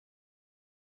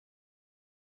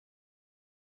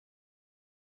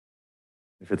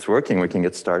If it's working, we can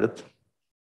get started.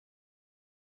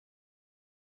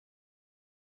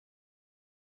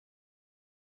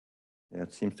 Yeah,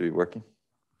 it seems to be working.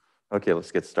 Okay,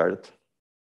 let's get started.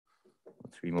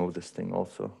 Let's remove this thing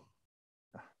also.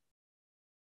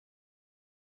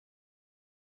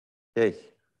 Okay.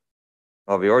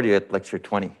 Oh, we already at lecture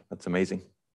 20. That's amazing. I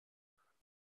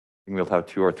think we'll have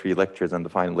 2 or 3 lectures and the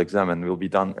final exam and we'll be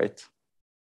done, right?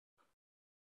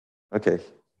 Okay.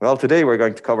 Well, today we're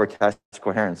going to cover cache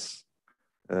coherence.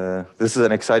 This is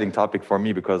an exciting topic for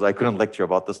me because I couldn't lecture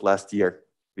about this last year.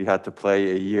 We had to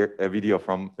play a video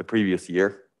from the previous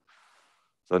year.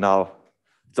 So now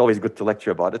it's always good to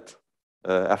lecture about it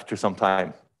after some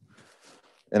time.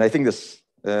 And I think this,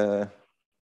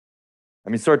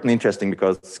 certainly interesting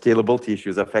because scalability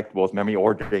issues affect both memory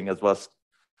ordering as well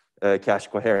as cache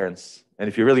coherence. And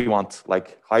if you really want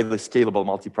like highly scalable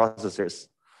multiprocessors,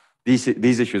 these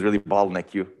issues really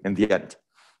bottleneck you in the end.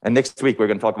 And next week, we're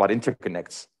going to talk about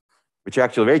interconnects, which are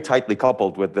actually very tightly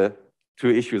coupled with the 2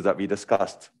 issues that we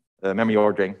discussed, memory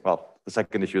ordering. Well, the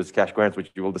second issue is cache coherence,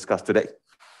 which we will discuss today.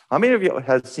 How many of you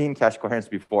have seen cache coherence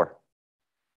before?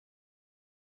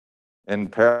 In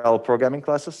parallel programming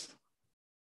classes?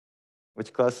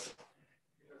 Which class?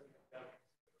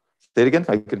 Say it again.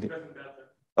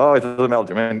 Oh, it doesn't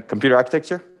matter. Man, computer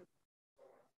architecture?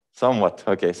 Somewhat.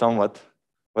 Okay, somewhat.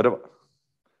 What about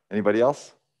anybody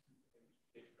else?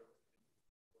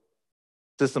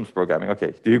 Systems programming.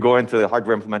 Okay. Do you go into the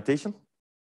hardware implementation?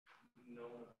 No.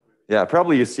 Yeah,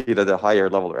 probably you see it at a higher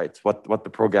level, right? What the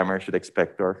programmer should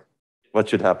expect or what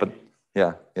should happen.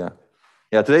 Yeah.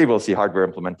 Today we'll see hardware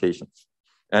implementations.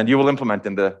 And you will implement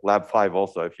in the lab 5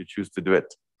 also if you choose to do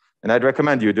it. And I'd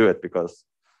recommend you do it because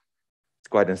it's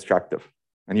quite instructive.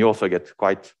 And you also get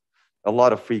quite a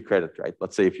lot of free credit, right?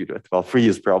 Let's say if you do it. Well, free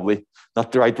is probably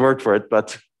not the right word for it,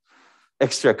 but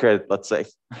extra credit, let's say.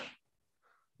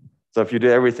 So if you do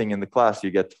everything in the class, you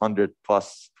get 100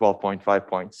 plus 12.5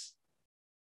 points.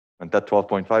 And that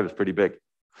 12.5 is pretty big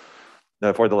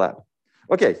for the lab.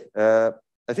 Okay,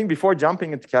 I think before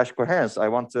jumping into cache coherence, I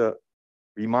want to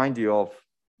remind you of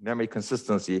memory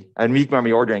consistency and weak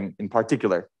memory ordering in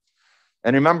particular.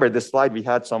 And remember this slide we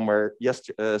had somewhere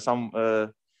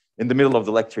in the middle of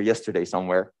the lecture yesterday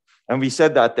somewhere. And we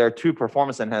said that there are 2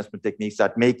 performance enhancement techniques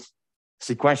that make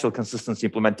sequential consistency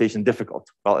implementation difficult.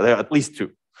 Well, there are at least 2.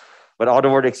 But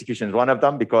out-of-order execution is one of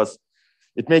them because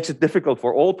it makes it difficult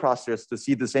for all processors to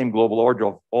see the same global order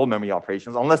of all memory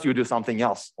operations unless you do something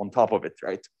else on top of it,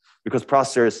 right? Because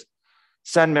processors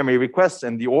send memory requests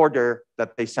in the order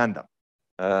that they send them.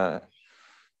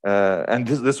 And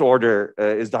this order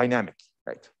is dynamic,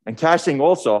 right? And caching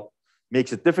also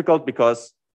makes it difficult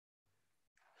because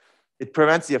it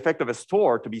prevents the effect of a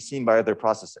store to be seen by other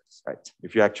processors, right?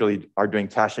 If you actually are doing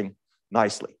caching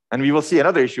nicely. And we will see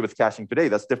another issue with caching today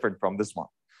that's different from this one.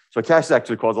 So caches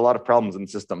actually cause a lot of problems in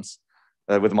systems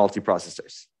with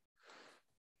multiprocessors.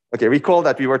 Okay, recall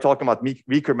that we were talking about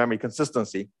weaker memory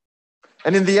consistency.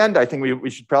 And in the end, I think we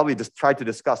should probably just try to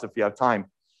discuss, if we have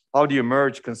time, how do you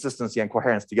merge consistency and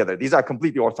coherence together? These are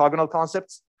completely orthogonal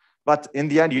concepts, but in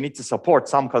the end, you need to support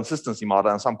some consistency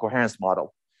model and some coherence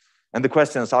model. And the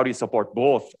question is, how do you support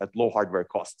both at low hardware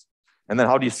cost? And then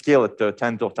how do you scale it to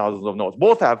tens of thousands of nodes?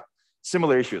 Both have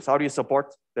similar issues. How do you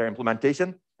support their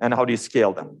implementation and how do you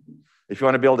scale them? If you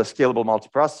want to build a scalable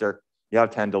multiprocessor, you have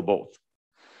to handle both.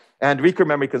 And weaker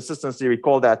memory consistency,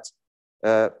 recall that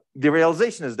the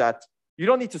realization is that you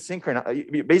don't need to synchronize.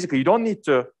 Basically, you don't need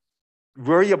to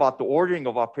worry about the ordering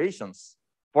of operations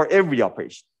for every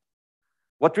operation.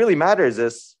 What really matters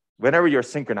is whenever you're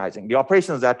synchronizing, the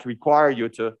operations that require you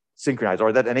to synchronize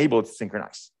or that enable you to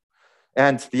synchronize.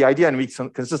 And the idea in weak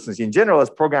consistency in general is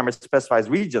programmers specifies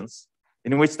regions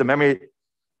in which the memory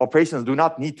operations do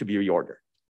not need to be reordered.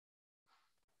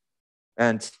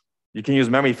 And you can use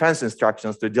memory fence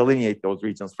instructions to delineate those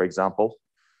regions, for example.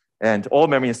 And all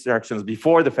memory instructions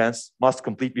before the fence must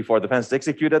complete before the fence is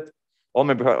executed. All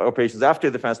memory operations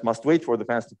after the fence must wait for the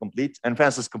fence to complete, and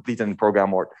fence is completed in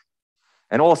program order.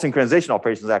 And all synchronization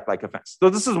operations act like a fence. So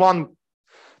this is one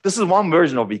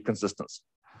version of weak consistency.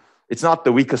 It's not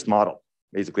the weakest model,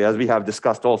 basically, as we have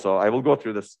discussed also. I will go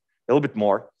through this a little bit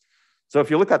more. So if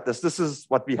you look at this is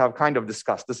what we have kind of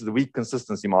discussed. This is the weak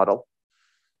consistency model.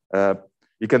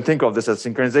 You can think of this as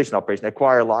synchronization operation: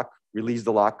 acquire lock, release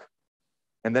the lock,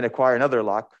 and then acquire another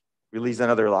lock, release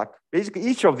another lock. Basically,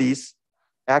 each of these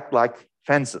act like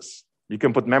fences. You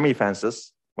can put memory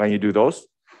fences when you do those.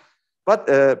 But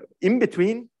in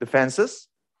between the fences,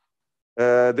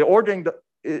 the ordering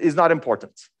is not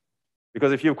important.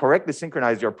 Because if you correctly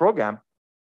synchronize your program,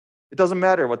 it doesn't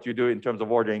matter what you do in terms of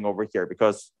ordering over here,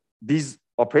 because these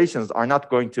operations are not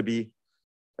going to be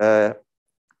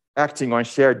acting on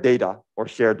shared data or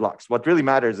shared locks. What really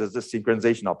matters is the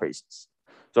synchronization operations.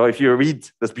 So if you read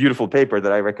this beautiful paper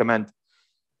that I recommend,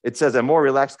 it says a more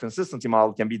relaxed consistency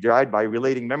model can be derived by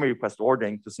relating memory request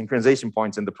ordering to synchronization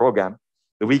points in the program.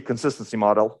 The weak consistency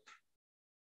model,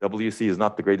 WC is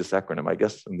not the greatest acronym, I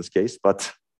guess, in this case,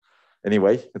 but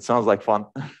anyway, it sounds like fun.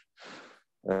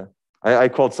 I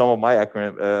called some of my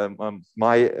acronym,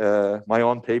 my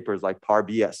own papers like PAR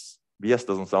BS. BS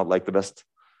doesn't sound like the best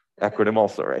acronym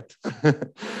also, right?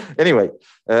 Anyway,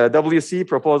 WC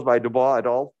proposed by Dubois et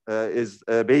al. Is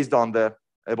based on the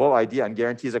above idea and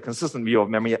guarantees a consistent view of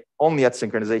memory only at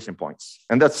synchronization points.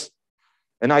 And that's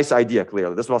a nice idea,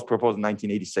 clearly. This was proposed in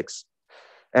 1986.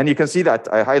 And you can see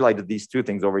that I highlighted these two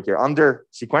things over here. Under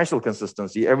sequential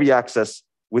consistency, every access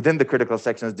within the critical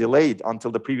section is delayed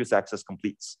until the previous access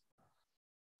completes.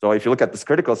 So if you look at this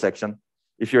critical section,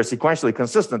 if you're sequentially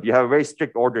consistent, you have a very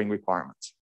strict ordering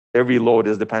requirements. Every load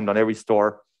is dependent on every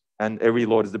store, and every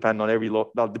load is dependent on every load.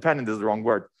 Well, dependent is the wrong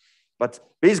word. But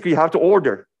basically, you have to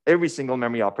order every single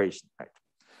memory operation, right?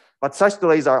 But such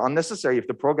delays are unnecessary if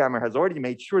the programmer has already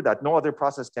made sure that no other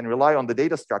process can rely on the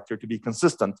data structure to be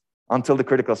consistent until the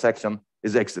critical section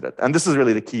is exited. And this is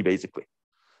really the key, basically.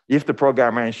 If the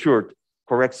programmer ensured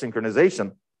correct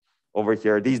synchronization over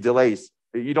here, these delays,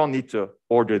 you don't need to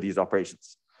order these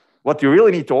operations. What you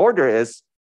really need to order is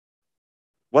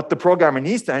what the programmer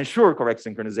needs to ensure correct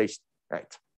synchronization,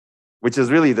 right? Which is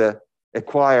really the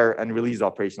acquire and release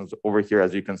operations over here,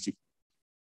 as you can see.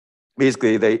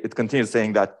 Basically, it continues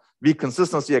saying that weak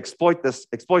consistency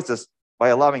exploits this by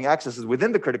allowing accesses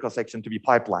within the critical section to be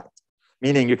pipelined,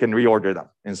 meaning you can reorder them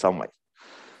in some way.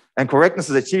 And correctness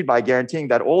is achieved by guaranteeing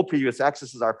that all previous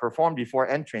accesses are performed before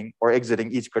entering or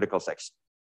exiting each critical section.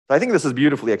 So I think this is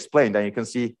beautifully explained, and you can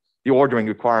see the ordering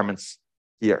requirements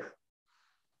here.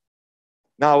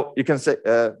 Now, you can say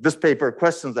this paper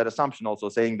questions that assumption also,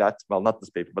 saying that, well, not this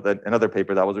paper, but another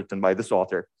paper that was written by this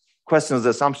author questions the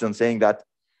assumption saying that,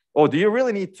 oh, do you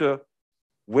really need to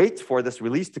wait for this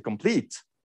release to complete?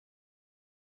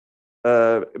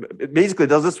 Basically,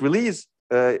 does this release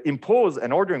impose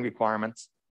an ordering requirement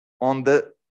on the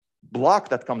block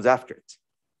that comes after it?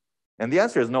 And the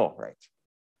answer is no, right?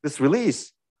 This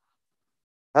release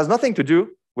has nothing to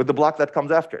do with the block that comes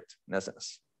after it, in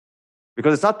essence,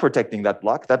 because it's not protecting that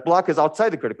block. That block is outside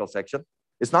the critical section.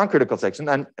 It's non-critical section.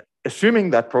 And assuming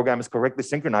that program is correctly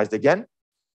synchronized again,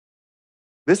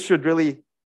 this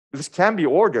can be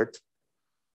ordered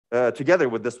together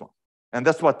with this one. And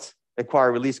that's what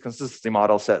acquire release consistency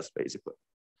model says, basically.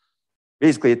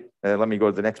 Basically, let me go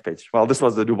to the next page. Well, this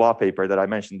was the Dubois paper that I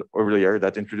mentioned earlier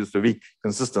that introduced the weak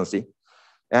consistency.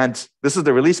 And this is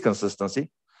the release consistency.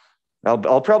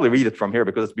 I'll probably read it from here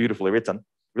because it's beautifully written.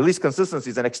 Release consistency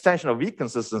is an extension of weak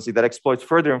consistency that exploits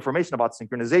further information about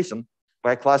synchronization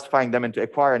by classifying them into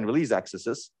acquire and release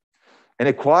accesses. An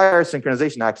acquire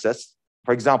synchronization access,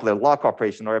 for example, a lock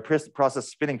operation or a process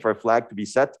spinning for a flag to be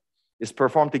set, is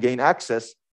performed to gain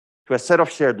access to a set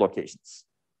of shared locations.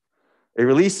 A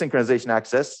release synchronization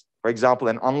access, for example,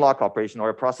 an unlock operation or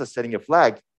a process setting a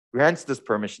flag, grants this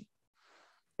permission.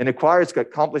 An acquire is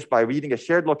accomplished by reading a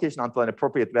shared location until an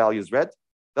appropriate value is read.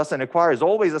 Thus, an acquire is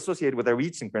always associated with a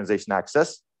read synchronization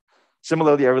access.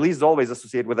 Similarly, a release is always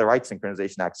associated with a write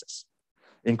synchronization access.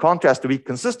 In contrast to weak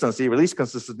consistency, release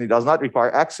consistency does not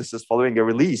require accesses following a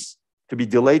release to be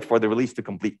delayed for the release to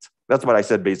complete. That's what I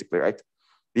said basically, right?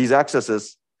 These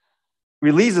accesses,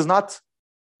 release is not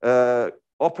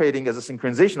operating as a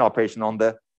synchronization operation on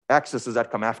the accesses that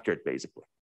come after it, basically.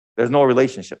 There's no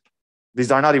relationship.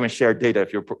 These are not even shared data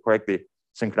if you correctly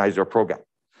synchronize your program.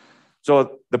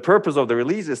 So the purpose of the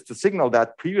release is to signal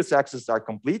that previous accesses are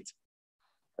complete,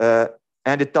 and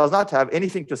it does not have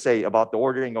anything to say about the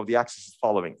ordering of the accesses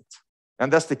following it.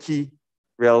 And that's the key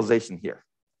realization here.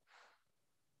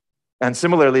 And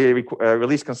similarly,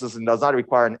 release consistency does not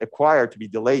require an acquire to be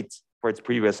delayed for its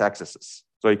previous accesses.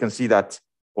 So you can see that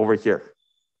over here.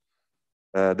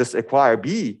 This acquire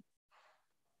B,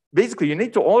 basically you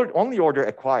need to only order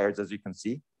acquires, as you can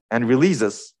see, and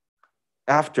releases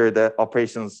after the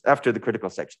operations, after the critical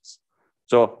sections.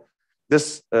 So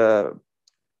this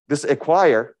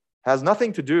acquire has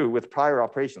nothing to do with prior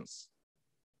operations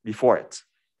before it.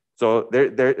 So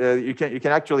you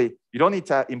can actually, you don't need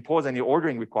to impose any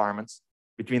ordering requirements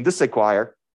between this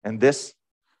acquire and this,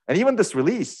 and even this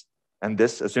release and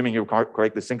this, assuming you're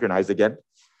correctly synchronized again.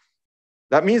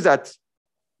 That means that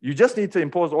you just need to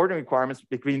impose ordering requirements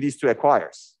between these two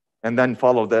acquires and then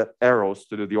follow the arrows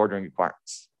to do the ordering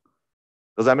requirements.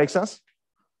 Does that make sense?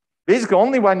 Basically,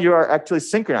 only when you are actually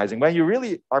synchronizing, when you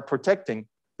really are protecting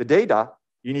the data,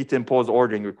 you need to impose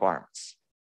ordering requirements.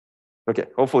 Okay,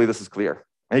 hopefully this is clear.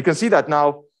 And you can see that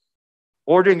now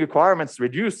ordering requirements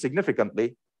reduce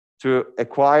significantly to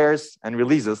acquires and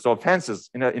releases. So fences,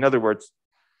 in other words,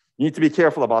 you need to be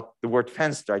careful about the word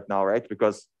fenced right now, right?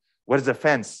 Because what is a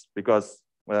fence? Because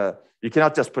you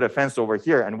cannot just put a fence over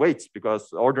here and wait,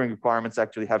 because ordering requirements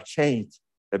actually have changed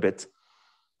a bit.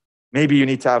 Maybe you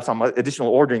need to have some additional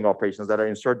ordering operations that are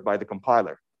inserted by the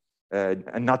compiler,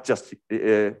 and not just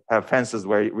have fences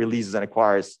where releases and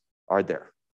acquires are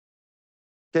there.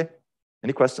 Okay,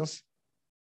 any questions?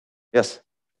 Yes.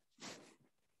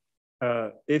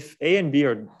 If A and B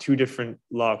are two different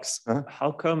locks,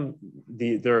 how come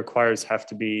the acquires have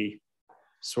to be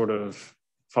sort of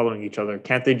following each other?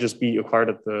 Can't they just be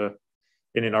acquired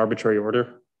in an arbitrary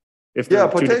order? If yeah,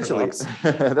 potentially.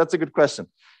 That's a good question.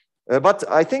 But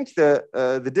I think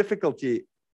the difficulty,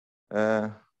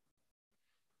 yeah,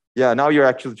 now you're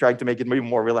actually trying to make it maybe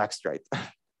more relaxed, right?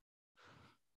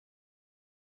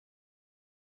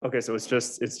 Okay, so it's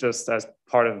just as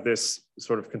part of this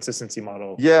sort of consistency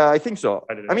model. Yeah, I think so.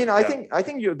 I mean, I think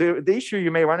the issue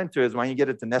you may run into is when you get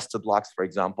into nested locks, for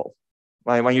example.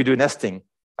 When you do nesting,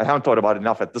 I haven't thought about it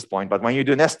enough at this point, but when you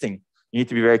do nesting, you need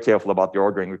to be very careful about your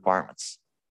ordering requirements,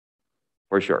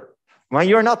 for sure. When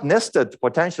you're not nested,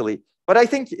 potentially, but I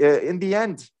think in the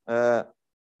end,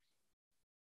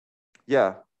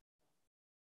 yeah.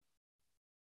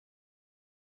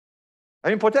 I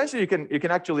mean, potentially you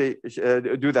can actually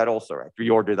do that also, right?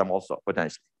 Reorder them also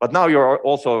potentially. But now you're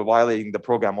also violating the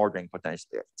program ordering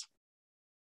potentially. Right?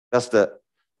 That's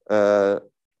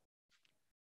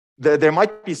there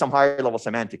might be some higher level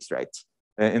semantics, right,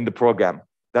 in the program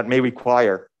that may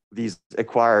require these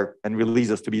acquire and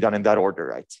releases to be done in that order,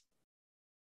 right?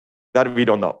 That we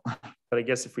don't know. But I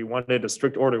guess if we wanted a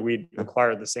strict order, we'd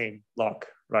acquire the same lock,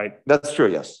 right? That's true.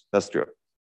 Yes, that's true.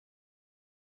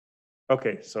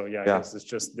 Okay, so yeah, I guess it's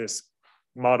just this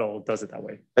model does it that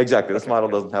way. Exactly, this model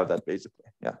doesn't have that basically,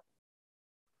 yeah.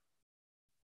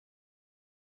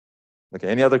 Okay,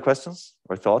 any other questions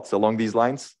or thoughts along these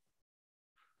lines?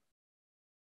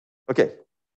 Okay,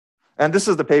 and this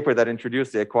is the paper that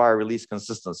introduced the acquire-release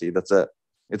consistency.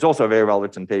 It's also a very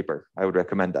well-written paper. I would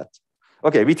recommend that.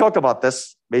 Okay, we talked about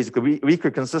this. Basically,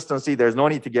 weaker consistency. There's no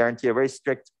need to guarantee a very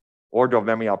strict order of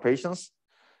memory operations.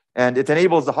 And it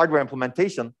enables the hardware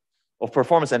implementation of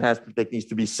performance enhancement techniques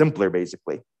to be simpler,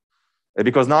 basically.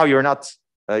 Because now you're not,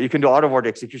 you can do out-of-order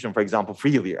execution, for example,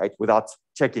 freely, right? Without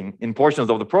checking in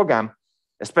portions of the program,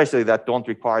 especially that don't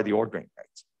require the ordering, right?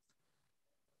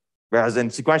 Whereas in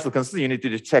sequential consistency, you need to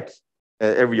just check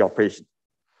every operation.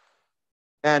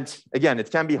 And again, it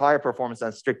can be higher performance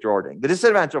than stricter ordering. The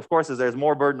disadvantage, of course, is there's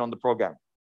more burden on the program.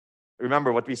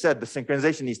 Remember what we said, the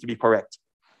synchronization needs to be correct.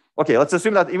 Okay, let's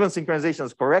assume that even synchronization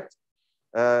is correct.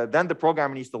 Then the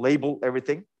programmer needs to label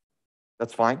everything.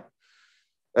 That's fine.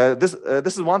 This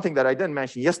is one thing that I didn't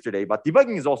mention yesterday, but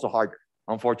debugging is also harder,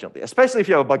 unfortunately, especially if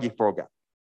you have a buggy program.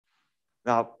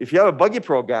 Now, if you have a buggy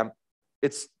program,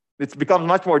 it becomes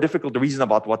much more difficult to reason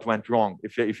about what went wrong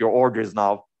if your order is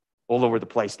now all over the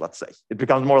place, let's say. It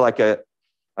becomes more like I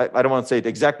don't want to say it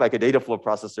exactly like a data flow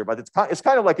processor, but it's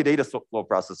kind of like a data flow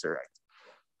processor, right?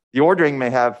 The ordering may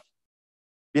have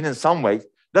been in some way.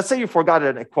 Let's say you forgot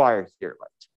an acquire here,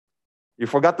 right? You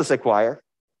forgot this acquire,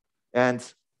 and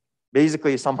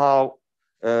basically somehow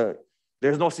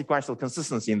there's no sequential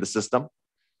consistency in the system.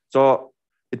 So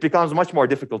it becomes much more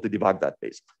difficult to debug that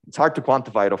basically. It's hard to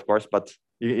quantify it, of course, but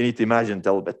you need to imagine it a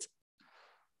little bit.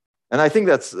 And I think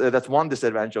that's one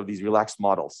disadvantage of these relaxed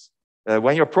models.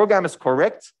 When your program is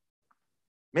correct,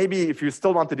 maybe if you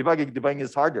still want to debug it, debugging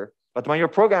is harder. But when your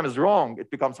program is wrong, it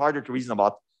becomes harder to reason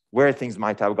about where things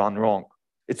might have gone wrong.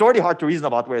 It's already hard to reason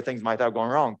about where things might have gone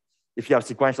wrong if you have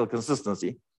sequential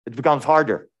consistency. It becomes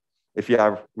harder if you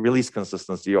have release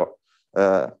consistency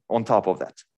on top of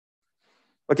that.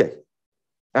 Okay,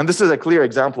 and this is a clear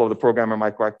example of the programmer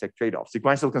microarchitect trade-off.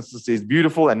 Sequential consistency is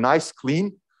beautiful and nice,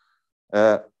 clean,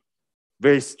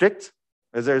 very strict.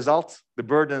 As a result, the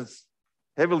burden is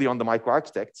heavily on the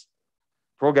microarchitects.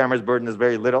 Programmers' burden is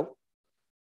very little.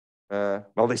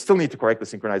 Well, they still need to correctly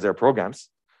synchronize their programs.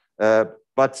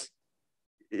 But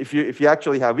if you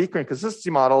actually have weaker inconsistency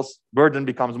models, burden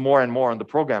becomes more and more on the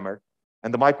programmer.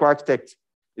 And the microarchitect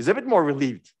is a bit more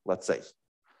relieved, let's say,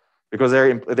 because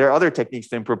there are other techniques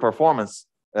to improve performance.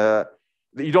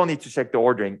 You don't need to check the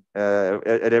ordering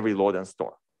at every load and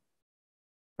store.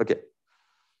 Okay.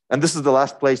 And this is the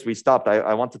last place we stopped.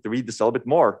 I wanted to read this a little bit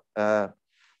more.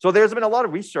 So there's been a lot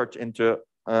of research into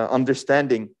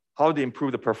understanding how to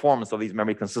improve the performance of these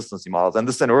memory consistency models. And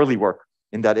this is an early work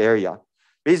in that area.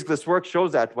 Basically, this work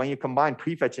shows that when you combine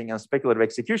prefetching and speculative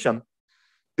execution,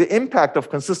 the impact of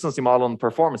consistency model on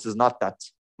performance is not that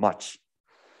much.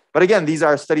 But again, these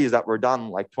are studies that were done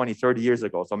like 20, 30 years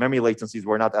ago. So memory latencies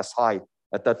were not as high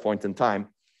at that point in time.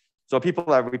 So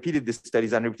people have repeated these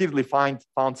studies and repeatedly found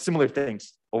similar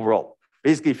things overall.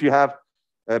 Basically, if you have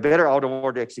better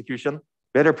out-of-order execution,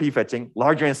 better prefetching,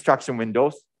 larger instruction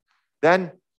windows,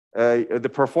 then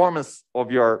the performance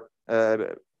of your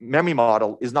memory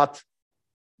model is not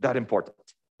that important.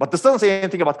 But this doesn't say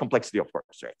anything about complexity, of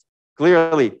course, right?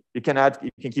 Clearly, you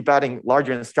can keep adding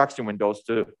larger instruction windows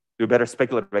to do better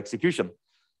speculative execution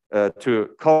to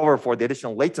cover for the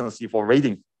additional latency for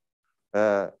rating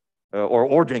or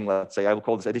ordering, let's say. I will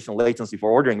call this additional latency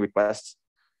for ordering requests.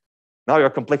 Now your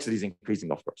complexity is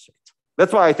increasing, of course. Right?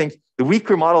 That's why I think the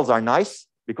weaker models are nice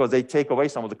because they take away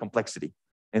some of the complexity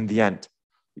in the end,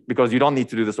 because you don't need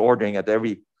to do this ordering at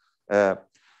every.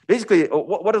 Basically,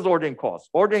 what does ordering cost?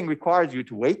 Ordering requires you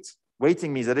to wait.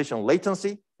 Waiting means additional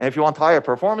latency. And if you want higher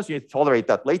performance, you need to tolerate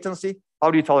that latency.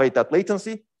 How do you tolerate that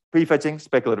latency? Prefetching,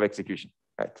 speculative execution.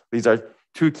 Right? These are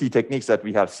two key techniques that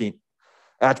we have seen.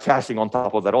 Add caching on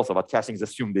top of that also, but caching is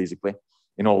assumed basically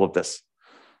in all of this.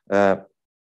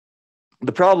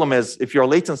 The problem is if your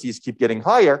latencies keep getting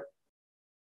higher,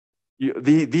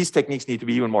 these techniques need to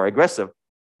be even more aggressive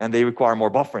and they require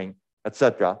more buffering,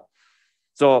 etc.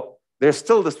 So there's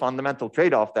still this fundamental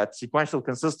trade-off that sequential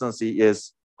consistency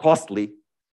is costly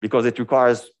because it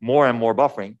requires more and more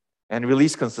buffering, and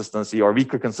release consistency or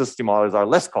weaker consistency models are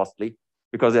less costly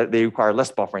because they require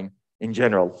less buffering in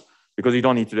general, because you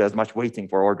don't need to do as much waiting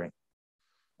for ordering.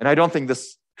 And I don't think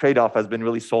this trade-off has been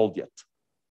really solved yet.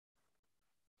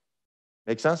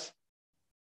 Make sense?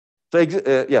 So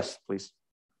yes, please.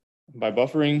 By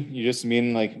buffering, you just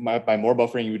mean like by more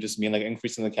buffering, you would just mean like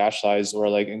increasing the cache size or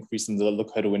like increasing the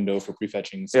look-ahead window for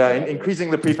prefetching. Yeah, increasing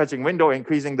the prefetching window,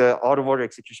 increasing the out-of-order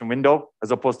execution window,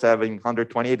 as opposed to having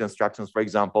 128 instructions, for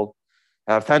example,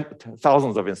 have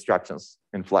thousands of instructions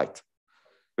in flight.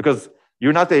 Because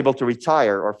you're not able to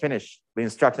retire or finish the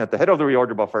instruction at the head of the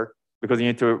reorder buffer because you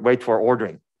need to wait for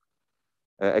ordering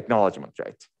acknowledgement,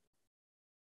 right?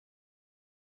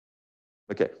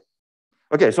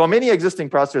 Okay, so many existing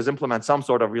processors implement some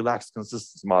sort of relaxed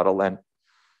consistency model. And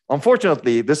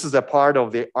unfortunately, this is a part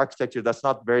of the architecture that's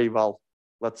not very well,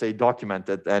 let's say,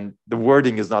 documented. And the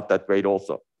wording is not that great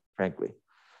also, frankly.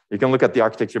 You can look at the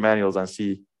architecture manuals and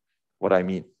see what I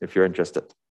mean if you're interested.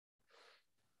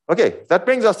 Okay, that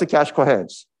brings us to cache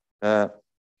coherence. So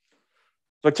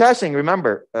caching,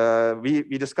 remember,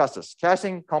 we discussed this.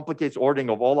 Caching complicates ordering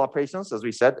of all operations. As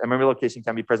we said, a memory location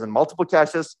can be present in multiple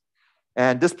caches.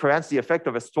 And this prevents the effect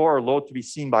of a store or load to be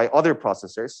seen by other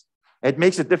processors. It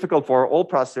makes it difficult for all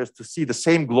processors to see the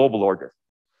same global order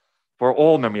for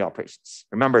all memory operations.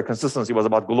 Remember, consistency was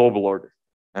about global order,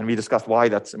 and we discussed why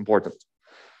that's important.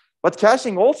 But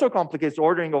caching also complicates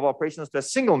ordering of operations to a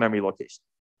single memory location.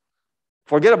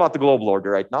 Forget about the global order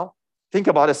right now. Think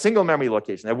about a single memory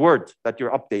location, a word that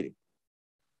you're updating.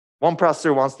 One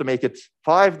processor wants to make it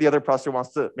 5, the other processor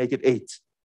wants to make it 8.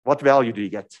 What value do you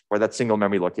get for that single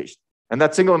memory location? And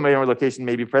that single memory location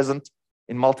may be present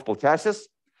in multiple caches.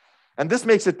 And this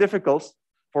makes it difficult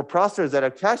for processors that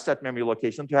have cached that memory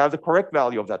location to have the correct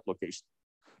value of that location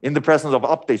in the presence of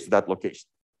updates to that location.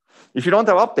 If you don't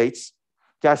have updates,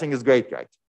 caching is great, right?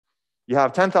 You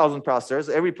have 10,000 processors.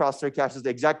 Every processor caches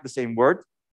exactly the same word.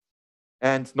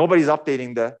 And nobody's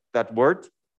updating that word.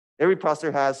 Every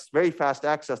processor has very fast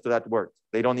access to that word.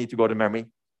 They don't need to go to memory.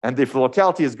 And if the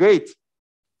locality is great,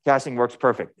 caching works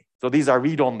perfectly. So these are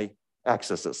read-only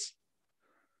accesses.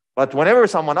 But whenever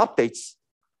someone updates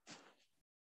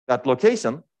that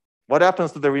location, what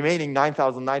happens to the remaining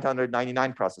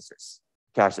 9,999 processors,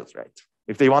 caches, right?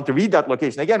 If they want to read that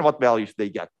location, again, what value should they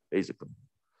get, basically?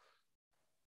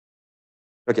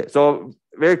 Okay, so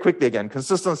very quickly again,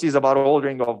 consistency is about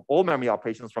ordering of all memory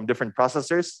operations from different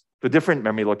processors to different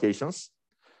memory locations.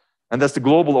 And that's the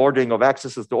global ordering of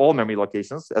accesses to all memory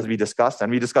locations, as we discussed,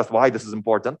 and we discussed why this is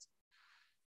important.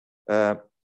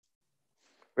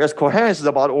 Whereas coherence is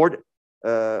about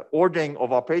ordering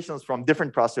of operations from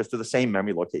different processors to the same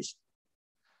memory location.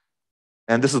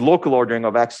 And this is local ordering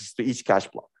of access to each cache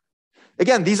block.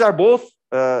 Again, these are both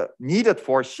needed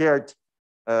for shared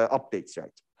updates, right?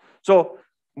 So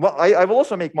well, I will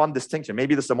also make one distinction.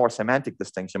 Maybe this is a more semantic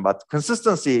distinction, but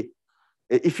consistency,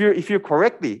 if you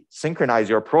correctly synchronize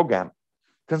your program,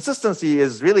 consistency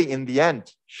is really, in the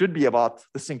end, should be about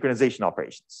the synchronization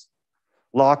operations.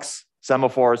 Locks,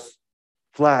 semaphores,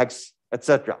 flags,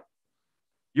 etc.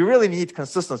 You really need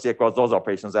consistency across those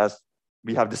operations, as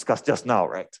we have discussed just now,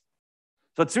 right?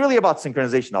 So it's really about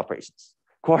synchronization operations.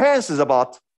 Coherence is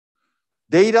about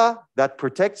data that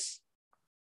protects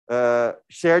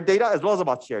shared data as well as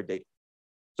about shared data.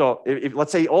 So if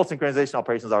let's say all synchronization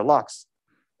operations are locks,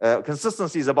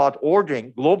 Consistency is about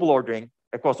ordering, global ordering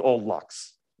across all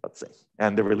locks, let's say,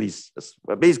 and the release is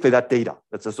basically that data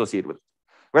that's associated with it.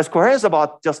 Whereas coherence is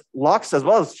about just locks as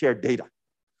well as shared data.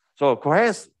 So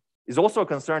coherence is also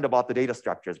concerned about the data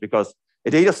structures, because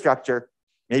a data structure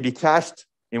may be cached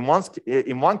in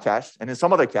one cache and in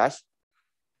some other cache.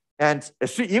 And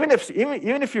even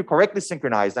if you correctly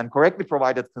synchronized and correctly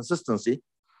provided consistency,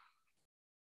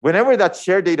 whenever that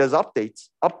shared data is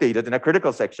updated in a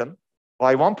critical section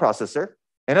by one processor,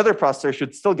 another processor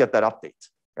should still get that update,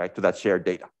 right, to that shared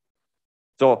data.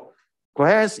 So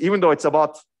coherence, even though it's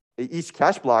about each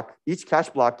cache block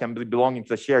can be belonging to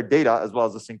the shared data as well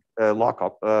as the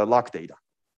lock data.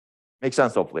 Makes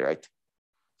sense, hopefully, right?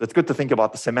 So it's good to think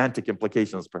about the semantic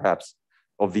implications, perhaps,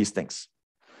 of these things.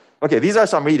 Okay, these are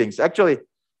some readings. Actually,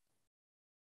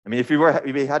 I mean, if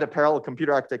we had a parallel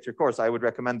computer architecture course, I would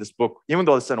recommend this book. Even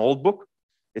though it's an old book,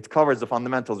 it covers the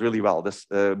fundamentals really well. This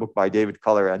book by David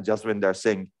Culler and Jaswinder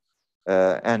Singh.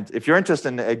 And if you're interested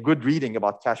in a good reading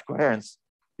about cache coherence,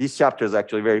 these chapters are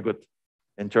actually very good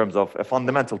in terms of a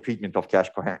fundamental treatment of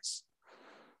cache coherence.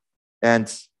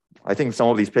 And I think some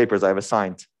of these papers I've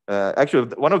assigned.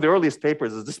 Actually, one of the earliest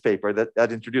papers is this paper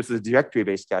that introduces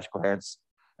directory-based cache coherence.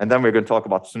 And then we're going to talk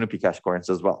about Snoopy cache coherence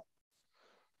as well.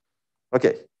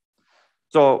 Okay,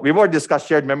 so we've already discussed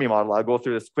shared memory model. I'll go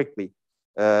through this quickly.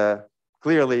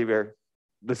 Clearly, we're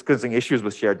discussing issues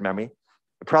with shared memory.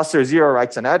 Processor 0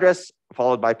 writes an address,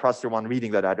 followed by processor 1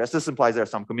 reading that address. This implies there's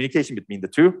some communication between the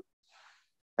two.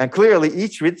 And clearly,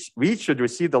 each read should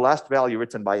receive the last value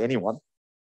written by anyone.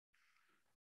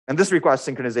 And this requires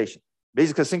synchronization.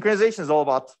 Basically, synchronization is all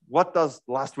about what does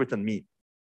last written mean,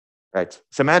 right?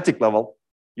 Semantic level,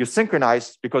 you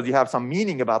synchronize because you have some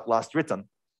meaning about last written,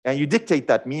 and you dictate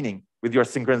that meaning with your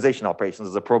synchronization operations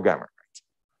as a programmer. Right?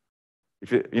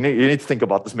 If you need to think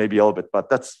about this maybe a little bit, but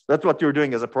that's what you're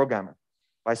doing as a programmer.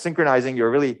 By synchronizing,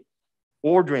 you're really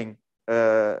ordering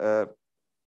the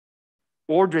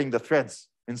threads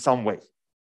in some way.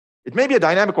 It may be a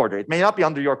dynamic order. It may not be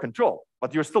under your control,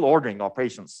 but you're still ordering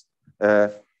operations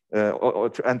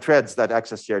and threads that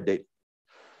access shared data.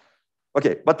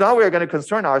 Okay, but now we're going to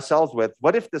concern ourselves with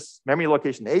what if this memory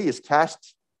location A is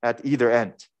cached at either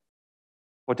end?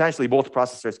 Potentially both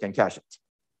processors can cache it.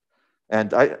 And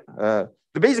the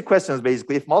basic question is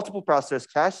basically, if multiple processors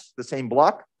cache the same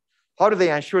block, how do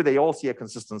they ensure they all see a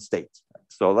consistent state?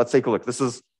 So let's take a look. This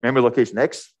is memory location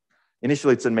X.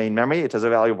 Initially, it's in main memory. It has a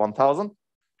value of 1,000.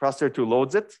 Processor 2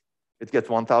 loads it. It gets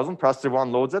 1,000. Processor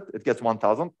 1 loads it. It gets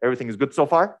 1,000. Everything is good so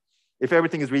far. If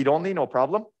everything is read-only, no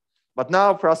problem. But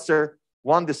now processor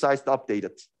 1 decides to update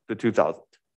it to 2,000.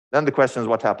 Then the question is,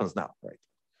 what happens now, right?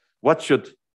 What should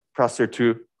processor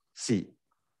 2 see?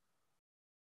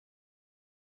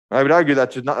 I would argue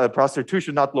that processor 2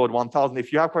 should not load 1,000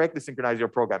 if you have correctly synchronized your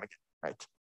program again, right?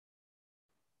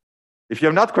 If you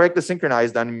have not correctly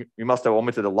synchronized, then you must have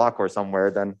omitted a lock or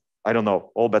somewhere, then I don't know,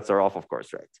 all bets are off, of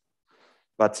course, right?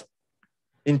 But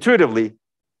intuitively,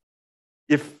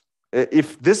 if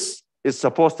this is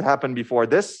supposed to happen before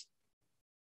this,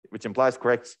 which implies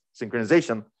correct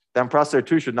synchronization, then processor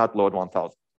 2 should not load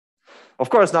 1,000. Of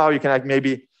course, now you can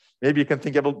maybe you can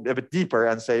think a bit deeper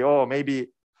and say, oh, maybe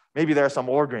there are some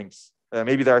orderings,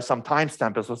 maybe there are some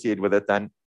timestamp associated with it, and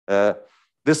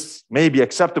this may be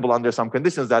acceptable under some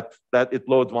conditions that it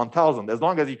loads 1,000, as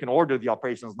long as you can order the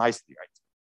operations nicely, right?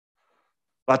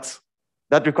 But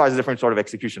that requires a different sort of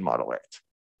execution model, right?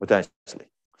 Potentially.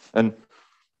 And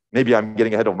maybe I'm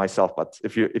getting ahead of myself, but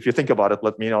if you think about it,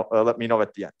 let me know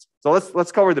at the end. So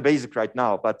let's cover the basic right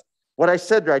now. But what I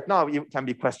said right now can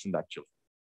be questioned actually,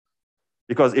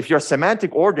 because if your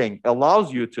semantic ordering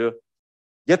allows you to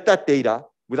get that data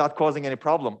without causing any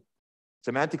problem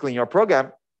semantically in your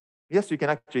program, yes, you can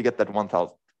actually get that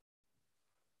 1,000.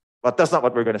 But that's not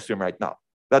what we're going to assume right now.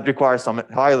 That requires some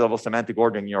high-level semantic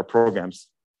ordering in your programs,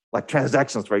 like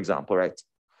transactions, for example, right?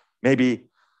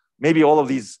 Maybe all of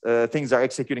these things are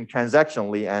executing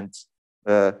transactionally, and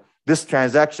this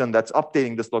transaction that's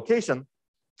updating this location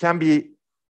can be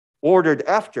ordered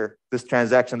after this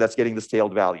transaction that's getting the stale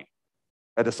value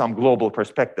at some global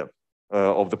perspective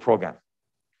of the program.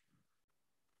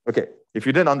 Okay, if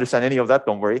you didn't understand any of that,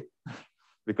 don't worry,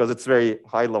 because it's very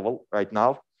high level right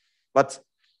now. But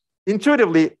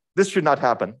intuitively, this should not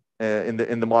happen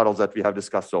in the models that we have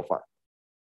discussed so far.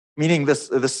 Meaning this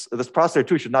processor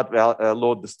 2 should not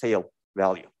load the stale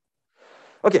value.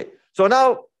 Okay, so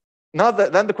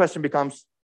then the question becomes,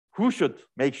 who should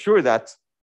make sure that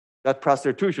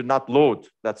processor 2 should not load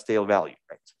that stale value,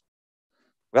 right?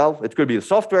 Well, it could be the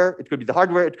software, it could be the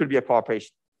hardware, it could be a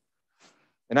cooperation.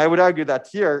 And I would argue that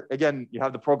here, again, you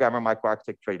have the programmer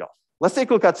microarchitect trade-off. Let's take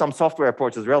a look at some software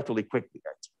approaches relatively quickly,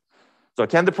 right? So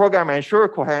can the programmer ensure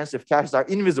coherence if caches are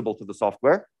invisible to the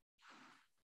software?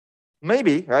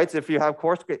 Maybe, right? If you have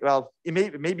coarse grain, well,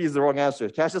 maybe is the wrong answer.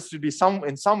 Caches should be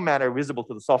in some manner visible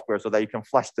to the software so that you can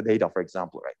flush the data, for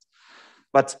example, right?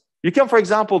 But you can, for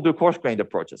example, do coarse-grained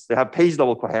approaches. They have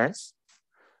page-level coherence,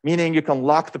 meaning you can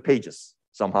lock the pages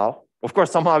somehow. Of course,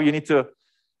 somehow you need to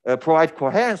provide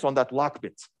coherence on that lock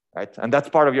bit, right? And that's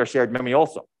part of your shared memory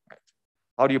also, right?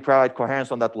 How do you provide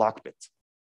coherence on that lock bit?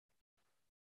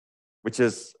 Which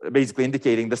is basically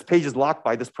indicating this page is locked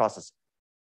by this processor.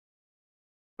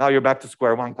 Now you're back to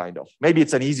square one, kind of. Maybe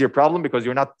it's an easier problem because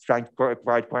you're not trying to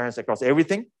provide coherence across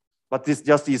everything, but this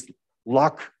just these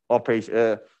lock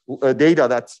operation data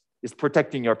that is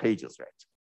protecting your pages, right?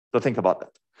 So think about that.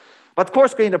 But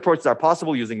coarse-grained approaches are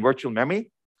possible using virtual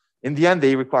memory. In the end,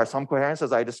 they require some coherence,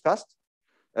 as I discussed.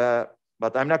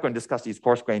 But I'm not going to discuss these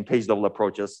coarse-grained page-level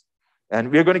approaches.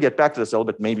 And we're going to get back to this a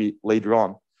little bit maybe later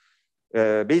on.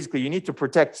 Basically, you need to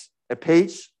protect a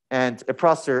page, and a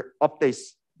processor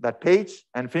updates that page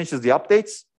and finishes the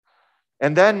updates.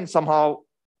 And then somehow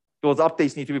those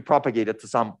updates need to be propagated to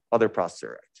some other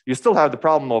processor, right? You still have the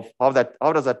problem of how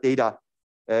does that data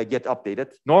get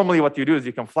updated. Normally what you do is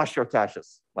you can flush your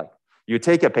caches. Like you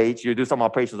take a page, you do some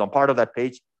operations on part of that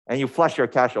page, and you flush your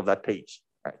cache of that page,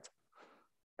 right?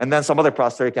 And then some other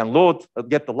processor can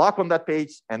get the lock on that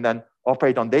page, and then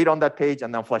operate on data on that page,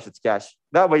 and then flush its cache.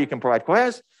 That way you can provide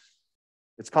coherence.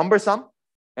 It's cumbersome,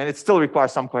 and it still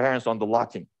requires some coherence on the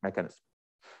locking mechanism.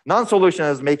 Non-solution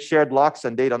is make shared locks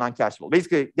and data non-cacheable.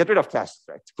 Basically, get rid of caches,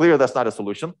 right? It's clear that's not a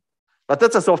solution, but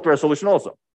that's a software solution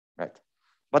also, right?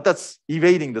 But that's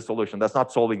evading the solution. That's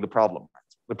not solving the problem. Right?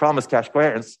 The problem is cache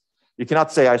coherence. You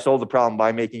cannot say I solved the problem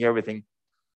by making everything,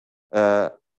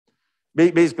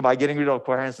 basically by getting rid of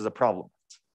coherence is a problem.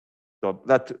 So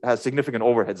that has significant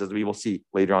overheads, as we will see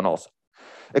later on also.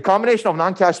 A combination of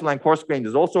non-cacheable and coarse-grained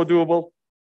is also doable.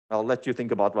 I'll let you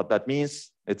think about what that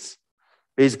means. It's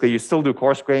basically you still do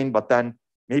coarse-grained, but then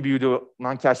maybe you do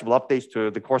non-cacheable updates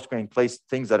to the coarse-grained place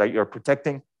things that you're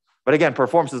protecting. But again,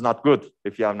 performance is not good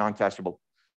if you have non-cacheable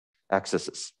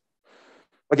accesses.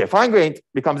 Okay, fine-grained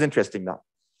becomes interesting now.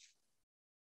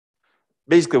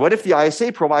 Basically, what if the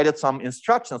ISA provided some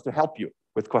instructions to help you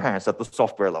with coherence at the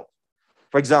software level?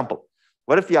 For example,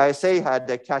 what if the ISA had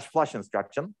a cache flush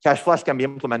instruction? Cache flush can be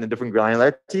implemented in different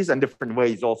granularities and different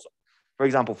ways also. For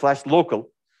example, flash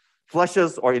local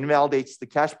flushes or invalidates the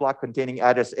cache block containing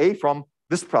address A from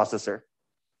this processor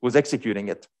who's executing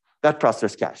it, that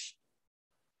processor's cache.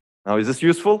 Now, is this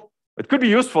useful? It could be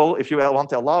useful if you want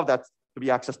to allow that to be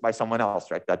accessed by someone else,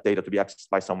 right? That data to be accessed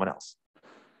by someone else.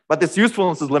 But its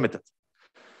usefulness is limited.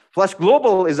 Flash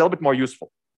global is a little bit more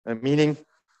useful, meaning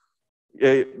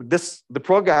the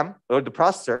program or the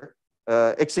processor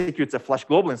executes a flash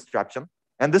global instruction,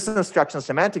 and this instruction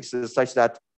semantics is such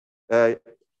that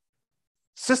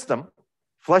system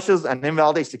flushes and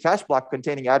invalidates the cache block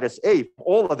containing address A from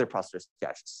all other processors'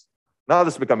 caches. Now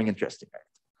this is becoming interesting, right?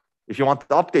 If you want to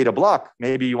update a block,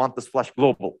 maybe you want this flush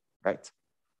global, right?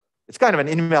 It's kind of an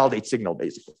invalidate signal,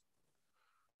 basically.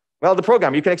 Well, the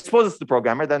program, you can expose this to the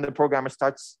programmer, then the programmer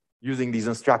starts using these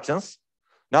instructions.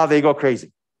 Now they go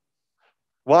crazy.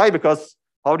 Why? Because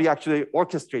how do you actually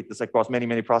orchestrate this across many,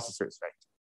 many processors, right?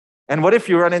 And what if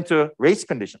you run into race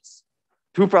conditions?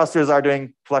 Two processors are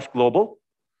doing flush global,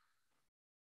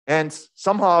 and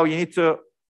somehow you need to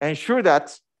ensure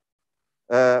that,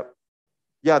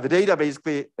 the data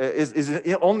basically is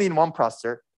only in one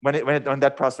processor when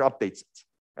that processor updates it,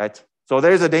 right? So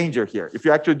there is a danger here. If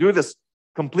you actually do this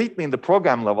completely in the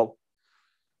program level,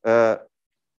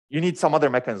 you need some other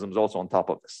mechanisms also on top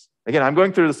of this. Again, I'm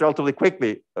going through this relatively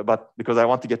quickly, but because I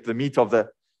want to get to the meat of the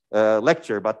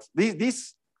lecture. But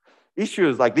these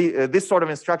issues, like this sort of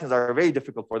instructions, are very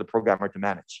difficult for the programmer to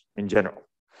manage in general.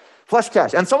 Flush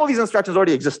cache, and some of these instructions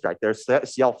already exist, right? There's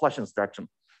CL flush instruction,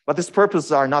 but its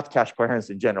purposes are not cache coherence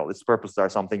in general. Its purposes are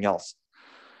something else.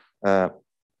 Or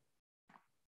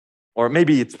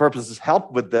maybe its purposes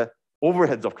help with the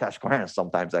overheads of cache coherence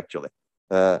sometimes, actually.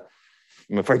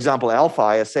 For example,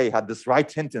 alpha ISA had this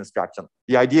write hint instruction.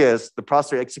 The idea is the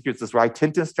processor executes this write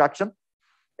hint instruction,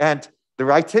 and the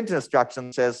write hint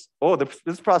instruction says, oh,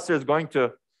 this processor is going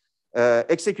to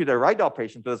execute a write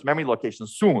operation to this memory location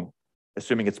soon,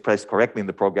 assuming it's placed correctly in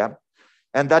the program.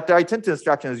 And that write hint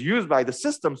instruction is used by the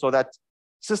system so that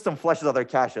system flushes other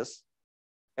caches.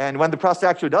 And when the processor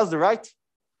actually does the write,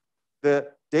 the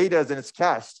data is in its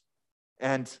cache,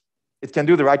 and it can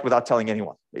do the write without telling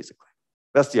anyone, basically.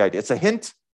 That's the idea. It's a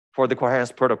hint for the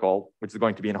coherence protocol, which is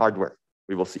going to be in hardware.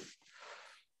 We will see.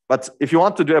 But if you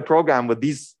want to do a program with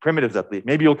these primitives, at least,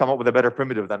 maybe you'll come up with a better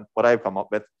primitive than what I've come up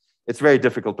with. It's very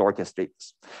difficult to orchestrate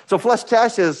this. So flush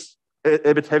cache is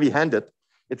a bit heavy-handed.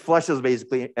 It flushes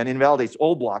basically and invalidates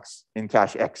all blocks in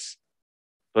cache X.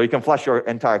 So you can flush your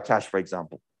entire cache, for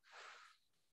example.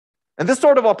 And this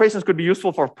sort of operations could be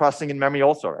useful for processing in memory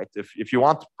also, right? If you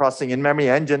want processing in memory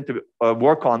engine to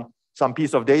work on some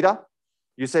piece of data,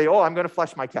 you say, oh, I'm going to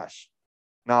flush my cache.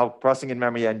 Now processing in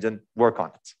memory engine, work on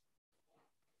it.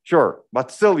 Sure,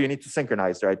 but still you need to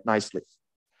synchronize, right, nicely.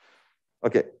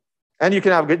 Okay, and you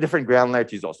can have different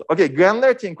granularities also. Okay,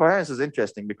 granularity in coherence is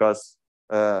interesting because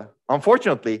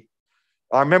unfortunately,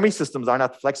 our memory systems are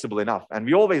not flexible enough, and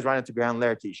we always run into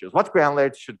granularity issues. What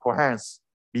granularity should coherence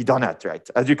be done at, right?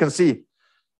 As you can see,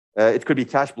 it could be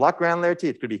cache block granularity,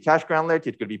 it could be cache granularity,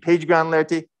 it could be page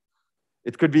granularity,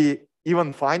 it could be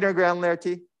even finer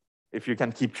granularity, if you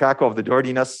can keep track of the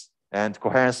dirtiness and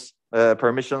coherence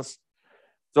permissions.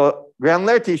 So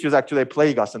granularity issues actually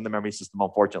plague us in the memory system,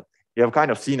 unfortunately. You have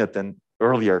kind of seen it in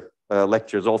earlier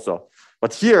lectures also.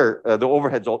 But here, the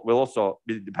overheads will also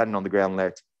be dependent on the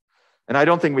granularity. And I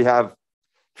don't think we have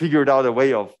figured out a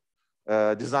way of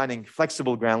designing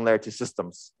flexible granularity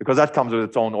systems, because that comes with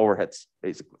its own overheads,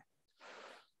 basically.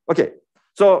 Okay,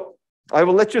 so I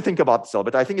will let you think about this a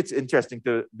little bit. I think it's interesting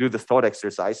to do this thought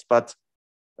exercise, but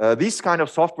these kind of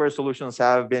software solutions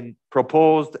have been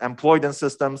proposed, employed in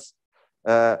systems.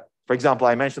 For example,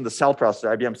 I mentioned the cell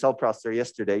processor, IBM cell processor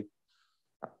yesterday.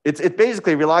 It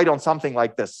basically relied on something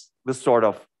like this sort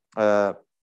of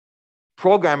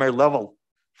programmer level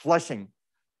flushing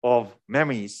of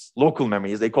memories, local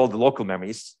memories. They called the local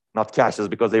memories, not caches,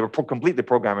 because they were completely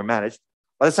programmer managed.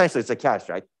 But essentially, it's a cache,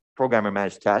 right? Programmer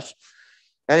managed cache.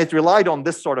 And it relied on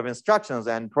this sort of instructions,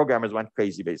 and programmers went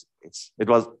crazy, basically.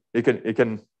 You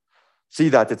can see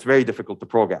that it's very difficult to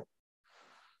program.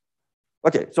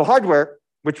 Okay, so hardware,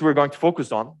 which we're going to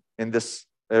focus on in this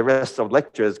rest of the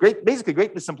lecture, is basically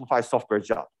greatly simplifies software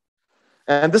job.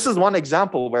 And this is one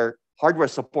example where hardware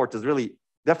support is really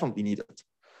definitely needed.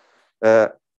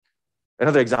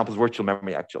 Another example is virtual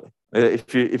memory, actually.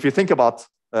 If you think about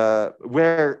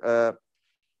where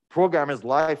programmers'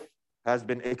 life has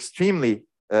been extremely,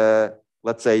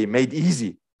 let's say, made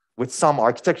easy with some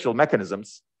architectural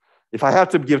mechanisms, if I have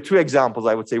to give two examples,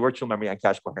 I would say virtual memory and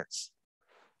cache coherence.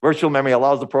 Virtual memory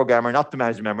allows the programmer not to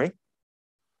manage memory,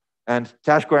 and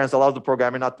cache coherence allows the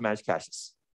programmer not to manage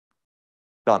caches.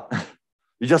 Done.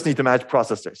 You just need to manage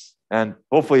processors, and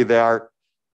hopefully they are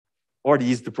already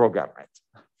easy to program, right?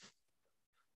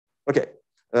 Okay,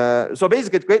 so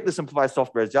basically it greatly simplifies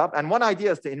software's job, and one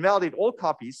idea is to invalidate all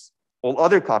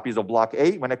other copies of block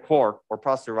A when a core or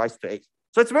processor writes to A.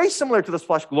 So it's very similar to this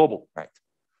flush global, right?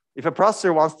 If a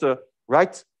processor wants to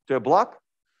write to a block,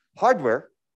 hardware,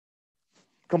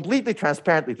 completely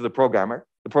transparently to the programmer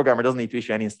doesn't need to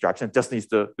issue any instruction, it just needs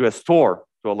to do a store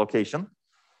to a location.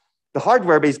 The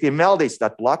hardware basically invalidates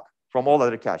that block from all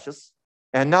other caches,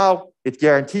 and now it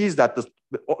guarantees that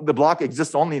the block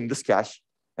exists only in this cache,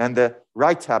 and the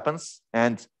write happens,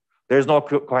 and there's no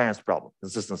coherence problem,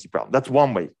 consistency problem. That's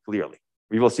one way, clearly.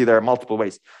 We will see there are multiple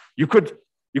ways. You could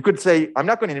say, I'm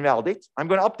not going to invalidate, I'm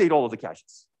going to update all of the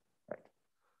caches. Right?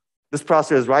 This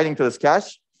processor is writing to this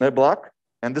cache, that block,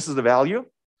 and this is the value.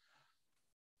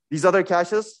 These other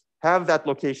caches have that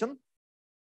location.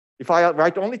 If I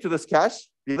write only to this cache,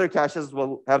 the other caches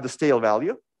will have the stale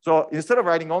value. So instead of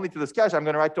writing only to this cache, I'm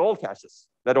going to write to all caches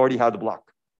that already have the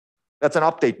block. That's an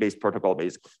update-based protocol,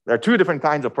 basically. There are two different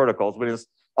kinds of protocols. One is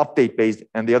update-based,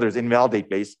 and the other is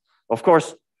invalidate-based. Of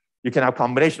course, you can have a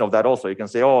combination of that also. You can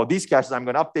say, oh, these caches I'm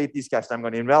going to update, these caches I'm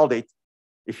going to invalidate.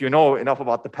 If you know enough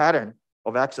about the pattern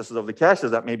of accesses of the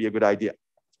caches, that may be a good idea.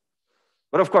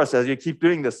 But of course, as you keep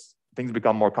doing this, things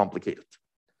become more complicated.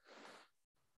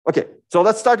 Okay, so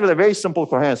let's start with a very simple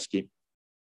coherence scheme.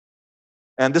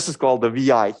 And this is called the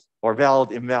VI, or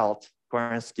valid-invalid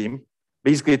coherence scheme.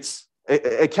 Basically, it's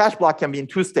a cache block can be in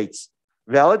two states,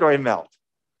 valid or invalid.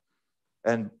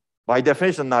 And by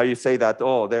definition, now you say that,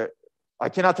 oh, I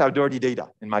cannot have dirty data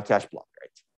in my cache block,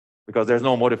 right? Because there's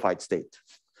no modified state.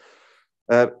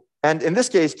 And in this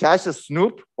case, caches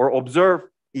snoop or observe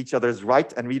each other's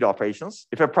write and read operations.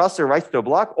 If a processor writes to a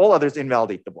block, all others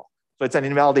invalidate the block. So it's an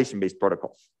invalidation-based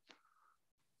protocol.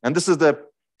 And this is the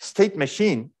state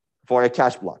machine for a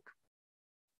cache block.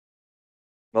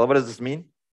 Well, what does this mean?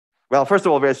 Well, first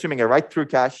of all, we're assuming a write-through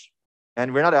cache,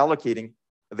 and we're not allocating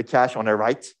the cache on a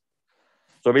write.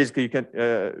 So basically, you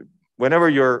can, whenever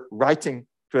you're writing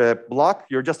to a block,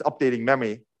 you're just updating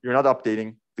memory. You're not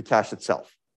updating the cache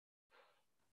itself.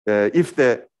 If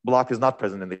the block is not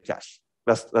present in the cache,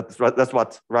 that's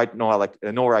what write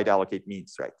no write allocate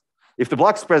means, right? If the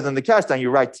block is present in the cache, then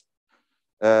you write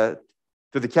to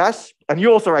the cache, and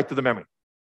you also write to the memory,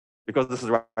 because this is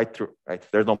write through, right?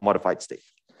 There's no modified state.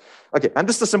 Okay, and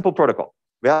this is a simple protocol,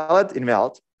 valid,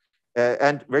 invalid.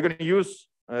 And we're going to use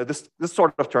this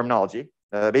sort of terminology.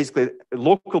 Basically, a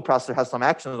local processor has some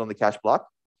actions on the cache block.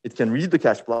 It can read the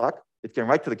cache block. It can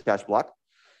write to the cache block.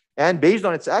 And based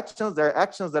on its actions, there are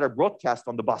actions that are broadcast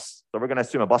on the bus. So we're going to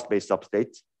assume a bus-based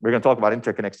update. We're going to talk about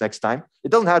interconnects next time. It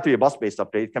doesn't have to be a bus-based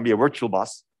update. It can be a virtual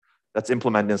bus that's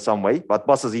implemented in some way. But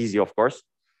bus is easy, of course.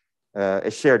 A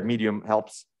shared medium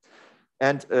helps.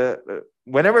 And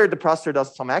whenever the processor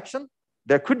does some action,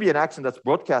 there could be an action that's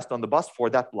broadcast on the bus for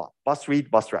that block. Bus read,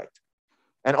 bus write.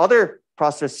 And other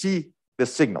processors see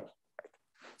this signal.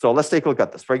 So let's take a look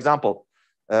at this. For example,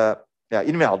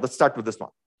 invalid. Let's start with this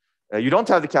one. You don't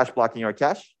have the cache block in your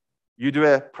cache. You do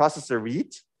a processor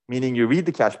read, meaning you read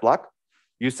the cache block.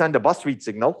 You send a bus read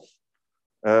signal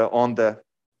on the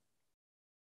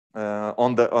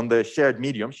shared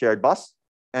medium, shared bus,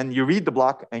 and you read the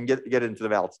block and get it into the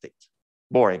valid state.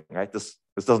 Boring, right? This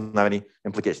doesn't have any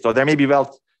implication. So there may be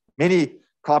many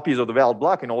copies of the valid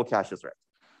block in all caches, right?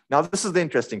 Now this is the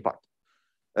interesting part.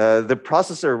 The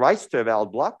processor writes to a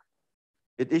valid block.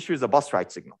 It issues a bus write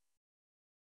signal.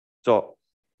 So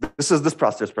this is this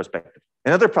processor's perspective.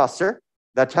 Another processor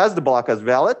that has the block as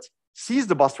valid sees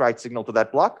the bus write signal to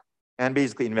that block and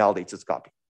basically invalidates its copy.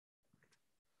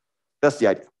 That's the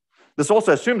idea. This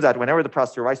also assumes that whenever the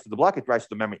processor writes to the block, it writes to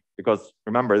the memory, because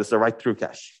remember, this is a write-through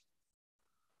cache.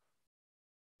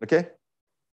 Okay?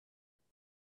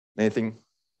 Anything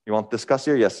you want to discuss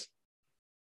here? Yes.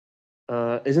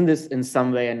 Isn't this in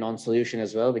some way a non-solution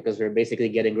as well, because we're basically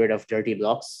getting rid of dirty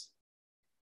blocks?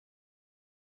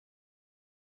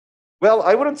 Well,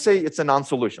 I wouldn't say it's a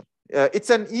non-solution. It's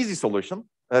an easy solution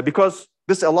because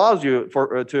this allows you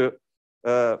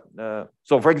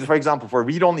so for example, for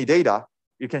read-only data,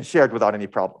 you can share it without any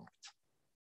problem.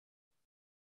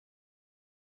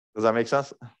 Does that make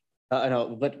sense?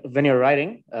 No, but when you're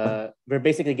writing, we're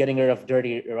basically getting rid of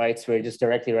dirty writes. We're just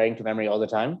directly writing to memory all the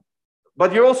time.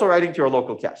 But you're also writing to your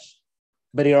local cache.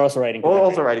 But you're also writing to memory.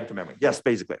 Also writing to memory, yes,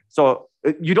 basically. So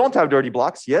you don't have dirty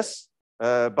blocks, yes,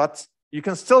 but you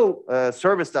can still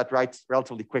service that write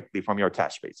relatively quickly from your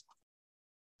cache, basically.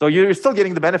 So you're still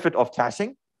getting the benefit of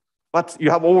caching, but you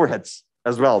have overheads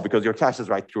as well because your cache is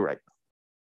write through right now.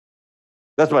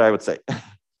 That's what I would say.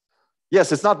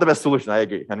 Yes, it's not the best solution, I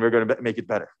agree, and we're going to make it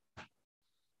better.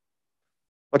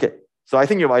 Okay, so I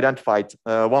think you've identified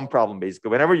one problem, basically.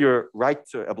 Whenever you write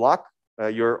to a block,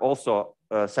 you're also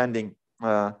writing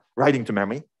to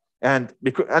memory. And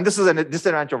this is a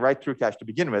disadvantage of write-through cache to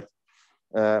begin with.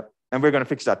 And we're going to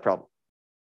fix that problem.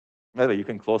 Maybe you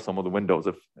can close some of the windows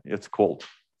if it's cold,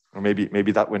 or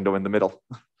maybe that window in the middle.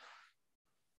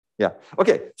 Yeah.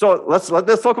 Okay. So let's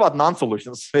talk about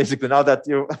non-solutions. Basically, now that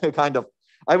you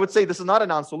I would say this is not a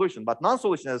non-solution, but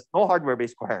non-solution is no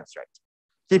hardware-based coherence, right?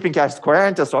 Keeping caches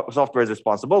coherent is software's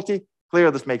responsibility.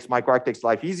 Clearly, this makes microarchitects'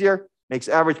 life easier, makes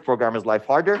average programmers' life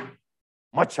harder,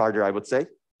 much harder, I would say.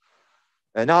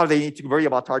 And now they need to worry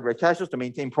about hardware caches to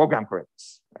maintain program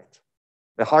correctness, right?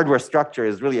 The hardware structure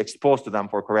is really exposed to them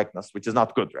for correctness, which is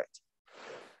not good, right?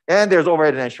 And there's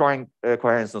overhead in ensuring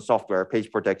coherence in software,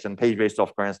 page protection, page-based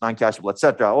soft coherence, non-cacheable,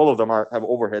 etc. All of them have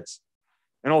overheads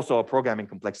and also programming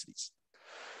complexities.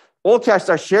 All caches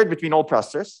are shared between all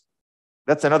processors.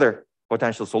 That's another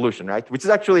potential solution, right?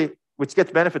 Which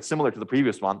gets benefits similar to the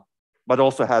previous one, but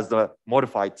also has the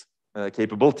modified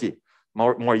capability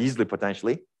more easily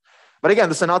potentially. But again,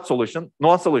 this is not solution,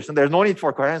 non-solution. There's no need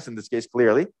for coherence in this case,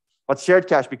 clearly. But shared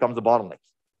cache becomes a bottleneck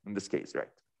in this case, right?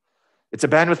 It's a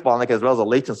bandwidth bottleneck as well as a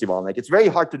latency bottleneck. It's very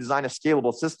hard to design a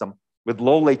scalable system with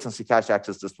low latency cache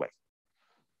access this way.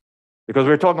 Because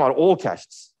we're talking about all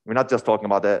caches. We're not just talking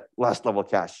about the last level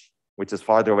cache, which is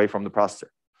farther away from the processor.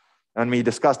 And we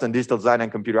discussed in digital design and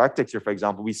computer architecture, for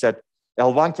example, we said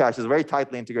L1 cache is very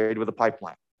tightly integrated with the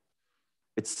pipeline.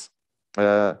 Its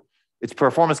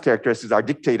performance characteristics are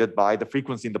dictated by the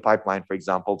frequency in the pipeline, for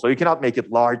example. So you cannot make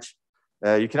it large.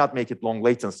 You cannot make it long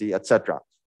latency, etc.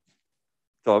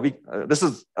 So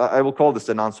I will call this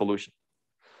a non-solution.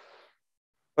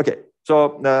 Okay,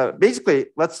 so basically,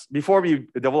 before we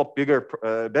develop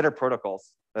better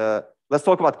protocols, let's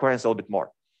talk about coherence a little bit more.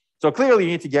 So clearly,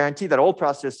 you need to guarantee that all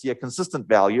processors see a consistent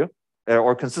value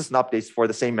or consistent updates for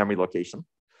the same memory location.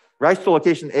 Writes to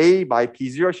location A by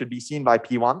P0 should be seen by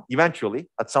P1 eventually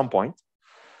at some point.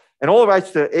 And all writes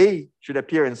to A should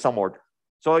appear in some order.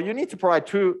 So you need to provide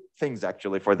two things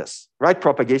actually for this. Write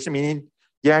propagation, meaning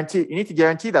you need to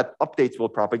guarantee that updates will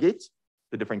propagate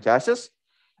to different caches.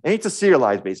 You need to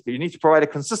serialize, basically. You need to provide a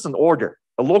consistent order,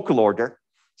 a local order,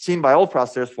 seen by all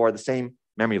processors for the same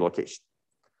memory location.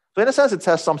 So in a sense, it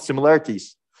has some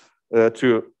similarities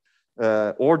to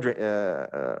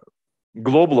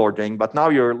global ordering, but now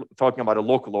you're talking about a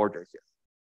local order here.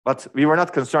 But we were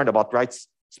not concerned about writes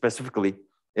specifically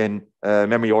in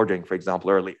memory ordering, for example,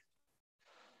 earlier.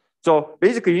 So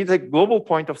basically, you need to take global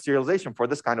point of serialization for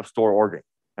this kind of store ordering.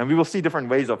 And we will see different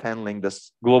ways of handling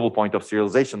this global point of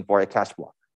serialization for a cache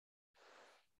block.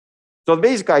 So the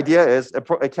basic idea is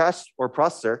a cache or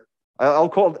processor.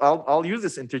 I'll use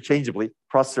this interchangeably,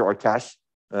 processor or cache,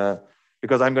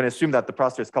 because I'm going to assume that the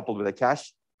processor is coupled with a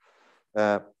cache.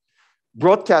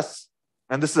 Broadcasts,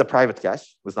 and this is a private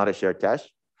cache, it's not a shared cache.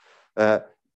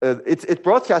 It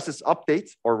broadcasts its update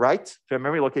or write to a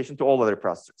memory location to all other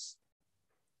processors.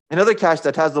 Another cache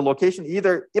that has the location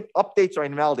either it updates or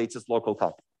invalidates its local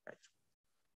copy. Right?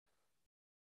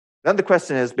 Then the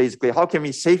question is basically, how can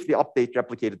we safely update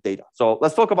replicated data? So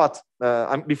let's talk about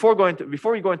before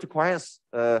we go into coherence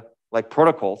like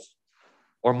protocols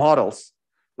or models.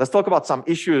 Let's talk about some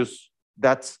issues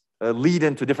that lead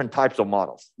into different types of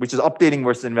models, which is updating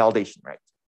versus invalidation. Right?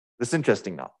 This is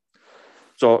interesting now.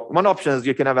 So one option is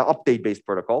you can have an update-based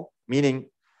protocol, meaning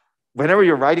whenever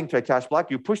you're writing to a cache block,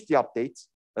 you push the updates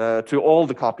to all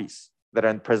the copies that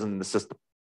are present in the system.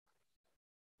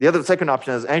 The second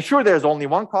option is ensure there's only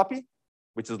one copy,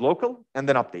 which is local, and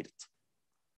then update it.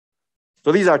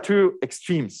 So these are two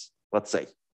extremes, let's say.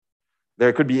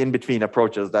 There could be in-between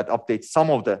approaches that update some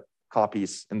of the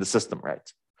copies in the system, right?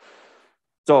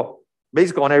 So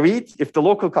basically on a read, if the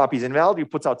local copy is invalid, you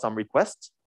put out some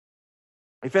request.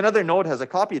 If another node has a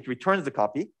copy, it returns the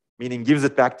copy, meaning gives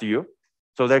it back to you.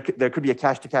 So there could be a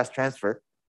cache-to-cache transfer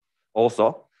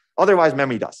also. Otherwise,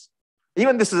 memory does.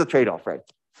 Even this is a trade-off, right?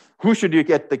 Who should you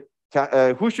get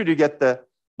the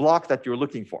block that you're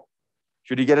looking for?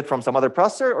 Should you get it from some other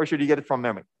processor or should you get it from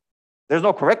memory? There's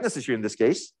no correctness issue in this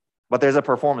case, but there's a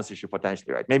performance issue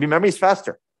potentially, right? Maybe memory is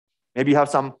faster. Maybe you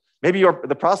have maybe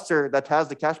the processor that has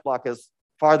the cache block is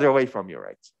farther away from you,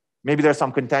 right? Maybe there's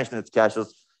some contention in its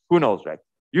caches. Who knows, right?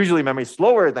 Usually memory is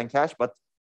slower than cache, but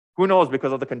who knows,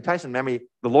 because of the contention, memory,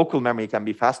 the local memory can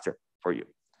be faster for you.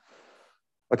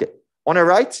 Okay, on a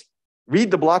write,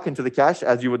 read the block into the cache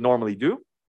as you would normally do.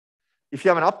 If you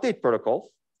have an update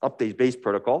protocol, update-based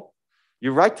protocol,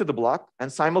 you write to the block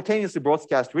and simultaneously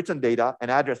broadcast written data and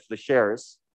address to the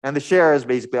sharers, and the sharers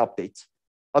basically update.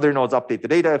 Other nodes update the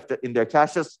data in their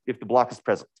caches if the block is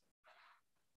present.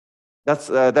 That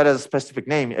has a specific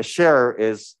name. A sharer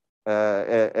is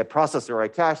a processor or a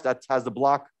cache that has the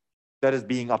block that is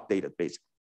being updated, basically.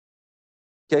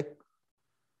 Okay.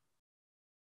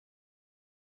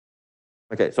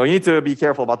 Okay, so you need to be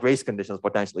careful about race conditions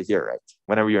potentially here, right?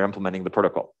 Whenever you're implementing the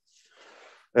protocol.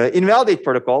 Invalidate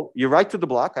protocol, you write to the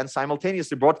block and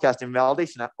simultaneously broadcast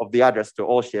invalidation of the address to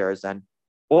all sharers, and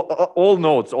all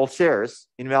nodes, all sharers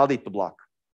invalidate the block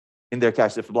in their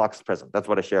cache if the block is present. That's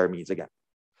what a sharer means again.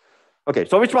 Okay,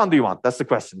 so which one do you want? That's the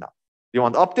question now. Do you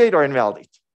want update or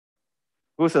invalidate?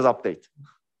 Who says update?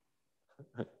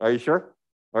 Are you sure?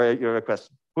 Or you have a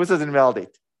question? Who says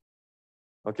invalidate?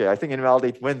 Okay, I think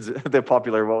invalidate wins the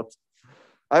popular vote.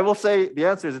 I will say the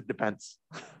answer is it depends.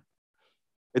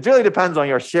 It really depends on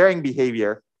your sharing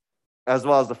behavior as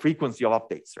well as the frequency of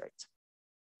updates, right?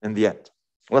 In the end.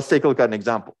 Let's take a look at an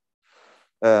example.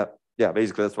 Yeah,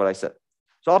 basically that's what I said.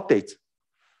 So update.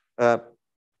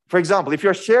 For example, if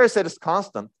your share set is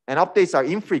constant and updates are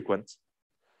infrequent,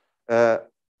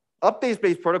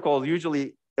 updates-based protocols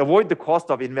usually avoid the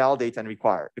cost of invalidate and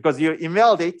require, because you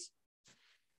invalidate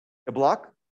a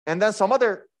block, and then some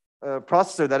other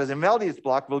processor that has invalidated this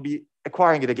block will be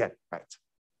acquiring it again, right?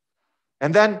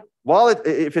 And then while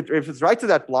if it's right to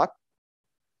that block,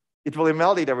 it will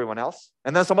invalidate everyone else,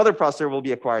 and then some other processor will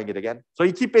be acquiring it again. So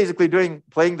you keep basically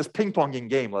playing this ping-ponging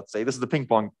game, let's say. This is the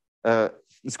ping-pong.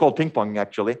 It's called ping-pong,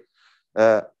 actually,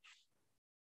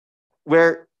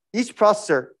 where each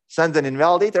processor sends an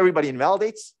invalidate, everybody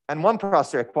invalidates, and one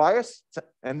processor acquires,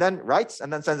 and then writes,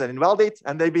 and then sends an invalidate,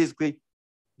 and they basically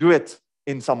do it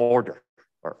in some order,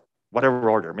 or whatever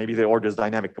order. Maybe the order is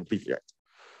dynamic completely, right?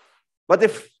 But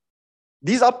if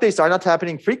these updates are not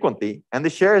happening frequently, and the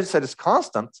share set is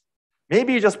constant,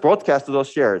 maybe you just broadcast to those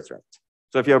shares, right?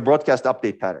 So if you have a broadcast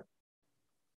update pattern.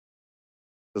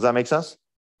 Does that make sense?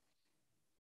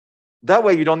 That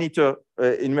way, you don't need to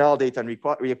invalidate and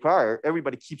reacquire.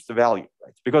 Everybody keeps the value,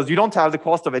 right? Because you don't have the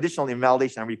cost of additional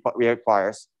invalidation and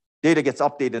reacquires. Data gets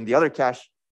updated in the other cache,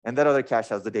 and that other cache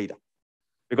has the data.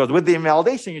 Because with the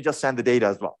invalidation, you just send the data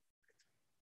as well.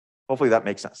 Hopefully that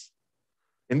makes sense.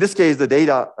 In this case, the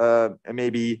data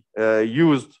may be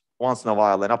used once in a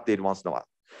while and updated once in a while.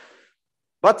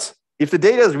 But if the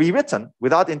data is rewritten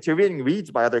without intervening reads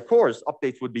by other cores,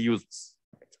 updates would be useless.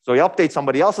 So you update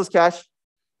somebody else's cache,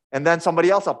 and then somebody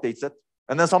else updates it,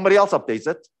 and then somebody else updates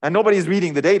it, and nobody's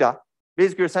reading the data.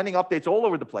 basically you're sending updates all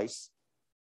over the place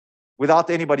without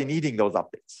anybody needing those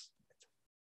updates.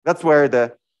 That's where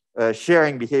the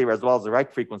sharing behavior, as well as the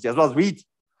write frequency, as well as read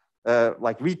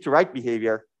to write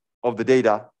behavior of the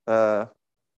data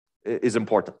is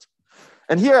important.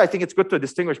 And here, I think it's good to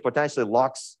distinguish potentially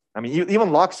locks. I mean,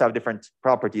 even locks have different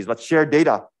properties, but shared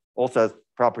data also has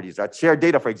properties, right? Shared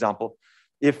data, for example,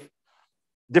 if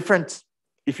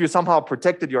you somehow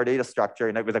protected your data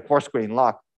structure with a coarse grain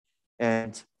lock,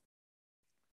 and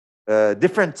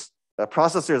different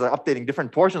processors are updating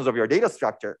different portions of your data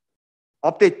structure,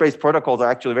 update-based protocols are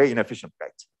actually very inefficient,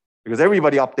 right? Because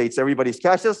everybody updates everybody's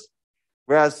caches,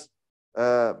 whereas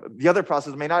the other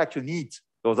process may not actually need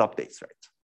those updates, right?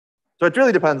 So it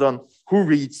really depends on who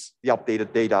reads the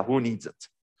updated data, who needs it.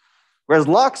 Whereas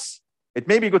locks, it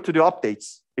may be good to do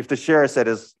updates if the share set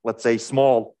is, let's say,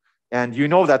 small, and you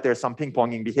know that there's some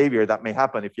ping-ponging behavior that may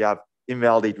happen if you have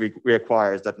invalidate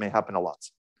requires that may happen a lot.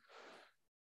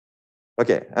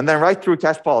 Okay, and then write-through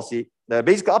cache policy. The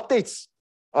basic updates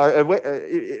are a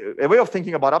way of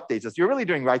thinking about updates is you're really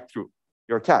doing write-through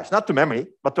your cache, not to memory,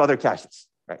 but to other caches,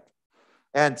 right?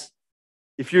 And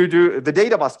if you do, the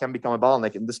data bus can become a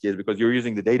bottleneck in this case because you're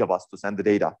using the data bus to send the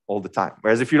data all the time.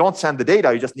 Whereas if you don't send the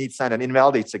data, you just need to send an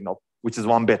invalidate signal, which is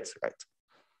 1 bit, right?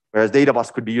 Whereas data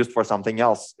bus could be used for something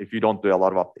else if you don't do a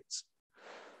lot of updates.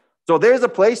 So there's a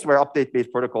place where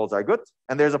update-based protocols are good,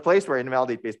 and there's a place where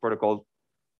invalidate-based protocols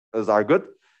are good.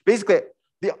 Basically,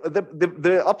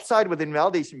 the upside with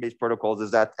invalidation-based protocols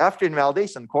is that after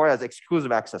invalidation, core has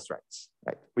exclusive access rights,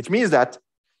 right? Which means that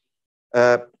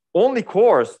only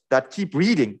cores that keep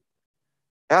reading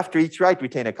after each write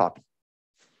retain a copy.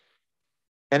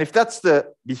 And if that's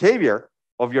the behavior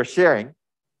of your sharing,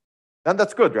 then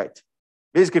that's good, right?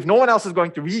 Basically, if no one else is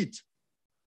going to read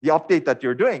the update that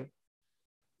you're doing,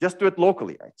 just do it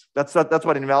locally, right? That's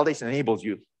what invalidation enables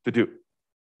you to do.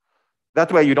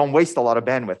 That way, you don't waste a lot of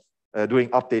bandwidth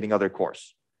updating other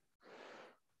cores.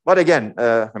 But again,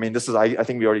 I mean, this is, I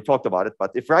think we already talked about it,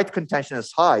 but if write contention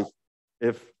is high,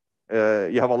 if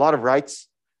you have a lot of writes,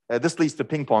 this leads to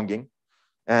ping-ponging,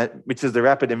 which is the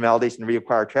rapid invalidation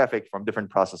reacquire traffic from different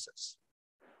processes.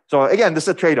 So again, this is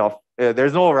a trade-off.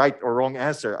 There's no right or wrong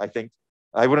answer, I think.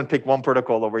 I wouldn't pick one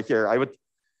protocol over here. I would,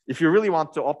 if you really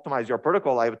want to optimize your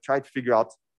protocol, I would try to figure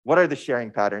out what are the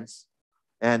sharing patterns.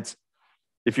 And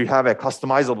if you have a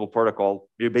customizable protocol,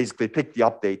 you basically pick the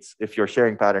updates if your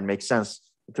sharing pattern makes sense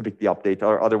to pick the update,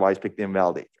 or otherwise pick the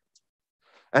invalidate.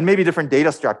 And maybe different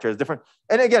data structures,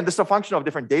 and again, this is a function of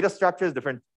different data structures,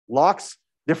 different locks,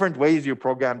 different ways you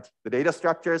programmed the data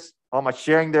structures, how much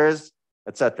sharing there is,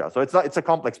 etc. So it's a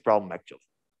complex problem, actually.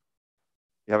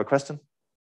 You have a question?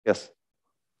 Yes.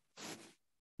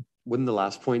 Wouldn't the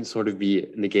last point sort of be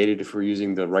negated if we're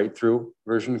using the write-through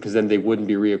version? Because then they wouldn't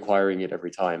be reacquiring it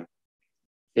every time.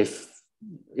 If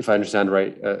I understand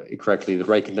correctly, the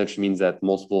write contention means that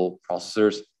multiple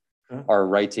processors are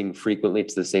writing frequently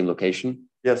to the same location.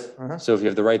 Yes. So if you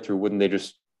have the write-through, wouldn't they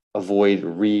just avoid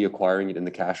reacquiring it in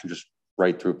the cache and just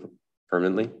write through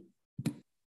permanently?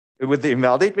 With the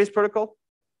invalidate-based protocol?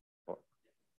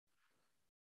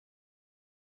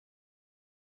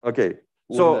 Okay.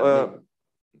 So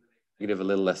negative, a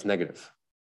little less negative,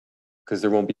 because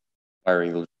there won't be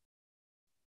acquiring.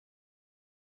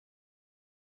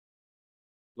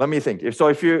 Let me think.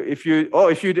 If you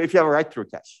have a write-through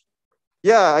cache,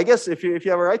 yeah, I guess if you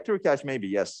have a write-through cache, maybe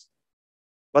yes,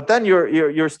 but then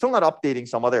you're still not updating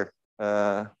some other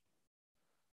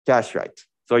cache write.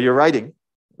 So you're writing.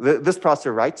 This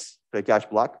processor writes the cache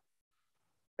block,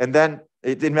 and then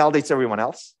it invalidates everyone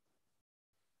else.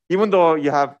 Even though you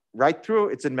have write-through,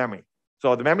 it's in memory.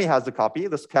 So the memory has the copy.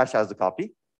 This cache has the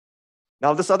copy.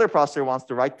 Now this other processor wants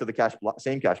to write to the cache block,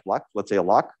 same cache block. Let's say a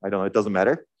lock. I don't know. It doesn't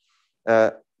matter.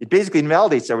 It basically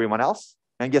invalidates everyone else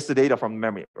and gets the data from the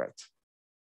memory, right?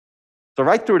 So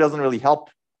write-through doesn't really help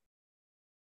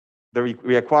the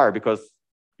reacquire because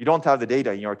you don't have the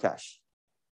data in your cache.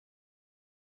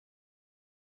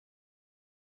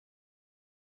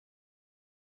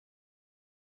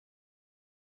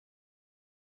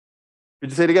 Could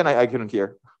you say it again? I couldn't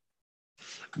hear.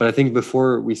 But I think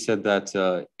before we said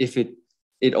that if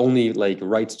it only like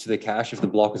writes to the cache if the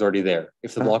block is already there.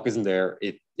 If the block isn't there,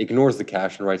 it ignores the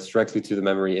cache and writes directly to the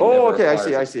memory. Oh, okay,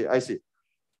 I see.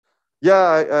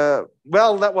 Yeah,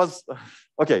 well, that was,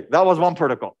 okay, that was one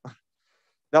protocol.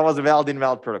 That was a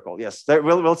valid-invalid protocol, yes.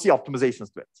 We'll see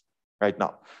optimizations to it right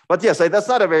now. But yes, that's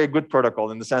not a very good protocol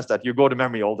in the sense that you go to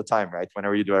memory all the time, right,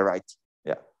 whenever you do a write.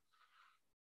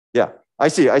 Yeah, I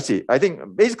see. I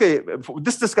think basically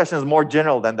this discussion is more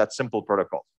general than that simple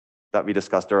protocol that we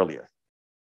discussed earlier.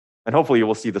 And hopefully you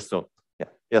will see this soon. Yeah,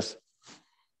 yes.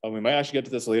 We might actually get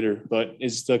to this later, but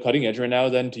is the cutting edge right now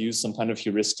then to use some kind of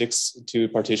heuristics to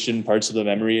partition parts of the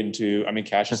memory into,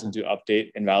 caches into update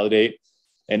and validate?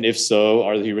 And if so,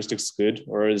 are the heuristics good,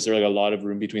 or is there like a lot of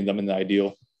room between them and the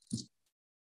ideal?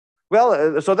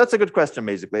 Well, so that's a good question,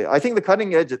 basically. I think the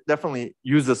cutting edge definitely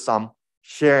uses some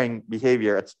sharing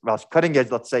behavior. It's well, cutting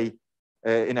edge, let's say,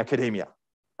 in academia.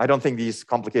 I don't think these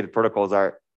complicated protocols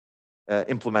are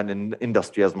implemented in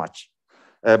industry as much.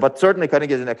 But certainly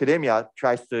cutting edge in academia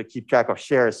tries to keep track of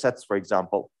share sets, for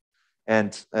example,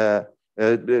 and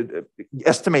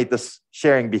estimate this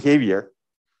sharing behavior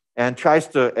and tries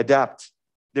to adapt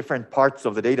different parts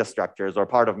of the data structures or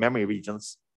part of memory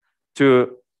regions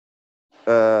to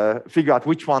figure out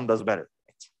which one does better.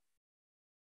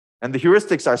 And the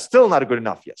heuristics are still not good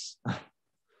enough, yes.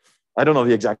 I don't know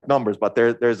the exact numbers, but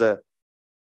there's a,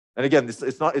 and again,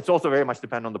 it's also very much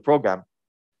dependent on the program.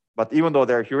 But even though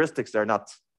they're heuristics, they're not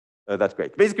that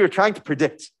great. Basically, you're trying to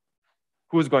predict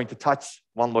who's going to touch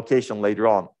one location later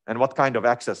on and what kind of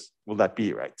access will that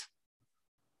be, right?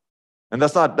 And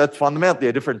that's fundamentally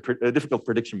a difficult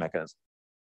prediction mechanism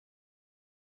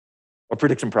or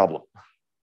prediction problem.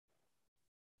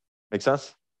 Make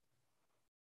sense?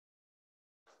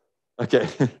 Okay.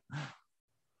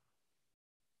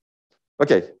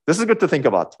 Okay, this is good to think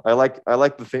about. I like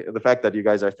the fact that you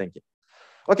guys are thinking.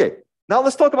 Okay, now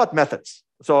let's talk about methods.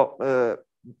 So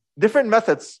different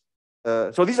methods.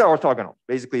 So these are orthogonal.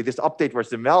 Basically, this update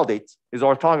versus invalidate is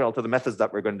orthogonal to the methods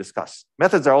that we're going to discuss.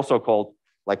 Methods are also called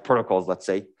like protocols, let's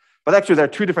say. But actually, there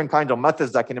are two different kinds of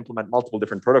methods that can implement multiple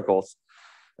different protocols.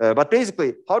 But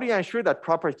basically, how do you ensure that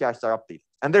proper caches are updated?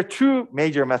 And there are two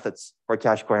major methods for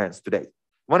cache coherence today.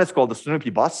 One is called the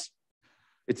Snoopy bus.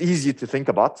 It's easy to think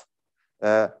about.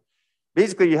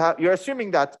 Basically, you're assuming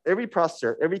that every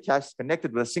processor, every cache is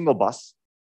connected with a single bus,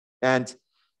 and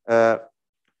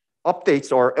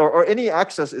updates or any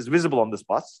access is visible on this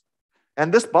bus.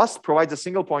 And this bus provides a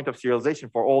single point of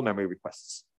serialization for all memory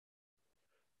requests.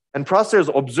 And processors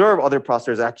observe other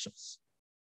processors' actions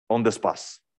on this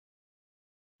bus.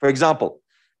 For example,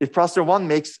 if processor 1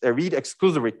 makes a read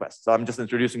exclusive request, so I'm just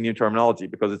introducing new terminology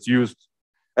because it's used.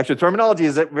 Actually, terminology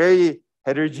is very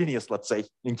heterogeneous, let's say,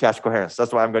 in cache coherence.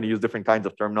 That's why I'm going to use different kinds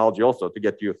of terminology also to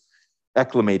get you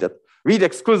acclimated. Read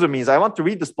exclusive means I want to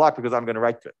read this block because I'm going to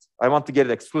write to it. I want to get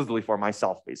it exclusively for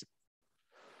myself, basically.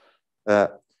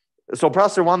 So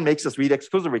processor 1 makes this read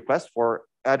exclusive request for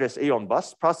address A on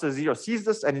bus. Processor 0 sees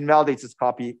this and invalidates its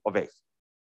copy of A.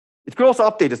 It could also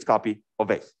update its copy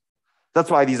of A. That's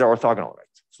why these are orthogonal, right?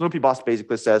 Snoopy bus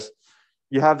basically says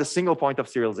you have the single point of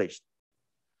serialization.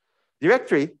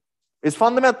 Directory is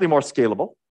fundamentally more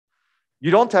scalable.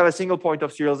 You don't have a single point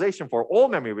of serialization for all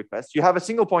memory requests. You have a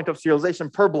single point of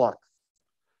serialization per block.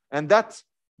 And that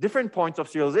different points of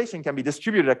serialization can be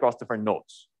distributed across different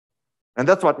nodes. And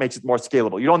that's what makes it more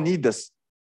scalable. You don't need this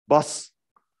bus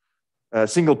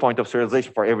single point of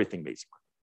serialization for everything, basically.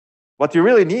 What you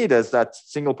really need is that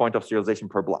single point of serialization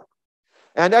per block.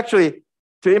 And actually,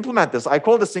 to implement this, I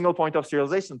call the single point of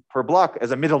serialization per block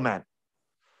as a middleman.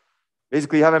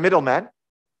 Basically, you have a middleman.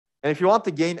 And if you want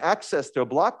to gain access to a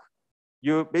block,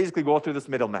 you basically go through this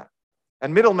middleman.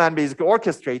 And middleman basically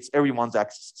orchestrates everyone's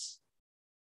accesses.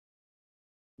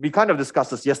 We kind of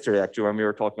discussed this yesterday, actually, when we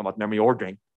were talking about memory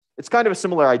ordering. It's kind of a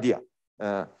similar idea.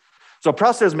 So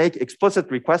processors make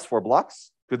explicit requests for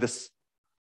blocks to this,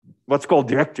 what's called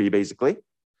directory, basically.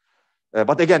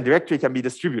 But again, directory can be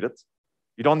distributed.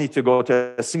 You don't need to go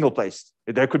to a single place.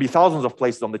 There could be thousands of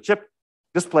places on the chip.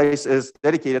 This place is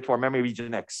dedicated for memory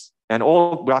region X. And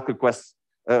all block requests,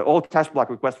 all cache block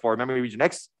requests for memory region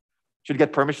X should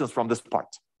get permissions from this part,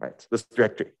 right? This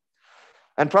directory.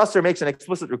 And processor makes an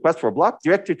explicit request for a block.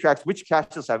 Directory tracks which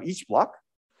caches have each block.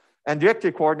 And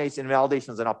directory coordinates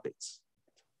invalidations and updates.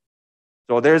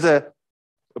 So there's a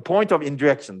point of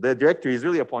indirection. The directory is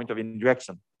really a point of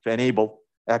indirection to enable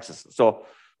access. So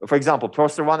for example,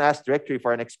 processor 1 asks directory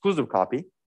for an exclusive copy.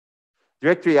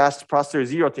 Directory asks processor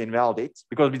 0 to invalidate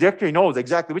because the directory knows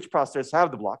exactly which processors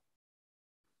have the block.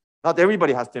 Not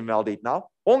everybody has to invalidate now.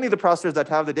 Only the processors that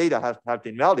have the data have to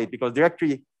invalidate because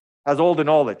directory has all the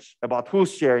knowledge about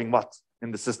who's sharing what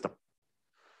in the system.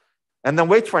 And then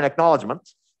waits for an acknowledgement.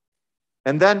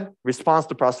 And then responds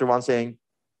to processor 1 saying,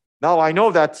 now I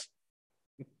know that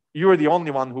you're the only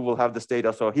one who will have this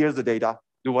data. So here's the data.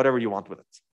 Do whatever you want with it.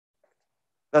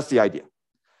 That's the idea.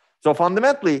 So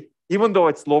fundamentally, even though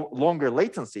it's longer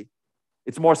latency,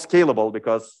 it's more scalable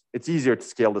because it's easier to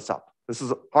scale this up. This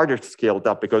is harder to scale it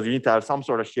up because you need to have some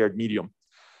sort of shared medium.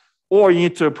 Or you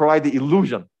need to provide the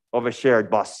illusion of a shared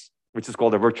bus, which is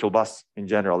called a virtual bus in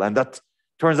general. And that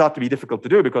turns out to be difficult to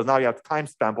do because now you have to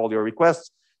timestamp all your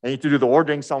requests and you need to do the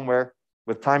ordering somewhere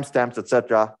with timestamps,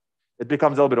 etc., it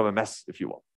becomes a little bit of a mess, if you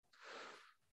will.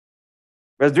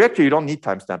 Whereas directory, you don't need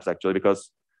timestamps actually,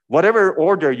 because whatever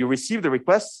order you receive the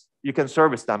requests, you can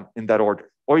service them in that order,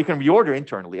 or you can reorder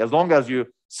internally. As long as you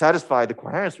satisfy the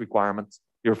coherence requirements,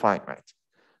 you're fine, right?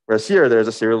 Whereas here, there's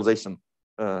a serialization.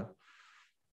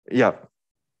 Yeah,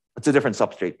 it's a different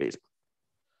substrate, basically.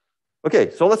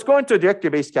 Okay, so let's go into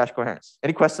directory-based cache coherence.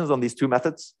 Any questions on these two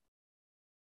methods?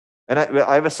 And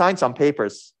I've assigned some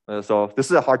papers. So this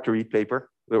is a hard-to-read paper,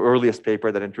 the earliest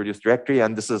paper that introduced directory,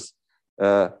 and this is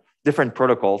different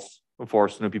protocols for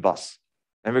Snoopy bus.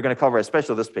 And we're going to cover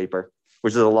especially this paper,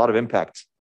 which has a lot of impact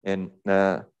in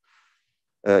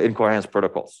coherence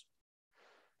protocols.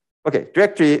 Okay,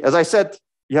 directory, as I said,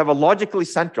 you have a logically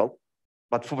central,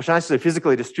 but potentially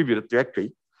physically distributed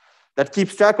directory that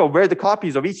keeps track of where the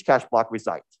copies of each cache block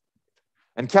reside.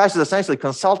 And caches essentially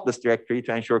consult this directory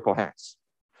to ensure coherence.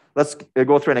 Let's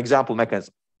go through an example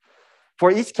mechanism. For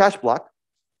each cache block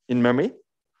in memory,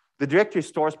 the directory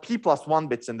stores p+1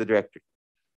 bits in the directory.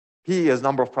 P is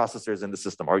number of processors in the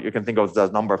system, or you can think of it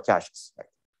as number of caches. Right?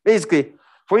 Basically,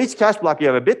 for each cache block, you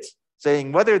have a bit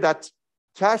saying whether that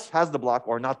cache has the block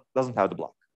or not, doesn't have the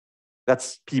block.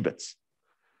 That's p bits.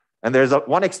 And there's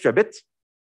one extra bit.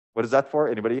 What is that for?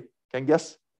 Anybody can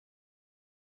guess?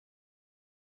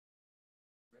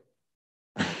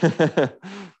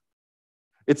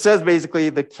 It says basically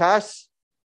the cache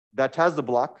that has the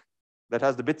block, that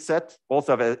has the bit set,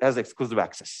 also has exclusive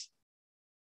access.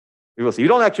 We will see. You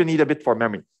don't actually need a bit for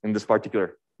memory in this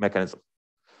particular mechanism.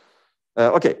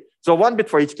 Okay, so one bit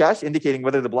for each cache indicating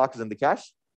whether the block is in the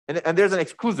cache. And there's an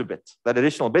exclusive bit. That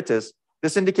additional bit is,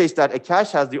 this indicates that a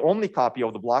cache has the only copy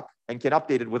of the block and can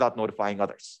update it without notifying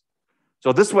others.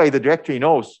 So this way, the directory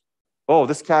knows, oh,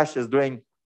 this cache is doing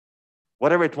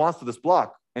whatever it wants to this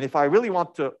block. And if I really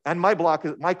want to, and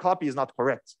my copy is not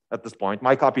correct at this point.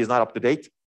 My copy is not up to date.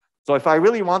 So if I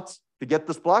really want to get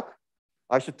this block,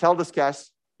 I should tell this cache,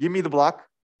 give me the block,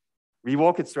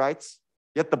 revoke its rights,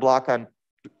 get the block, and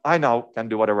I now can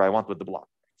do whatever I want with the block.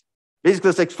 Basically,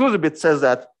 this exclusive bit says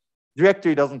that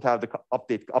directory doesn't have the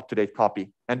up-to-date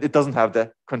copy, and it doesn't have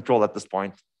the control at this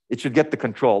point. It should get the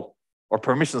control or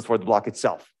permissions for the block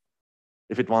itself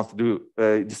if it wants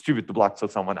to distribute the block to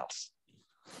someone else.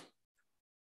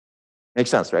 Makes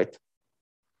sense, right?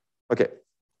 Okay.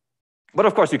 But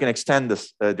of course, you can extend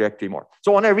this directory more.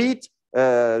 So on a read,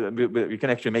 we can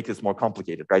actually make this more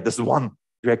complicated, right? This is one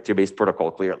directory-based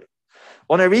protocol, clearly.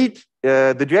 On a read,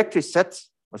 the directory sets,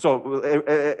 so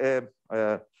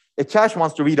a cache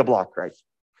wants to read a block, right?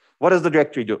 What does the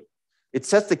directory do? It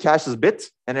sets the cache's bit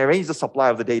and arranges the supply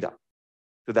of the data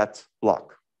to that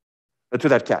block, to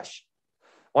that cache.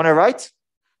 On a write,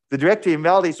 the directory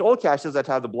invalidates all caches that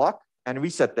have the block and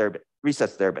resets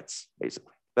their bits,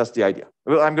 basically. That's the idea.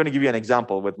 Well, I'm going to give you an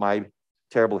example with my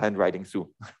terrible handwriting soon.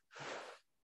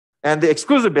 And the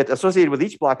exclusive bit associated with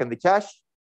each block in the cache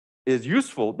is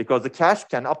useful because the cache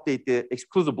can update the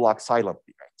exclusive block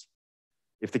silently, right?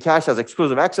 If the cache has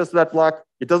exclusive access to that block,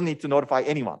 it doesn't need to notify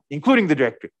anyone, including the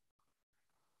directory.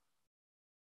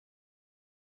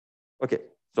 Okay,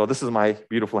 so this is my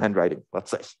beautiful handwriting,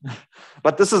 let's say.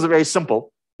 But this is very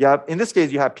simple. In this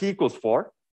case, you have p equals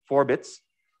 4 bits,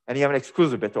 and you have an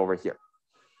exclusive bit over here.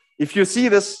 If you see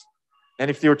this, and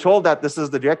if you're told that this is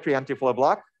the directory entry for a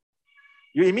block,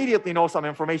 you immediately know some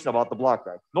information about the block,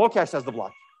 right? No cache has the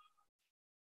block.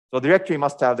 So the directory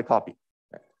must have the copy.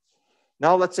 Right?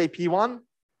 Now let's say P1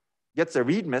 gets a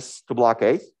read miss to block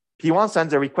A. P1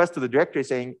 sends a request to the directory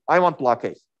saying, I want block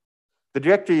A. The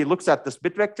directory looks at this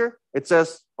bit vector. It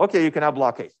says, okay, you can have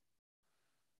block A.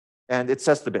 And it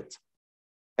sets the bit.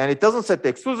 And it doesn't set the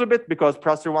exclusive bit because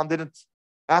processor 1 didn't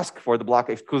ask for the block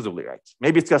exclusively, right?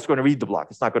 Maybe it's just going to read the block.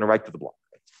 It's not going to write to the block.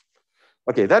 Right?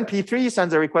 Okay, then P3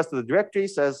 sends a request to the directory,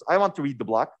 says, I want to read the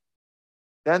block.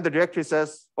 Then the directory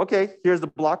says, okay, here's the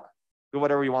block. Do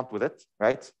whatever you want with it,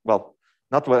 right? Well,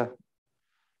 not what.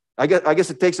 I guess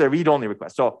it takes a read-only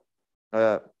request. So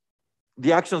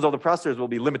the actions of the processors will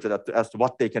be limited as to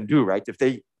what they can do, right?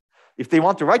 If they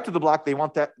want to write to the block, they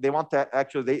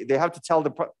have to tell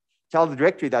the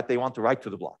directory that they want to write to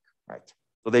the block, right?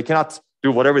 So they cannot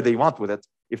do whatever they want with it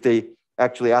if they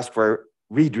actually ask for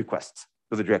read requests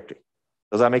to the directory.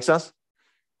 Does that make sense?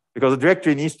 Because the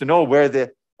directory needs to know where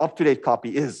the up-to-date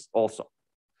copy is also.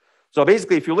 So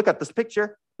basically, if you look at this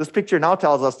picture now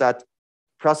tells us that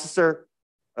processor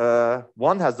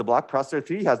 1 has the block, processor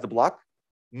 3 has the block.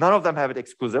 None of them have it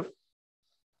exclusive.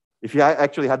 If you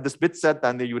actually had this bit set,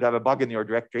 then you would have a bug in your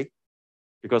directory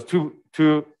because two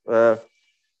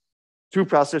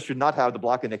processors should not have the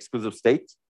block in exclusive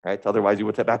state, right? Otherwise, you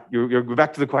would have you're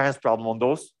back to the coherence problem on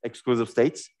those exclusive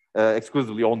states.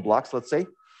 exclusively owned blocks, let's say.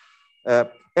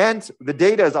 And the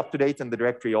data is up to date in the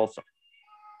directory also.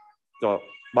 So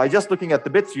by just looking at the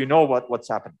bits, you know what's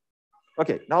happened.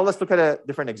 Okay, now let's look at a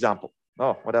different example.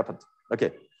 Oh, what happened?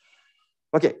 Okay.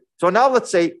 Okay, so now let's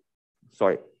say,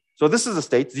 sorry. So this is the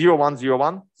state 0, 1, 0,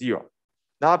 1, 0.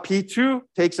 Now P2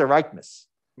 takes a write miss,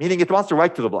 meaning it wants to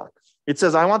write to the block. It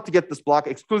says, I want to get this block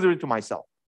exclusively to myself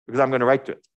because I'm going to write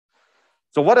to it.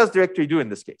 So what does directory do in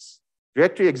this case?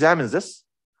 Directory examines this.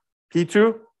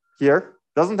 P2 here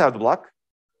doesn't have the block,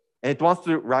 and it wants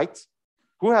to write.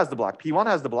 Who has the block? P1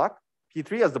 has the block.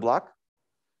 P3 has the block.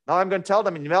 Now I'm going to tell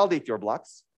them invalidate your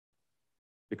blocks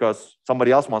because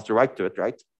somebody else wants to write to it,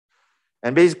 right?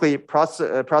 And basically,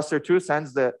 processor 2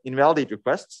 sends the invalidate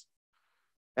requests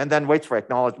and then waits for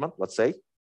acknowledgement, let's say,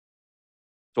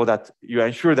 so that you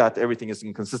ensure that everything is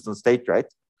in consistent state,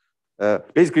 right?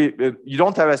 Basically, you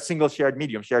don't have a single shared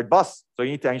medium, shared bus. So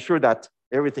you need to ensure that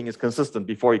everything is consistent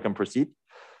before you can proceed.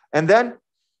 And then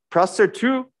processor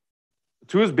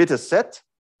 2's bit is set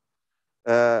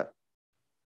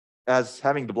as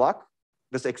having the block.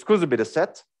 This exclusive bit is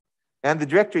set. And the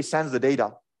directory sends the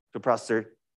data to processor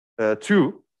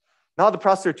 2. Now the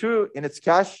processor 2 in its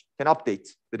cache can update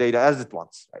the data as it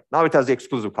wants. Right? Now it has the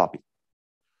exclusive copy.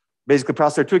 Basically,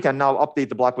 processor 2 can now update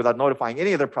the block without notifying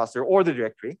any other processor or the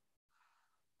directory.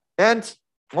 And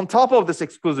on top of this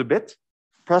exclusive bit,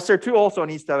 processor 2 also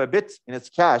needs to have a bit in its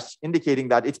cache indicating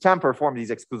that it can perform these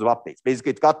exclusive updates.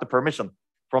 Basically, it got the permission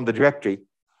from the directory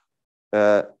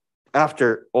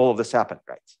after all of this happened,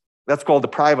 right? That's called the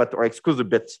private or exclusive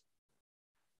bit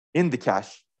in the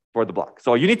cache for the block.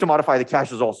 So you need to modify the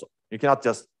caches also. You cannot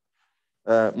just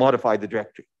modify the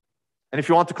directory. And if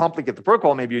you want to complicate the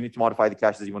protocol, maybe you need to modify the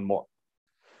caches even more.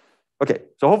 Okay,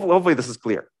 so hopefully this is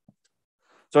clear.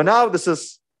 So now this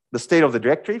is the state of the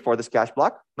directory for this cache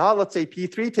block. Now let's say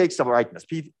P3 takes some write miss.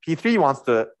 P3 wants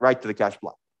to write to the cache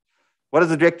block. What does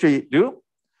the directory do?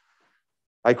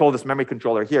 I call this memory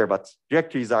controller here, but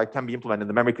directories can be implemented in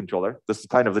the memory controller. This is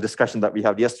kind of the discussion that we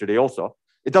had yesterday also.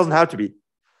 It doesn't have to be.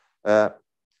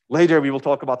 Later, we will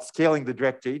talk about scaling the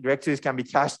directory. Directories can be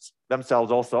cached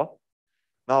themselves also.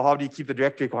 Now, how do you keep the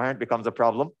directory coherent becomes a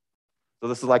problem. So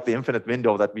this is like the infinite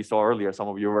window that we saw earlier. Some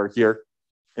of you were here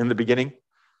in the beginning.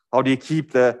 How do you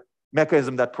keep the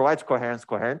mechanism that provides coherence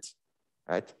coherent,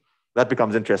 right? That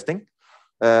becomes interesting,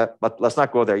 but let's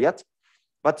not go there yet.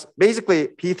 But basically,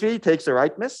 P3 takes a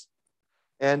write miss.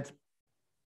 And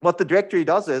what the directory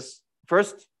does is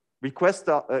first request,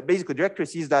 basically directory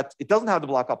sees that it doesn't have the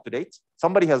block up to date.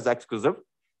 Somebody has the exclusive.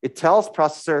 It tells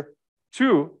processor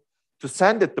 2 to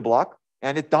send it the block,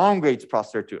 and it downgrades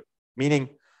processor 2, meaning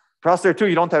processor 2,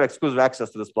 you don't have exclusive access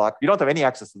to this block. You don't have any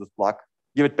access to this block.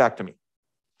 Give it back to me.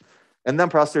 And then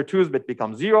processor 2's bit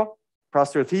becomes 0.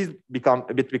 Processor 3's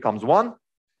bit becomes 1.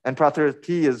 And processor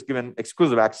 3 is given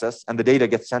exclusive access, and the data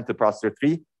gets sent to processor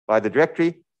 3 by the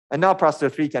directory. And now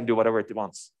processor 3 can do whatever it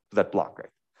wants to that block, right?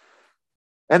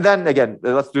 And then again,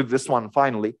 let's do this one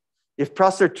finally. If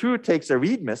processor 2 takes a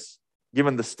read miss,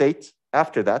 given the state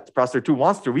after that, processor 2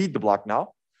 wants to read the block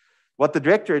now. What the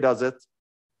directory does the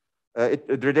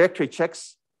directory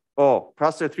checks, oh,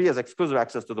 processor 3 has exclusive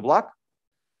access to the block.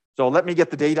 So let me get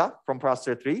the data from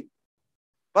processor 3.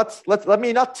 But let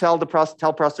me not tell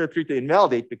processor 3 to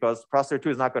invalidate because processor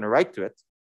 2 is not going to write to it.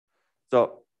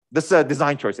 So this is a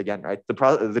design choice again, right?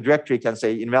 The directory can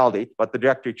say invalidate, but the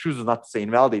directory chooses not to say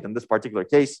invalidate in this particular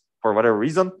case for whatever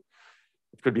reason.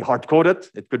 It could be hard-coded.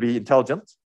 It could be intelligent.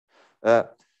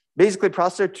 Basically,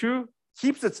 processor 2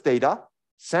 keeps its data,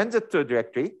 sends it to a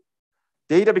directory.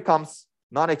 Data becomes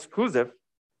non-exclusive,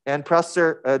 and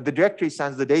the directory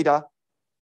sends the data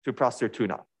to processor 2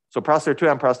 now. So processor 2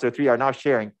 and processor 3 are now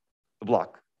sharing the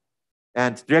block.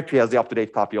 And directory has the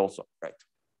up-to-date copy also, right?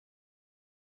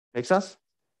 Make sense?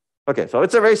 Okay, so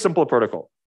it's a very simple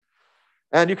protocol.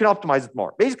 And you can optimize it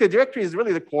more. Basically, directory is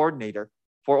really the coordinator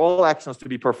for all actions to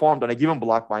be performed on a given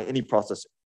block by any processor.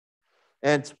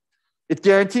 And it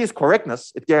guarantees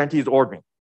correctness. It guarantees ordering.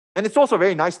 And it's also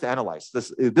very nice to analyze.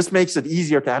 This makes it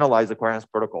easier to analyze the coherence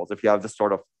protocols if you have this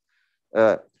sort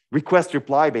of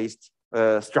request-reply-based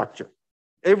structure.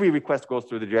 Every request goes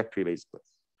through the directory, basically.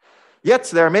 Yet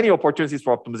there are many opportunities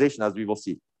for optimization, as we will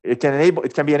see. It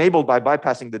can be enabled by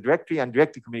bypassing the directory and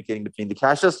directly communicating between the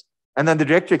caches. And then the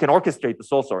directory can orchestrate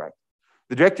this also, right?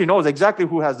 The directory knows exactly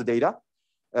who has the data.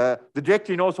 The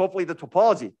directory knows hopefully the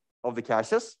topology of the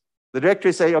caches. The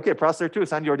directory say, okay, processor 2,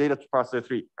 send your data to processor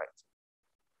 3, right?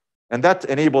 And that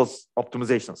enables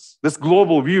optimizations. This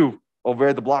global view of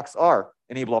where the blocks are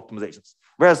enable optimizations.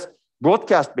 Whereas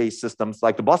broadcast-based systems,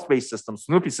 like the bus-based systems,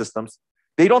 Snoopy systems,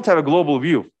 they don't have a global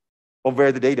view of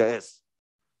where the data is.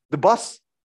 The bus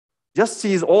just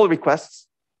sees all requests,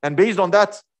 and based on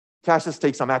that, caches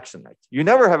take some action, right? You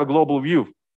never have a global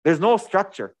view. There's no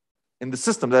structure in the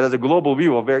system that has a global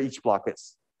view of where each block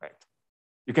is, right?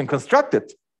 You can construct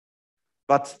it,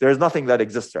 but there's nothing that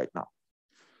exists right now.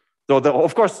 So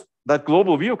of course, that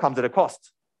global view comes at a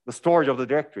cost, the storage of the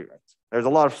directory, right? There's a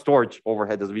lot of storage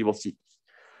overhead, as we will see.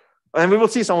 And we will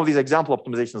see some of these example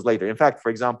optimizations later. In fact, for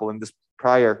example, in this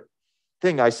prior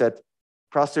thing, I said,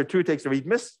 processor 2 takes a read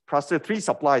miss, processor 3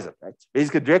 supplies it, right?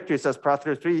 Basically, directory says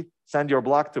processor 3, send your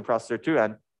block to processor 2,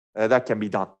 and that can be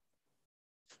done.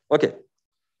 Okay,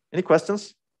 any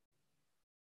questions?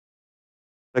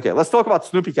 Okay, let's talk about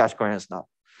Snoopy cache coherence now.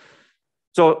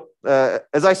 So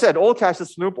as I said, all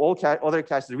caches snoop, all other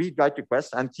caches read write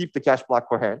requests and keep the cache block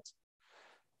coherent.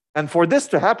 And for this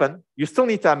to happen, you still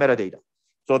need to have metadata.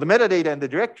 So the metadata in the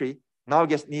directory now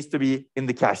needs to be in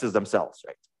the caches themselves,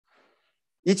 right?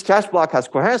 Each cache block has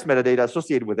coherence metadata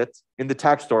associated with it in the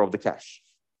tag store of the cache.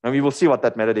 And we will see what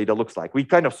that metadata looks like. We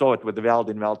kind of saw it with the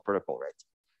valid-invalid protocol, right?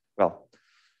 Well,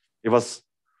 it was,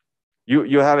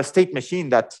 you have a state machine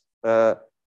that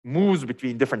moves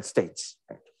between different states,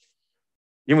 right?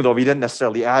 Even though we didn't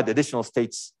necessarily add additional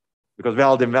states, because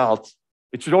valid-invalid,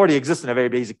 it should already exist in a very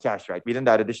basic cache, right? We didn't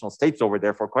add additional states over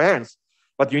there for coherence,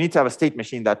 but you need to have a state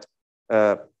machine that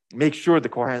makes sure the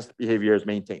coherence behavior is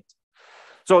maintained.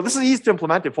 So this is easy to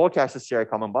implement if all caches share a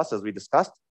common bus, as we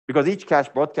discussed, because each cache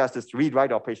broadcasts to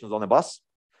read-write operations on a bus.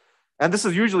 And this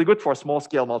is usually good for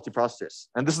small-scale multiprocessors.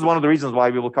 And this is one of the reasons why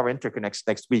we will cover interconnects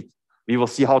next week. We will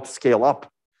see how to scale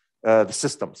up the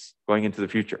systems going into the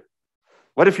future.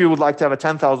 What if you would like to have a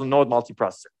 10,000 node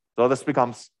multiprocessor? So this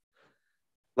becomes,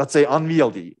 let's say,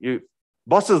 unwieldy.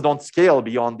 Buses don't scale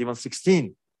beyond even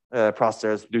 16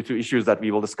 processors due to issues that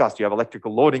we will discuss. You have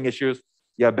electrical loading issues,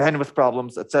 you have bandwidth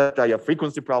problems, etc. You have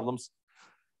frequency problems.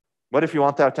 What if you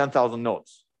want to have 10,000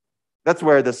 nodes? That's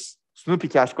where this Snoopy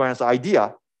cache coherence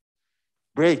idea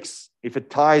breaks if it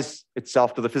ties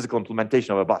itself to the physical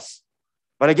implementation of a bus.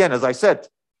 But again, as I said,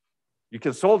 you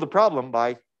can solve the problem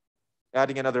by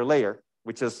adding another layer,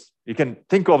 which is you can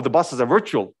think of the bus as a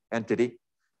virtual entity,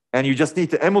 and you just need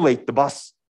to emulate the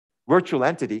bus virtual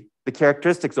entity, the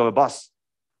characteristics of a bus,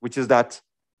 which is that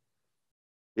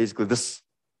basically this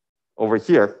over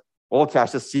here, all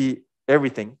caches see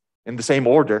everything in the same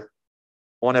order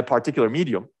on a particular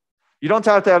medium. You don't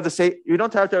have to have you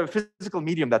don't have to have a physical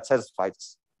medium that satisfies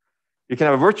this. You can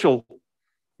have a virtual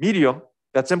medium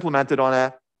that's implemented on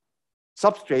a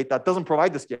substrate that doesn't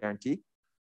provide this guarantee.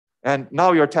 And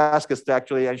now your task is to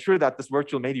actually ensure that this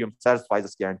virtual medium satisfies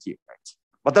this guarantee, right?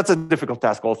 But that's a difficult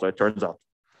task also, it turns out.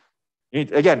 You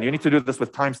need to do this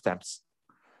with timestamps.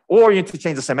 Or you need to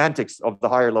change the semantics of the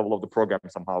higher level of the program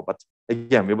somehow. But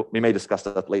again, we may discuss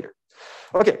that later.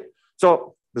 Okay,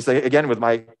 so this again with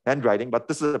my handwriting, but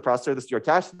this is a processor, this is your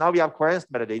cache. Now we have coherence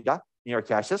metadata in your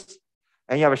caches,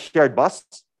 and you have a shared bus.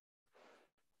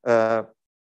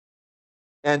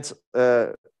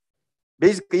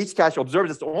 Basically, each cache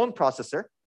observes its own processor.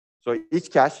 So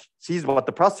each cache sees what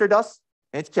the processor does,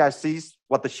 and each cache sees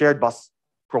what the shared bus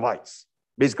provides,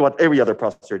 basically what every other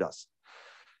processor does.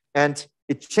 And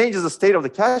it changes the state of the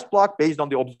cache block based on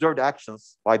the observed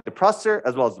actions by the processor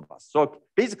as well as the bus. So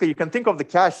basically, you can think of the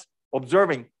cache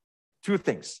observing two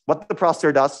things, what the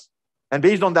processor does, and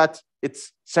based on that, it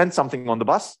sends something on the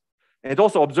bus. And it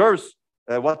also observes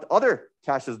what other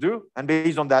caches do, and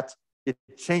based on that, it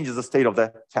changes the state of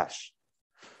the cache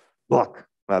block,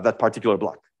 that particular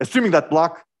block. Assuming that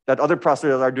block that other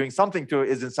processors are doing something to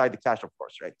is inside the cache, of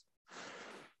course, right?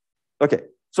 Okay,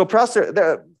 so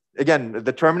processor, again,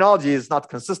 the terminology is not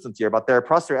consistent here, but there are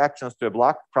processor actions to a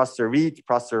block, processor read,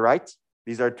 processor write.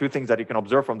 These are two things that you can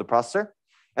observe from the processor.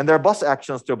 And there are bus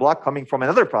actions to a block coming from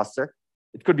another processor.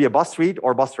 It could be a bus read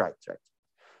or bus write, right?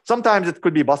 Sometimes it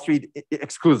could be bus read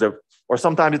exclusive, or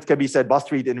sometimes it can be said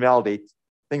bus read invalidate,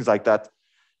 things like that.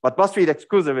 But bus read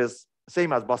exclusive is the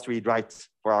same as bus read write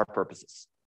for our purposes.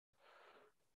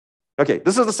 Okay,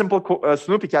 this is the simple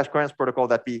Snoopy cache coherence protocol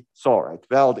that we saw, right?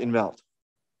 Valid, invalid.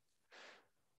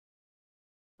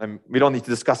 And we don't need to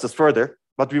discuss this further,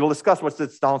 but we will discuss what's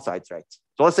its downsides, right?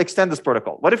 So let's extend this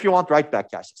protocol. What if you want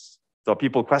write-back caches? So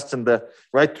people question the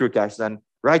write-through caches, and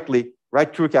rightly,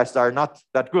 write-through caches are not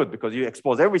that good because you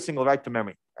expose every single write to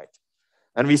memory, right?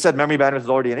 And we said memory bandwidth is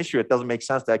already an issue. It doesn't make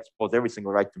sense to expose every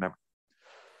single write to memory.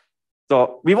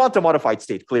 So we want a modified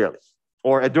state, clearly,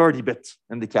 or a dirty bit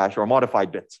in the cache, or a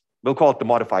modified bit. We'll call it the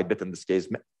modified bit in this case,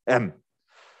 M.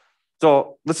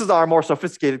 So this is our more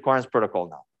sophisticated coherence protocol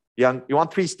now. You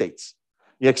want 3 states.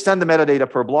 You extend the metadata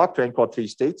per block to encode 3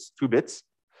 states, 2 bits.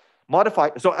 Modify,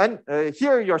 so, and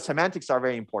here your semantics are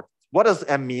very important. what does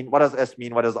M mean? What does S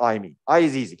mean? What does I mean? I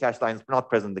is easy. Cache line is not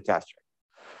present in the cache.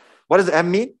 What does M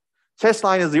mean? Cache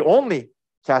line is the only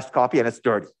cached copy and it's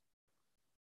dirty.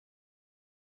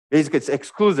 Basically, it's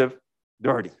exclusive,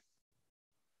 dirty.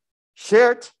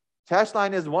 Shared, cache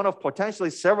line is one of potentially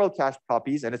several cached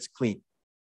copies and it's clean.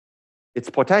 It's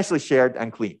potentially shared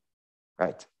and clean,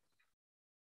 right?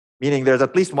 Meaning there's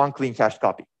at least one clean cached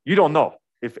copy. You don't know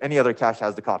if any other cache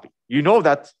has the copy. You know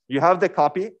that you have the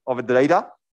copy of the data,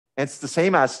 and it's the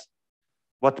same as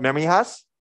what the memory has,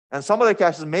 and some other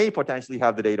caches may potentially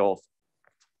have the data also.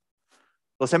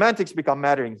 So semantics become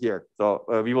mattering here. So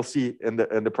we will see in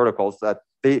the protocols that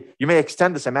you may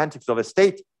extend the semantics of a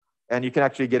state, and you can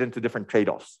actually get into different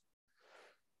trade-offs.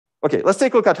 Okay, let's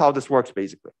take a look at how this works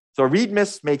basically. So read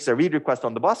miss makes a read request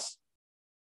on the bus.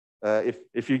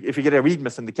 If you get a read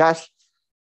miss in the cache,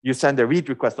 you send a read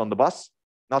request on the bus,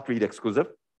 not read exclusive,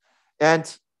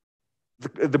 and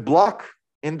the block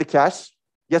in the cache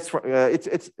gets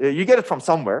you get it from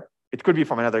somewhere. It could be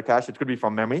from another cache. It could be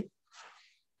from memory.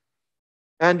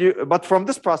 But from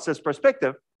this process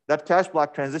perspective, that cache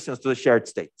block transitions to the shared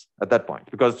state at that point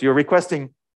because you're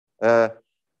requesting a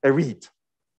read.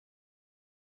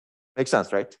 Makes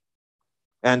sense, right?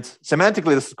 And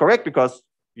semantically, this is correct because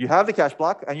you have the cache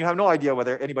block and you have no idea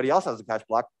whether anybody else has the cache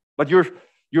block, but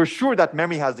you're sure that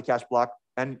memory has the cache block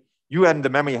and you and the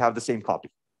memory have the same copy.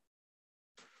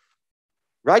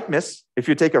 Write miss, if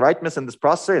you take a write miss in this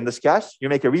processor, in this cache, you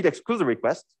make a read exclusive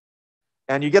request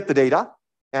and you get the data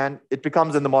and it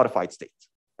becomes in the modified state.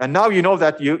 And now you know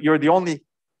that you're the only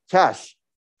cache.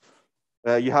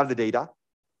 You have the data.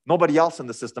 Nobody else in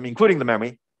the system, including the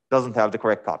memory, doesn't have the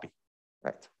correct copy,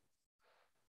 right?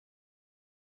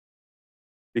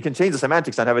 You can change the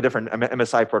semantics and have a different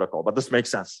MSI protocol, but this makes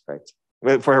sense,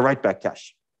 right? For a write-back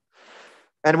cache.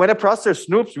 And when a processor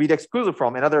snoops read exclusive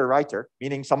from another writer,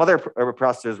 meaning some other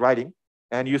processor is writing,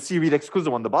 and you see read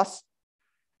exclusive on the bus,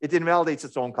 it invalidates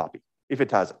its own copy, if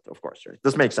it has it, of course. Right?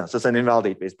 This makes sense. It's an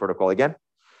invalidate-based protocol again.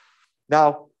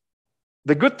 Now,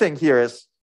 the good thing here is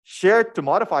shared to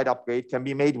modified upgrade can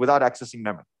be made without accessing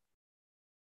memory.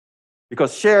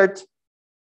 Because shared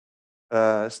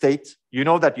state, you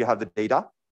know that you have the data.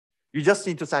 You just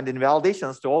need to send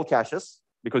invalidations to all caches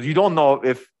because you don't know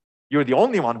if you're the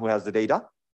only one who has the data.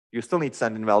 You still need to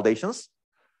send invalidations.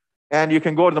 And you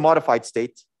can go to the modified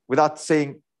state without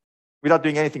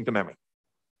doing anything to memory,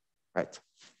 right?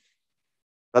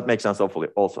 That makes sense, hopefully,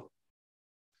 also.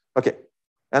 Okay,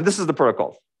 and this is the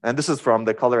protocol. And this is from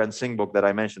the Color and Sing book that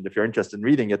I mentioned. If you're interested in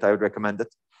reading it, I would recommend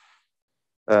it.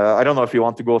 I don't know if you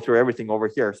want to go through everything over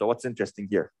here. So what's interesting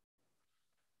here?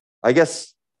 I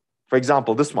guess, for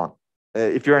example, this one.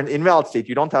 If you're in invalid state,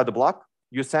 you don't have the block.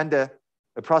 You send a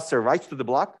processor writes to the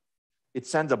block. It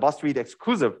sends a bus read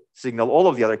exclusive signal, all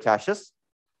of the other caches,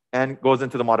 and goes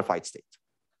into the modified state.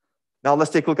 Now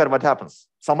let's take a look at what happens.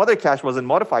 Some other cache was in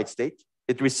modified state.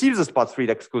 It receives this bus read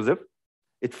exclusive.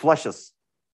 It flushes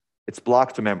its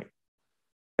block to memory.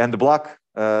 And the block,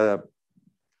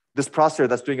 this processor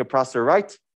that's doing a processor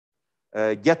write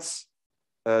gets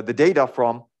the data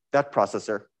from that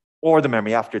processor or the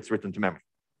memory after it's written to memory.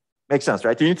 Makes sense,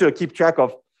 right? You need to keep track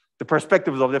of the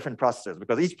perspectives of different processors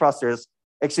because each processor is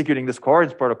executing this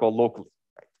coherence protocol locally,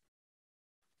 right?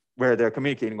 Where they're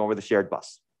communicating over the shared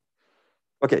bus.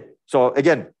 Okay, so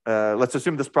again, let's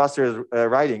assume this processor is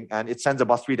writing and it sends a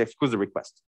bus read exclusive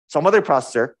request. Some other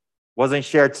processor was in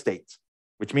shared state,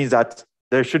 which means that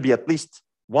there should be at least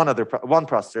one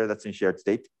processor that's in shared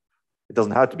state. It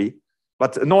doesn't have to be,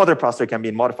 but no other processor can be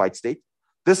in modified state.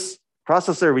 This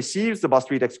processor receives the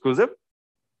bus read exclusive.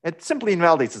 It simply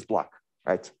invalidates this block,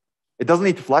 right? It doesn't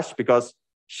need to flush because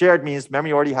shared means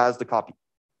memory already has the copy.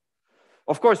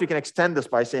 Of course, we can extend this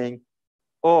by saying,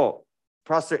 oh,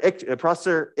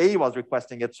 processor A was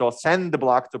requesting it, so send the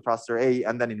block to processor A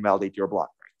and then invalidate your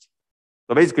block, right?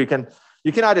 So basically,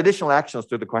 you can add additional actions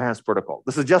to the coherence protocol.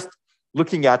 This is just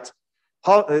looking at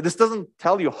how, this doesn't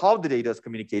tell you how the data is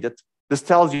communicated. This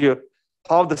tells you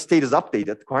how the state is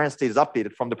updated, the coherence state is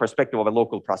updated from the perspective of a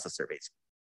local processor, basically.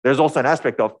 There's also an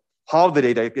aspect of how the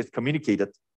data is communicated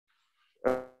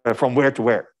from where to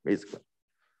where, basically.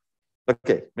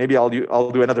 Okay, maybe I'll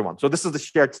do another one. So this is the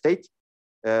shared state.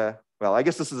 Well, I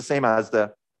guess this is the same as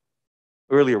the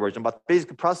earlier version, but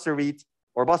basically processor read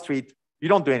or bus read, you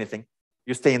don't do anything.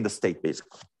 You stay in the state,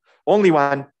 basically. Only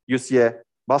when you see a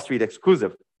bus read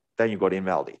exclusive, then you go to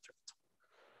invalidate.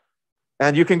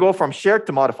 And you can go from shared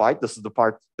to modified. This is the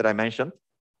part that I mentioned.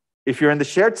 If you're in the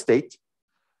shared state,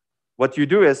 what you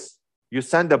do is you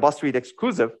send a bus read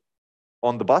exclusive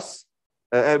on the bus.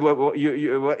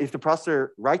 If the processor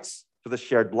writes to the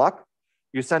shared block,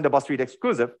 you send a bus read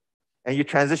exclusive, and you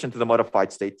transition to the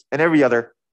modified state, and every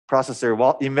other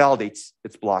processor invalidates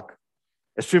its block,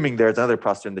 assuming there's another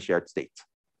processor in the shared state.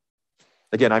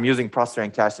 Again, I'm using processor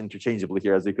and cache interchangeably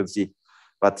here, as you can see,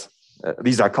 but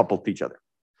these are coupled to each other.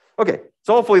 Okay,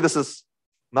 so hopefully this is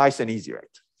nice and easy, right?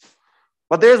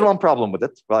 But there's one problem with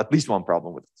it, well, at least one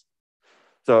problem with it.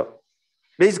 So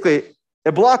basically,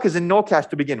 a block is in no cache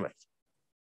to begin with.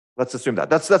 Let's assume that.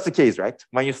 That's the case, right?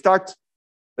 When you start,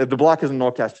 the block is in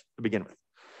no cache to begin with.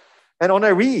 And on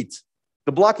a read,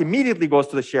 the block immediately goes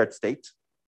to the shared state,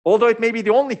 although it may be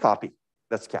the only copy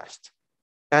that's cached.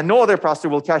 And no other processor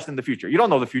will cache in the future. You don't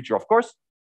know the future, of course,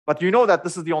 but you know that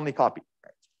this is the only copy.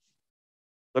 Right?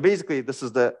 So basically, this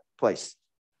is the place.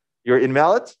 You're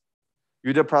invalid,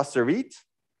 you do a processor read,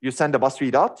 you send a bus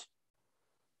read out,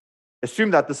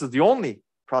 assume that this is the only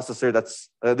processor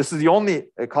this is the only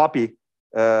copy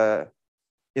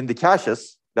in the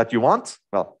caches that you want.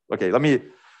 Well, okay, let me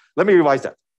revise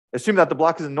that. Assume that the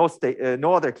block is in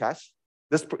no other cache.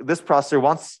 This processor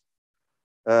wants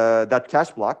that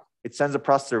cache block. It sends a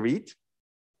processor read,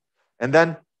 and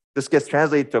then this gets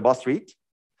translated to a bus read.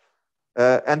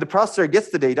 And the processor gets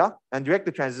the data and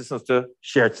directly transitions to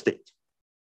shared state.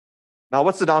 Now,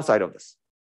 what's the downside of this?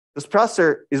 This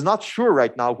processor is not sure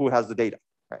right now who has the data,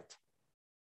 right?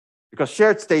 Because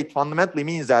shared state fundamentally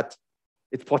means that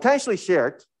it's potentially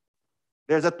shared.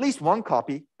 There's at least one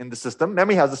copy in the system.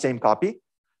 Memory has the same copy,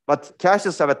 but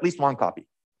caches have at least one copy.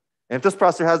 And if this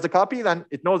processor has the copy, then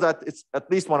it knows that it's at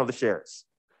least one of the shares.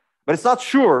 But it's not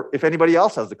sure if anybody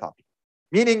else has the copy,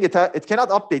 meaning it cannot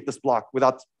update this block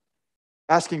without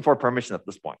asking for permission at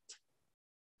this point.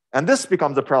 And this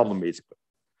becomes a problem, basically.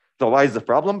 So why is the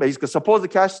problem? Basically, suppose the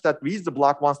cache that reads the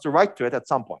block wants to write to it at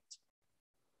some point.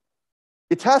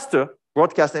 It has to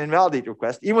broadcast an invalidate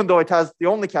request, even though it has the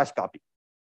only cache copy.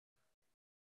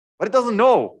 But it doesn't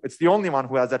know it's the only one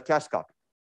who has that cache copy.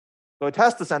 So it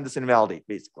has to send this invalidate,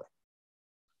 basically.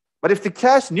 But if the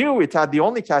cache knew it had the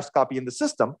only cache copy in the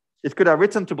system, it could have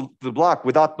written to the block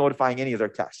without notifying any other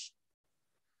cache.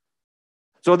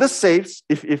 So this saves,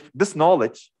 if this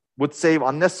knowledge would save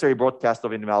unnecessary broadcast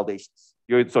of invalidations.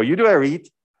 So you do a read,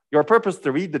 your purpose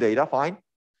to read the data, fine.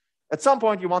 At some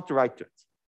point, you want to write to it.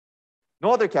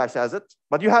 No other cache has it,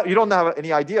 but you don't have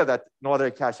any idea that no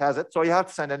other cache has it, so you have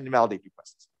to send an invalidate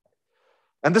request.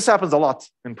 And this happens a lot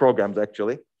in programs,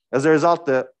 actually. As a result,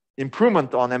 the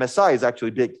improvement on MSI is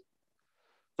actually big.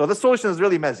 So the solution is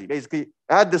really messy. Basically,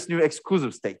 add this new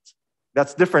exclusive state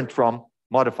that's different from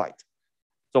modified.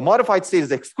 So modified state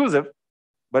is exclusive,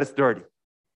 but it's dirty.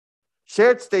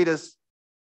 Shared state is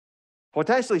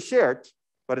potentially shared,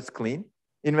 but it's clean.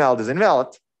 Invalid is invalid.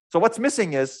 So what's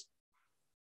missing is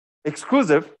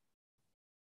exclusive,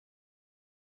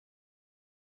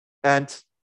 and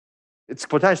it's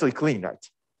potentially clean, right?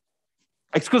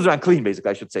 Exclusive and clean,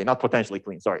 basically, I should say, not potentially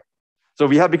clean, sorry. So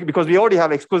we have, because we already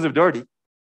have exclusive dirty,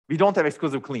 we don't have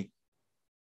exclusive clean.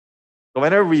 So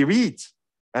whenever we read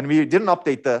and we didn't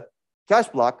update the cache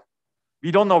block,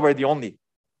 we don't know where the only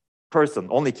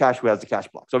cache who has the cache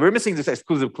block. So we're missing this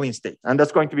exclusive clean state, and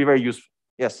that's going to be very useful.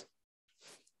 Yes?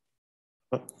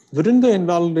 Wouldn't the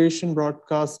invalidation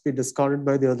broadcast be discarded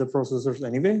by the other processors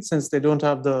anyway? Since they don't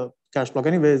have the cache block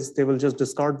anyways, they will just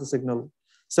discard the signal.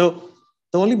 So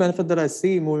the only benefit that I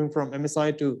see moving from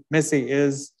MSI to MESI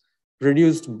is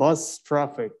reduced bus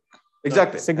traffic.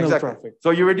 Exactly. Signal traffic. So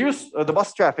you reduce the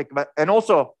bus traffic, and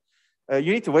also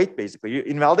you need to wait, basically.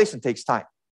 Invalidation takes time,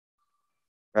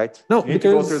 right? No, you need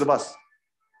to go through the bus.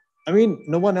 I mean,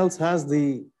 no one else has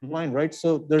the line, right?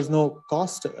 So there's no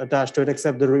cost attached to it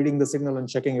except the reading the signal and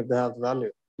checking if they have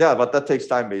value. Yeah, but that takes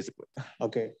time, basically.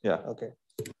 Okay. Yeah. Okay.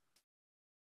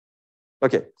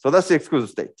 Okay, so that's the exclusive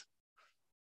state.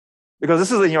 Because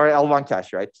this is in your L1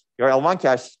 cache, right? Your L1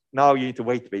 cache, now you need to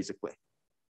wait, basically.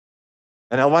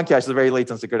 And L1 cache is very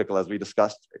latency critical, as we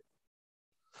discussed.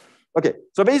 Okay,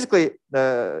 so basically,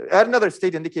 add another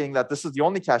state indicating that this is the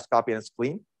only cache copy and it's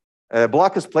clean.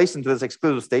 Block is placed into this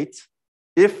exclusive state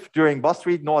if during bus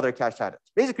read, no other cache had it.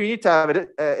 Basically, you need to have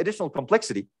additional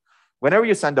complexity. Whenever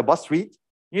you send a bus read,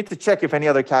 you need to check if any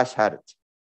other cache had it.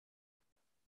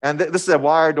 And this is a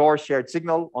wired or shared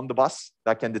signal on the bus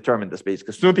that can determine this,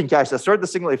 basically. Snooping cache assert the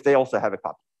signal if they also have a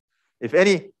copy. If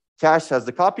any cache has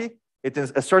the copy, it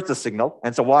asserts the signal,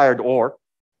 and it's a wired or,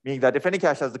 meaning that if any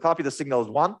cache has the copy, the signal is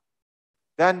 1,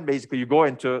 then basically you go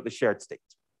into the shared state.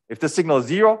 If the signal is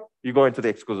 0, you go into the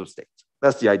exclusive state.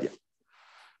 That's the idea.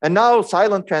 And now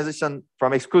silent transition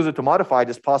from exclusive to modified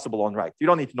is possible on write. You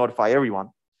don't need to notify everyone.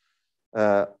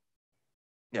 Yeah.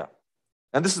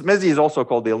 And this is MESI is also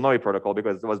called the Illinois protocol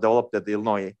because it was developed at the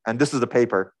Illinois. And this is the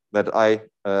paper that I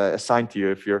assigned to you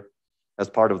if you're as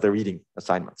part of the reading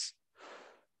assignments.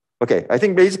 Okay, I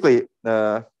think basically,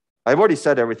 I've already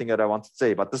said everything that I want to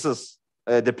say, but this is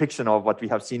a depiction of what we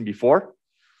have seen before.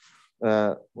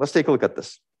 Let's take a look at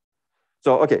this.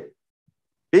 So, okay,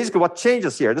 basically what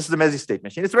changes here, this is the Mezi state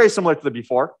machine. It's very similar to the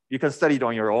before. You can study it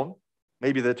on your own.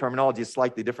 Maybe the terminology is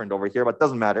slightly different over here, but it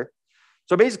doesn't matter.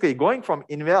 So basically going from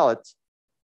invalid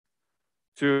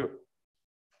to,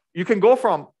 you can go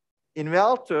from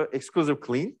invalid to exclusive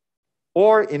clean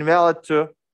or invalid to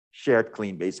shared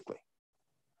clean, basically.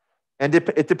 And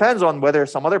it depends on whether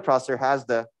some other processor has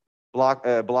the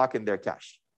block in their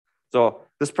cache. So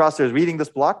this processor is reading this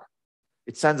block.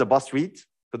 It sends a bus read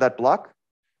to that block.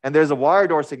 And there's a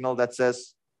wired OR signal that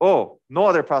says, oh, no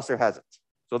other processor has it.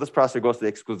 So this processor goes to the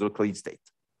exclusive clean state.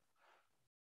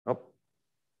 Oh.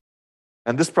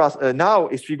 And this process, now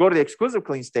if you go to the exclusive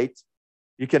clean state,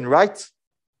 you can write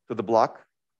to the block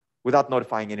without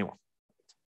notifying anyone.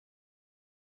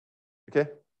 Okay?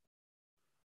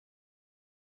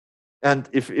 And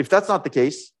if that's not the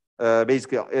case,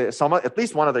 basically at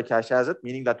least one other cache has it,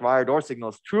 meaning that wired OR signal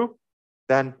is true,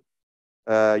 then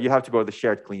you have to go to the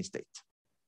shared clean state.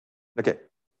 Okay.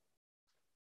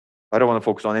 I don't want to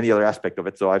focus on any other aspect of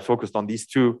it, so I've focused on these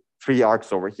three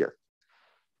arcs over here.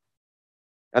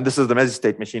 And this is the Mezi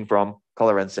state machine from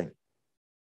Coherence.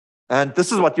 And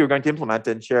this is what you're going to implement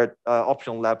in shared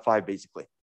optional lab 5, basically.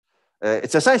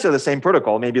 It's essentially the same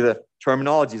protocol. Maybe the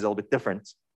terminology is a little bit different.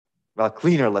 Well,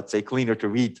 cleaner, let's say, cleaner to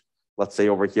read, let's say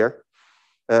over here.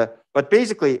 But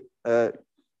basically,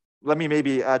 let me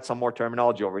maybe add some more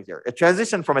terminology over here. A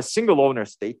transition from a single owner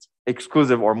state,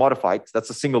 exclusive or modified, that's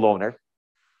a single owner.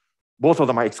 Both of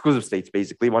them are exclusive states,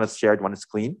 basically. One is shared, one is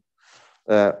clean.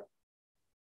 What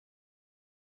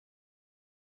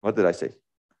did I say?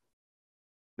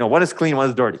 No, one is clean, one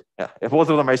is dirty. Yeah. If both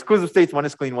of them are exclusive states, one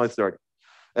is clean, one is dirty.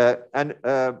 And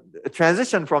a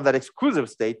transition from that exclusive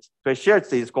state to a shared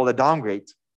state is called a downgrade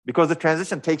because the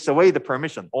transition takes away the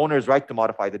permission, owner's right to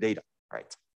modify the data,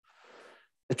 right?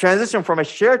 The transition from a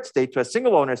shared state to a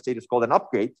single owner state is called an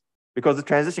upgrade because the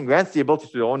transition grants the ability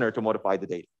to the owner to modify the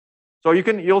data. So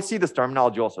you'll see this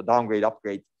terminology also, downgrade,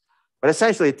 upgrade. But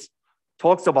essentially it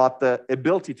talks about the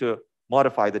ability to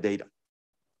modify the data.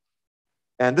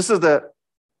 And this is the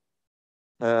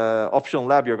optional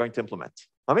lab you're going to implement.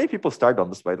 How many people started on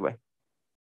this, by the way?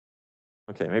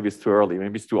 Okay, maybe it's too early,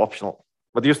 maybe it's too optional.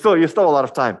 But you still have a lot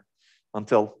of time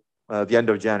until the end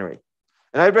of January.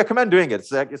 And I recommend doing it.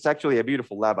 It's actually a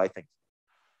beautiful lab, I think.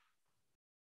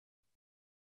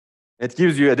 It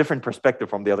gives you a different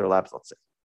perspective from the other labs, let's say.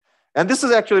 And this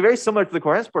is actually very similar to the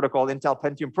Coherence protocol Intel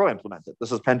Pentium Pro implemented.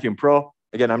 This is Pentium Pro.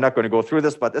 Again, I'm not going to go through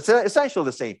this, but it's essentially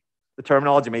the same. The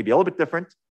terminology may be a little bit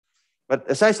different, but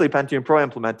essentially Pentium Pro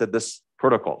implemented this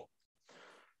protocol.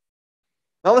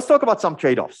 Now let's talk about some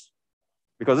trade-offs,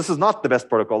 because this is not the best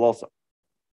protocol also.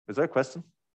 Is there a question?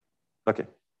 Okay.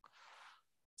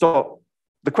 So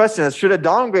the question is, should a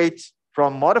downgrade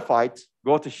from modified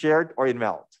go to shared or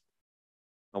invalid?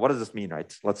 Now, what does this mean,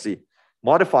 right? Let's see.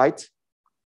 Modified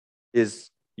is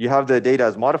you have the data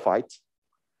as modified.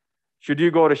 Should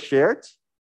you go to shared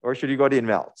or should you go to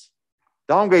invalid?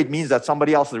 Downgrade means that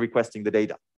somebody else is requesting the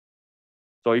data.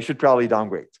 So you should probably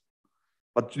downgrade.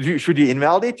 But should you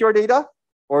invalidate your data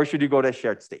or should you go to a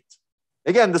shared state?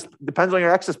 Again, this depends on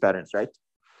your access patterns, right?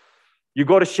 You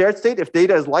go to shared state if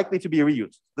data is likely to be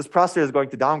reused. This processor is going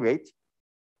to downgrade.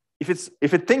 If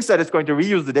it thinks that it's going to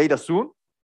reuse the data soon,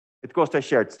 it goes to a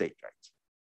shared state, right?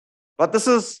 But this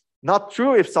is not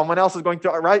true if someone else is going to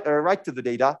write to the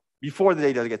data before the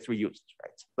data gets reused,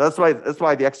 right? That's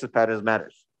why the access patterns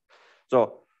matters.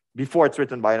 So before it's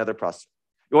written by another processor.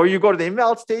 Or you go to the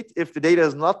invalid state if the data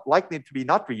is not likely to be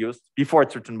not reused before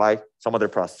it's written by some other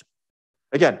processor.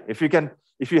 Again, if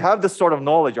you have this sort of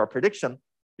knowledge or prediction,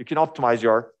 you can optimize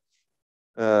your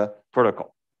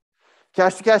protocol.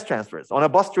 Cache-to-cache transfers. On a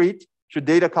bus read, should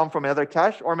data come from another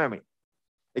cache or memory?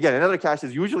 Again, another cache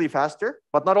is usually faster,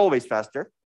 but not always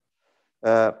faster.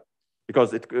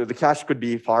 Because the cache could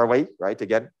be far away, right?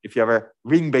 Again, if you have a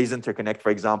ring-based interconnect, for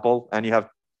example, and you have,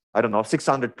 I don't know,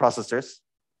 600 processors,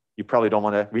 you probably don't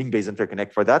want a ring-based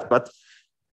interconnect for that, but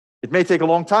it may take a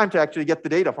long time to actually get the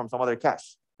data from some other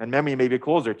cache, and memory may be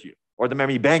closer to you, or the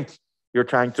memory bank you're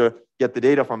trying to get the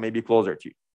data from may be closer to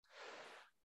you.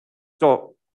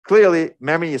 So clearly,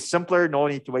 memory is simpler. No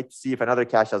need to wait to see if another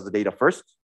cache has the data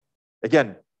first.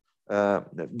 Again,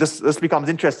 this becomes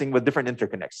interesting with different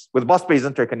interconnects. With bus-based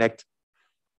interconnect,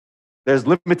 there's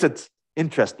limited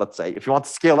interest, let's say. If you want to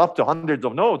scale up to hundreds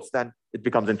of nodes, then it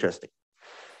becomes interesting.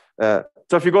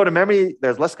 So if you go to memory,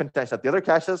 there's less contention at the other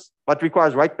caches, but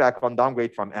requires write back on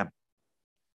downgrade from M.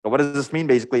 So what does this mean?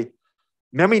 Basically,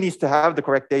 memory needs to have the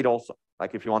correct data also,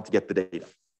 like if you want to get the data.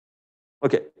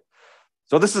 Okay,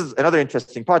 So this is another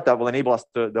interesting part that will enable us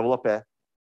to develop add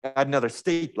another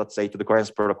state, let's say, to the coherence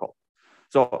protocol.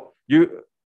 So you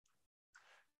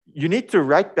need to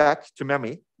write back to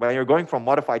memory when you're going from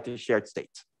modified to shared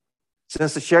state.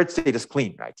 Since the shared state is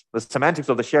clean, right? The semantics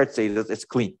of the shared state is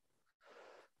clean.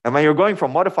 And when you're going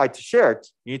from modified to shared,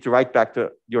 you need to write back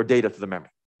to your data to the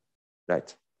memory,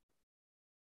 right?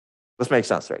 This makes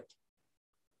sense, right?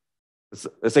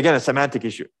 It's again a semantic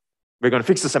issue. We're going to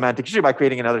fix the semantic issue by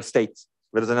creating another state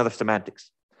where there's another semantics.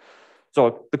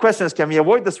 So the question is, can we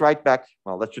avoid this write back?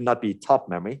 Well, that should not be top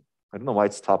memory. I don't know why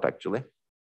it's top actually.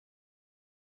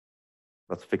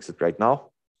 Let's fix it right now.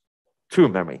 To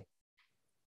memory.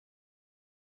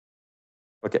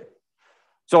 Okay.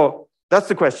 So that's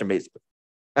the question basically.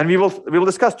 And we will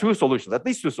discuss two solutions, at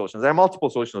least two solutions. There are multiple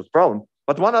solutions to the problem,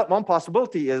 but one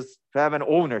possibility is to have an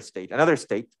owner state, another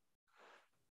state.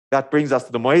 That brings us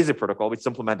to the Moise protocol, which is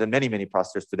implemented in many, many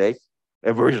processors today.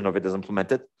 A version of it is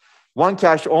implemented. One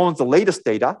cache owns the latest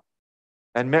data,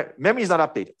 and memory is not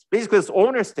updated. Basically, this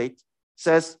owner state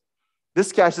says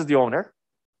this cache is the owner,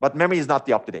 but memory is not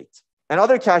the up-to-date. And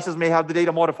other caches may have the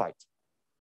data modified.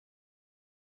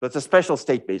 So it's a special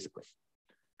state, basically.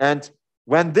 And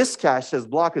when this cache's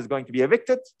block is going to be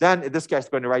evicted, then this cache is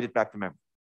going to write it back to memory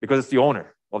because it's the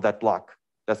owner of that block.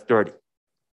 That's dirty.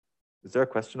 Is there a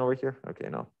question over here? Okay,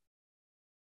 no.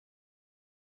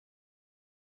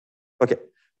 Okay,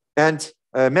 and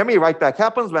memory write back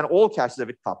happens when all caches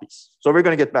evict copies. So we're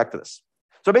going to get back to this.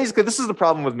 So basically, this is the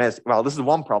problem with MESI. Well, this is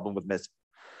one problem with MESI.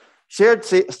 Shared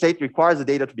state requires the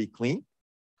data to be clean.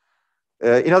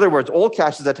 In other words, all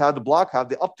caches that have the block have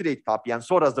the up-to-date copy, and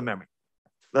so does the memory.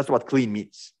 That's what clean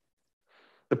means.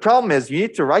 The problem is you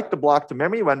need to write the block to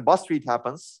memory when bus read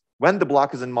happens, when the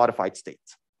block is in modified state.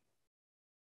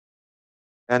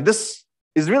 And this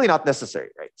is really not necessary,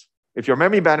 right? If your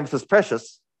memory bandwidth is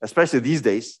precious, especially these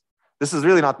days, this is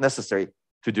really not necessary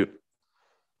to do.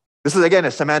 This is, again,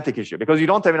 a semantic issue because you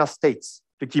don't have enough states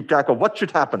to keep track of what should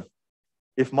happen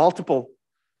if multiple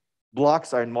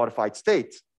blocks are in modified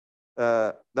state.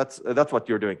 That's what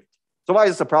you're doing. So why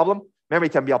is this a problem? Memory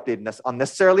can be updated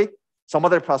unnecessarily. Some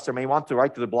other processor may want to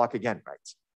write to the block again,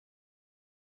 right?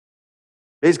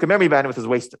 Basically, memory bandwidth is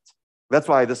wasted. That's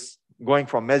why this going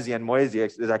from MESI and Moise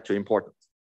is actually important.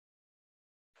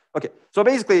 Okay, so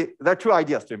basically, there are two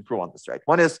ideas to improve on this, right?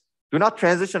 One is do not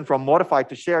transition from modified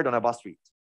to shared on a bus read.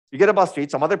 You get a bus read,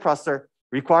 some other processor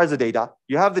requires the data.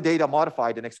 You have the data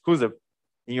modified and exclusive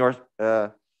in your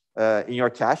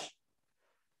cache.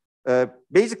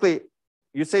 Basically,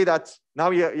 you say that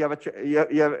now you have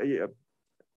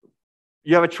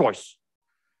a choice.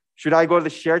 Should I go to the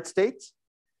shared state,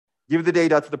 give the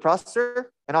data to the processor,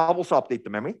 and I'll also update the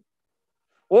memory?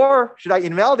 Or should I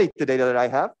invalidate the data that I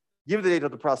have, give the data to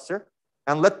the processor,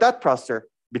 and let that processor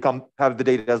have the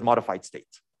data as modified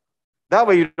state? That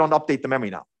way you don't update the memory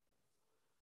now.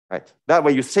 Right? That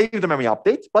way you save the memory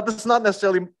update, but this is not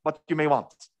necessarily what you may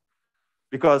want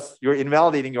because you're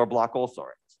invalidating your block also,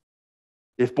 right?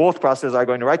 If both processors are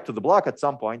going to write to the block at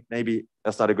some point, maybe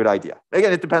that's not a good idea.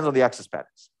 Again, it depends on the access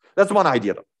patterns. That's one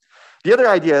idea though. The other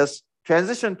idea is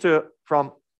transition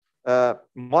from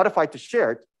modified to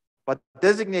shared, but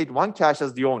designate one cache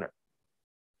as the owner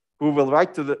who will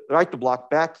write the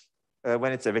block back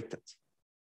when it's evicted.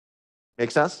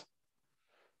 Make sense?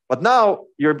 But now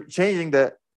you're changing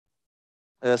the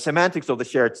semantics of the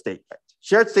shared state. Right?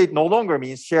 Shared state no longer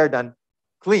means shared and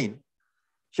clean.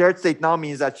 Shared state now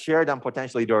means that shared and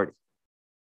potentially dirty.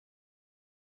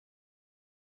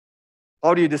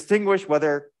 How do you distinguish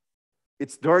whether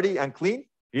it's dirty and clean?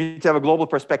 You need to have a global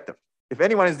perspective. If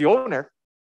anyone is the owner,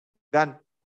 then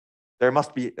there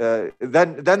must be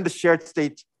then the shared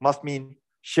state must mean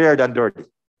shared and dirty.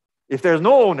 If there's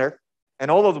no owner and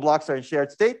all of the blocks are in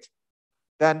shared state,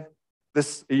 then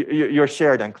you're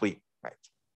shared and clean, right?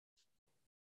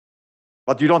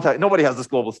 But you don't have, nobody has this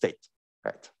global state,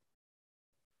 right?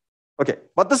 Okay,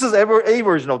 but this is a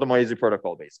version of the Moise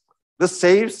protocol, basically. This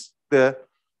saves the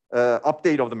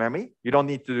update of the memory. You don't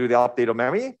need to do the update of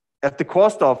memory at the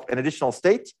cost of an additional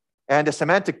state and a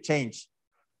semantic change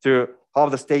to how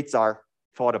the states are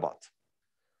thought about.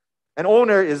 An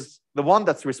owner is the one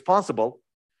that's responsible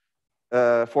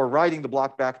for writing the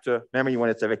block back to memory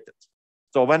when it's evicted.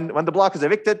 So when the block is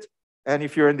evicted, and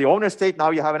if you're in the owner state,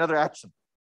 now you have another action.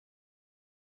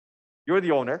 You're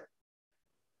the owner.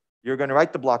 You're going to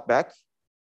write the block back.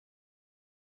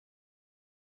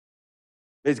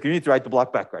 Basically, you need to write the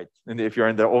block back, right? And if you're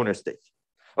in the owner state.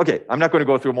 Okay, I'm not going to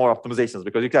go through more optimizations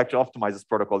because you can actually optimize this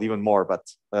protocol even more, but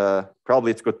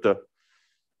probably it's good to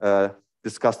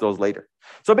discuss those later.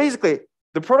 So basically,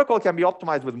 the protocol can be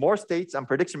optimized with more states and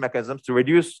prediction mechanisms to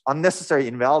reduce unnecessary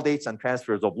invalidates and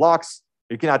transfers of blocks.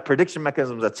 You can add prediction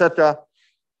mechanisms, etc.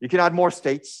 You can add more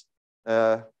states,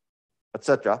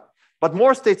 etc. But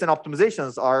more states and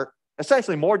optimizations are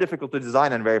essentially more difficult to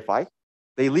design and verify.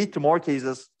 They lead to more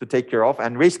cases to take care of,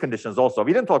 and race conditions also.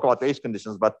 We didn't talk about race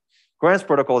conditions, but coherence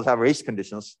protocols have race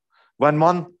conditions. When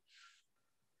one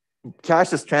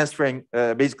cache is transferring,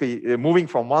 basically moving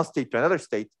from one state to another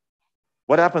state,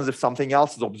 what happens if something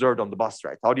else is observed on the bus,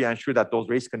 right? How do you ensure that those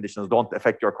race conditions don't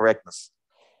affect your correctness?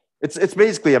 It's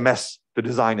basically a mess to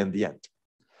design in the end.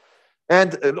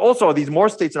 And also, these more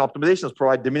states and optimizations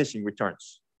provide diminishing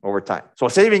returns over time. So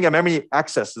saving a memory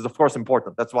access is, of course,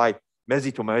 important. That's why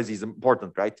MESI to MESI is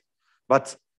important, right?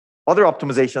 But other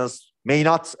optimizations may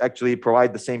not actually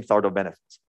provide the same sort of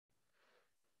benefits.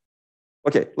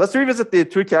 Okay, let's revisit the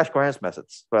two cache coherence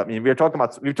methods. I mean, we talked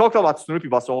about Snoopy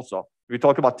bus also. We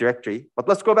talked about directory, but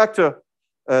let's go back to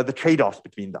the trade-offs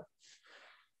between them.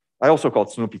 I also call it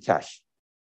Snoopy cache,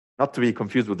 not to be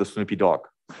confused with the Snoopy dog.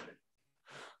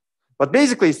 But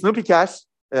basically, Snoopy cache,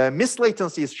 miss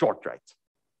latency is short, right?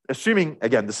 Assuming,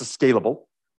 again, this is scalable.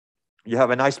 You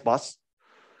have a nice bus.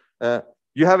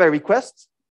 You have a request.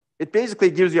 It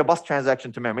basically gives you a bus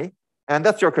transaction to memory, and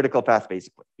that's your critical path,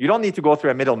 basically. You don't need to go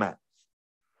through a middleman.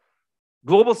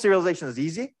 Global serialization is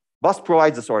easy. Bus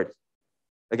provides this already.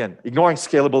 Again, ignoring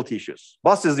scalability issues.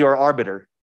 Bus is your arbiter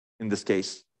in this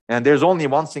case, and there's only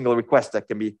one single request that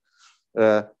can be,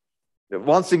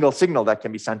 one single signal that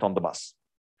can be sent on the bus.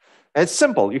 And it's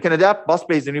simple. You can adapt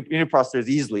bus-based uniprocessors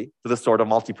easily to this sort of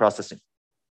multiprocessing.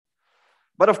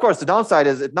 But of course, the downside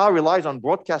is it now relies on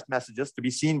broadcast messages to be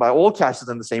seen by all caches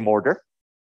in the same order.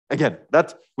 Again,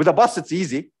 that with a bus, it's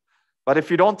easy. But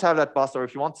if you don't have that bus, or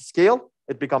if you want to scale,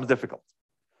 it becomes difficult.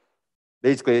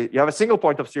 Basically, you have a single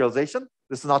point of serialization.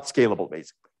 This is not scalable,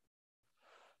 basically.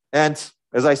 And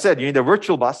as I said, you need a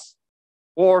virtual bus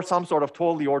or some sort of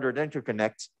totally ordered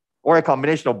interconnect or a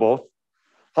combination of both.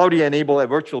 How do you enable a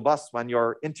virtual bus when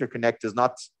your interconnect is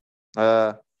not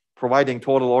providing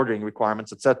total ordering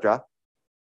requirements, etc.?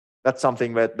 That's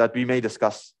something that we may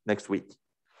discuss next week.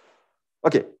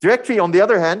 Okay, directory, on the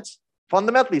other hand,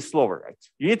 fundamentally slower, right?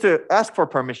 You need to ask for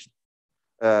permission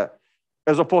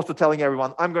as opposed to telling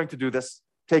everyone, I'm going to do this,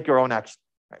 take your own action,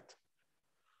 right?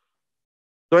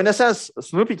 So in a sense,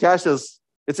 Snoopy cache is,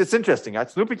 it's interesting, right?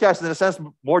 Snoopy cache is in a sense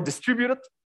more distributed,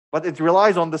 but it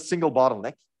relies on the single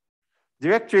bottleneck.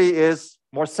 Directory is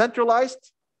more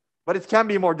centralized, but it can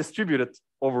be more distributed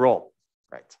overall,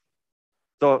 right?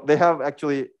 So they have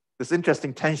actually this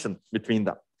interesting tension between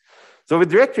them. So with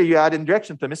directory, you add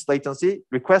indirection to miss latency.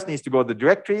 Request needs to go to the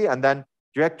directory, and then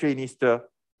directory needs to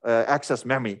access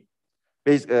memory.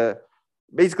 Basically,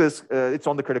 it's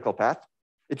on the critical path.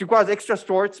 It requires extra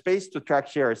storage space to track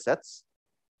share sets.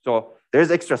 So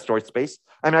there's extra storage space.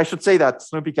 I mean, I should say that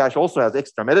Snoopy cache also has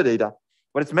extra metadata,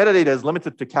 but its metadata is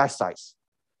limited to cache size.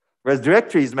 Whereas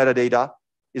directory's metadata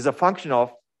is a function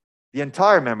of the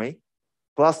entire memory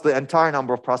plus the entire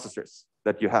number of processors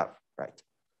that you have, right?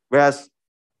 Whereas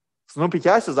Snoopy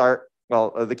caches are, well,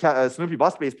 the Snoopy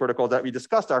bus-based protocols that we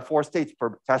discussed are 4 states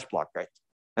per cache block, right?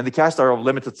 And the caches are of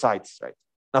limited size, right?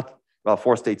 Not, well,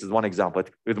 4 states is one example.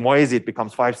 With Moesi, it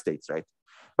becomes 5 states, right?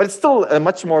 But it's still a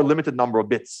much more limited number of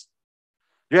bits.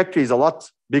 Directory is a lot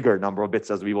bigger number of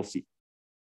bits, as we will see.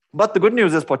 But the good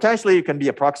news is potentially you can be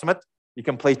approximate. You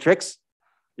can play tricks.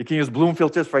 You can use Bloom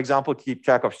filters, for example, to keep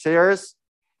track of shares.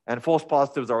 And false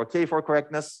positives are okay for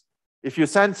correctness. If you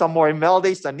send some more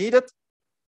invalidates than needed,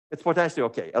 it's potentially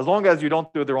okay, as long as you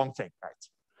don't do the wrong thing, right?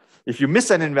 If you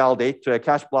miss an invalidate to a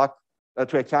cache block,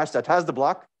 to a cache that has the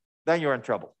block, then you're in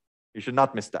trouble. You should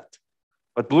not miss that.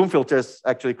 But Bloom filters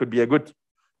actually could be a good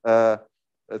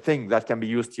thing that can be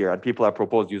used here, and people have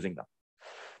proposed using them.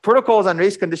 Protocols and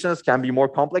race conditions can be more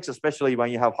complex, especially when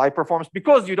you have high performance,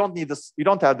 because you don't need this, you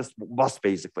don't have this bus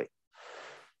basically.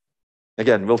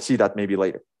 Again, we'll see that maybe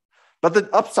later. But the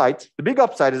upside, the big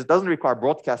upside is it doesn't require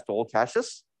broadcast to all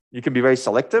caches. You can be very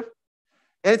selective.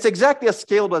 And it's exactly as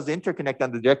scalable as the interconnect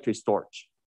and the directory storage.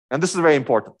 And this is very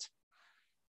important.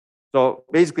 So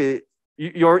basically,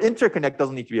 your interconnect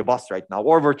doesn't need to be a bus right now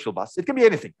or a virtual bus. It can be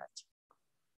anything, right?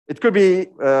 It could be,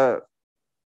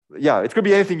 it could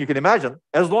be anything you can imagine,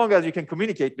 as long as you can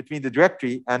communicate between the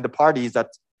directory and the parties that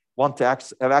want to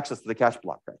have access to the cache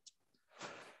block, right?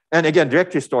 And again,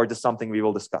 directory storage is something we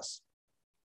will discuss.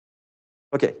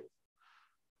 Okay,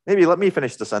 maybe let me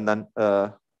finish this and then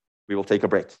we will take a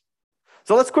break.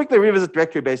 So let's quickly revisit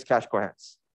directory-based cache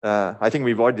coherence. I think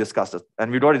we've already discussed it, and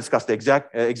we've already discussed the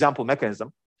exact example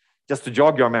mechanism. Just to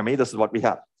jog your memory, this is what we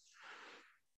have.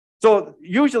 So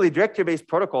usually directory-based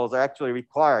protocols are actually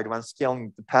required when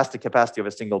scaling past the capacity of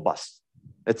a single bus.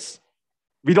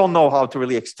 We don't know how to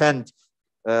really extend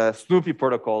Snoopy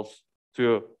protocols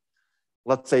to,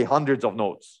 let's say, hundreds of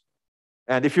nodes.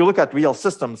 And if you look at real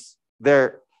systems,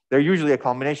 they're usually a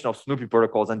combination of Snoopy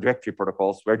protocols and directory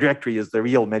protocols, where directory is the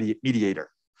real mediator.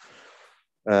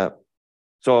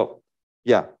 So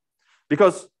yeah,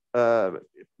 because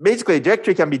basically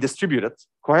directory can be distributed.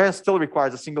 Coherence still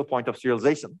requires a single point of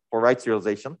serialization for write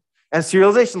serialization, and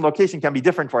serialization location can be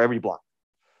different for every block.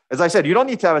 As I said, you don't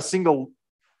need to have a single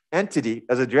entity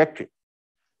as a directory.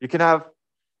 You can have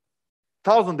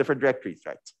 1,000 different directories,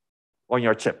 right, on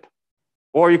your chip.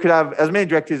 Or you could have as many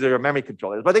directories as your memory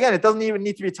controllers. But again, it doesn't even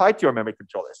need to be tied to your memory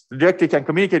controllers. The directory can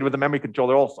communicate with the memory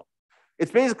controller also.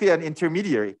 It's basically an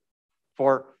intermediary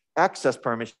for access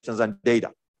permissions and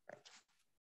data.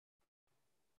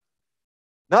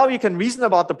 Now you can reason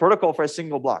about the protocol for a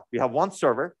single block. We have one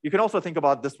server. You can also think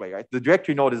about it this way, right? The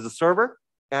directory node is the server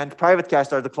and private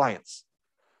caches are the clients.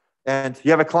 And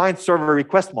you have a client-server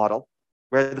request model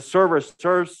where the server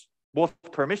serves both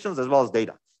permissions as well as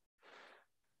data.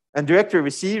 And directory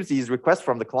receives these requests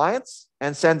from the clients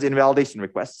and sends invalidation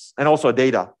requests and also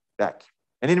data back.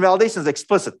 And invalidation is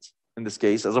explicit in this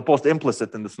case, as opposed to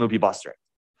implicit in the Snoopy bus, right?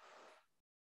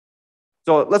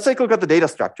 So let's take a look at the data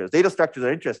structures. Data structures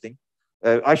are interesting.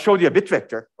 I showed you a bit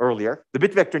vector earlier. The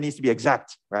bit vector needs to be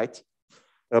exact, right?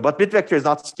 But bit vector is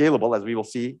not scalable, as we will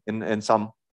see in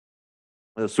some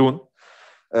soon.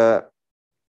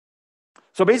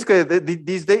 So basically,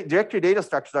 these directory data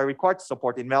structures are required to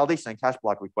support invalidation and cache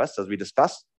block requests, as we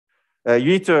discussed. You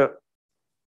need to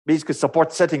basically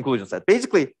support set inclusion set.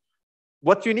 Basically,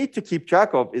 what you need to keep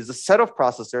track of is a set of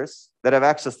processors that have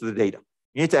access to the data.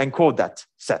 You need to encode that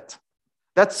set.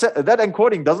 That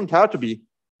encoding doesn't have to be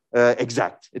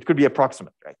exact. It could be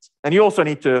approximate, right? And you also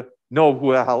need to know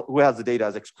who has the data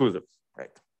as exclusive,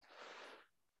 right?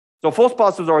 So false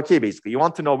positives are okay, basically. You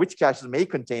want to know which caches may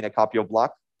contain a copy of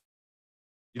block.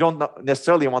 You don't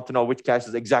necessarily want to know which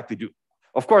caches exactly do.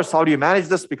 Of course, how do you manage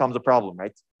this becomes a problem,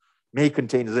 right? May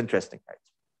contain is interesting, right?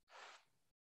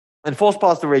 And false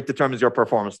positive rate determines your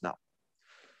performance now.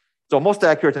 So most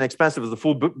accurate and expensive is the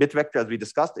full bit vector, as we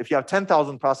discussed. If you have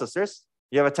 10,000 processors,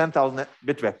 you have a 10,000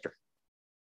 bit vector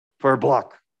per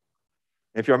block.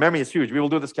 If your memory is huge, we will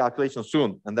do this calculation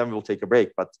soon, and then we'll take a break,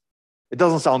 but it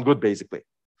doesn't sound good, basically.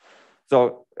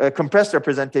 So a compressed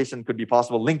representation could be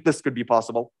possible. Linked list could be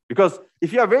possible. Because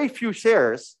if you have very few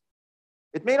shares,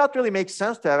 it may not really make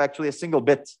sense to have actually a single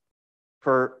bit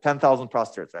per 10,000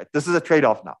 processors, right? This is a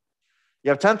trade-off now.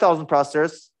 You have 10,000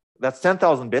 processors, that's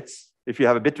 10,000 bits if you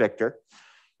have a bit vector.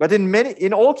 But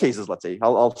in all cases, let's say,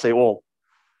 I'll say all,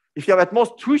 if you have at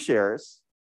most 2 shares,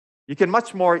 you can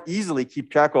much more easily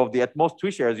keep track of the at most 2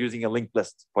 shares using a linked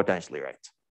list, potentially, right?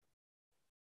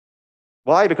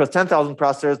 Why? Because 10,000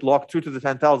 processors, log 2 to the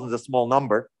 10,000 is a small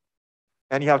number.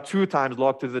 And you have 2 times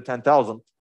log 2 to the 10,000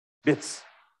 bits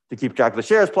to keep track of the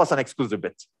shares plus an exclusive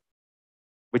bit,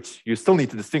 which you still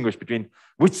need to distinguish between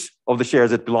which of the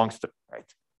shares it belongs to,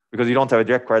 right? Because you don't have a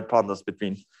direct correspondence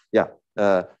between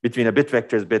a bit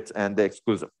vector's bit and the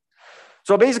exclusive.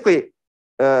 So basically,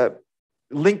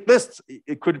 linked lists,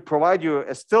 it could provide you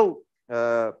a still,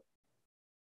 let's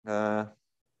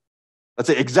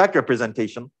say, exact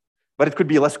representation, but it could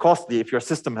be less costly if your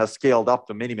system has scaled up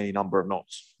to many, many number of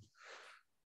nodes.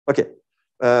 Okay.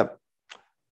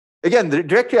 Again, the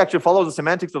directory actually follows the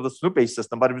semantics of the Snoop-based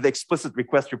system, but with explicit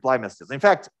request-reply messages. In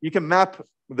fact, you can map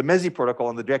the MESI protocol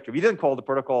on the directory. We didn't call the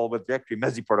protocol with directory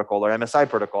MESI protocol or MSI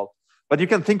protocol, but you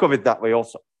can think of it that way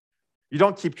also. You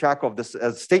don't keep track of this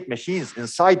as state machines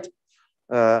inside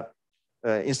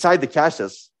the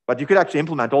caches, but you could actually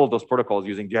implement all of those protocols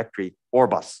using directory or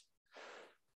bus.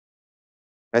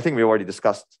 I think we already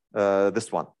discussed this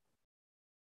one.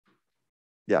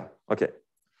 Yeah, okay.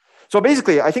 So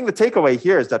basically, I think the takeaway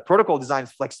here is that protocol design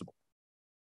is flexible,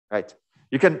 right?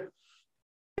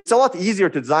 It's a lot easier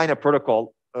to design a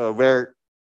protocol where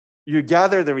you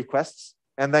gather the requests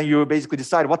and then you basically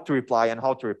decide what to reply and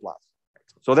how to reply.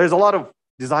 So there's a lot of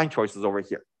design choices over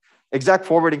here. Exact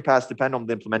forwarding paths depend on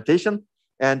the implementation,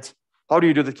 and how do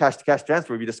you do the cache-to-cache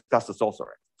transfer? We discussed this also,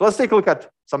 right? So let's take a look at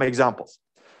some examples.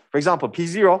 For example,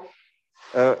 P0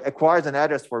 acquires an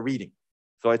address for reading.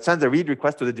 So it sends a read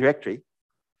request to the directory.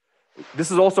 This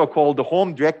is also called the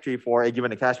home directory for a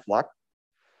given cache block.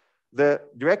 The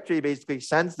directory basically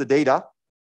sends the data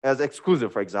as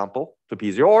exclusive, for example, to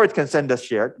P0, or it can send as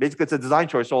shared. Basically, it's a design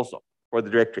choice also for the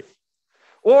directory.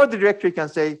 Or the directory can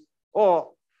say,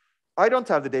 oh, I don't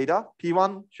have the data.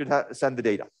 P1 should send the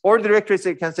data. Or the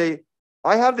directory can say,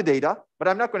 I have the data, but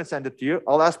I'm not going to send it to you.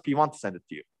 I'll ask P1 to send it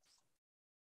to you.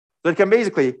 So it can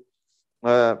basically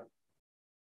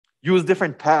use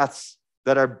different paths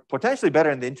that are potentially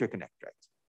better in the interconnect, right?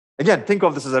 Again, think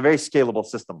of this as a very scalable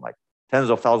system, like tens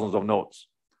of thousands of nodes.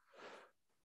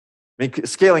 I mean,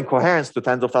 scaling coherence to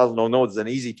tens of thousands of nodes is an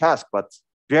easy task, but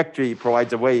directory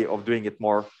provides a way of doing it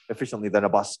more efficiently than a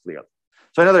bus, clearly.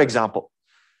 So another example,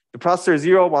 the processor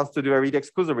 0 wants to do a read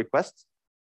exclusive request.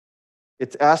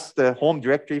 It asks the home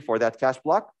directory for that cache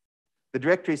block. The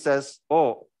directory says,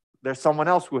 oh, there's someone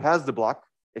else who has the block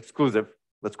exclusive.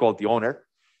 Let's call it the owner.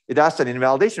 It asks an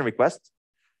invalidation request.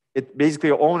 It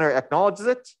basically, owner acknowledges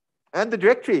it. And the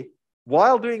directory,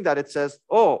 while doing that, it says,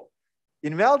 oh,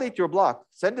 invalidate your block,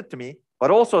 send it to me,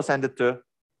 but also send it to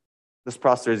this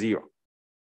processor 0.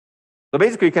 So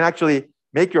basically, you can actually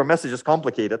make your messages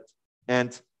complicated,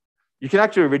 and you can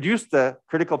actually reduce the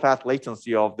critical path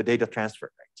latency of the data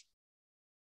transfer,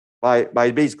 right?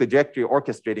 By basically directory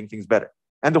orchestrating things better.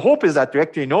 And the hope is that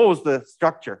directory knows the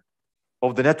structure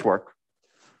of the network,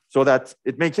 so that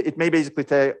it may basically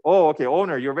say, oh, okay,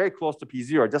 owner, you're very close to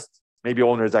P0. Just maybe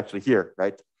owner is actually here,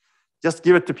 right? Just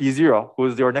give it to P0, who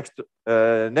is your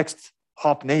next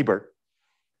hop neighbor,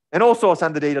 and also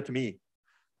send the data to me.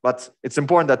 But it's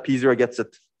important that P0 gets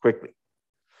it quickly.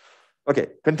 Okay,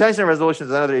 contention resolution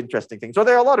is another interesting thing. So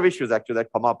there are a lot of issues actually that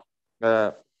come up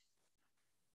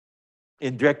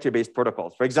in directory-based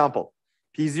protocols. For example,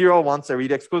 P0 wants a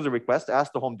read exclusive request,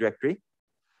 ask the home directory.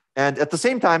 And at the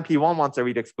same time, P1 wants a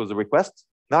read exclusive request.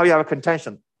 Now you have a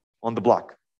contention on the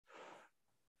block.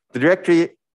 The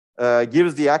directory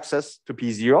gives the access to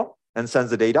P0 and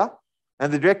sends the data.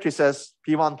 And the directory says,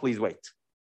 P1, please wait.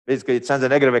 Basically, it sends a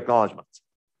negative acknowledgement.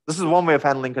 This is one way of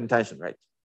handling contention, right?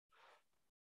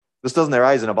 This doesn't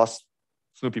arise in a bus,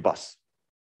 Snoopy bus.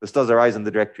 This does arise in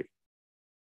the directory.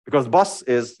 Because bus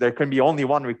is, there can be only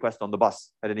one request on the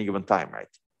bus at any given time, right?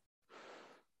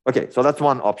 Okay, so that's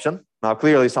one option. Now,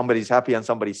 clearly somebody's happy and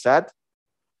somebody's sad.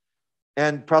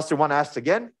 And processor 1 asks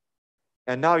again.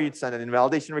 And now you'd send an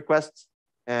invalidation request.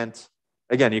 And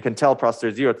again, you can tell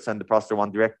processor 0 to send the processor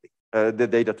 1 directly, the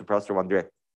data to processor 1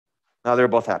 directly. Now they're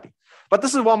both happy. But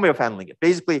this is one way of handling it.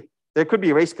 Basically, there could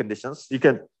be race conditions. You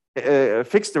can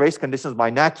fix the race conditions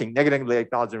by knacking, negatively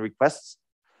acknowledging requests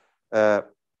to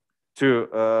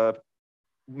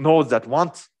nodes that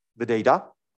want the data.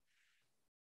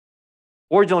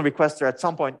 Original requests are at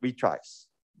some point retries.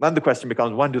 Then the question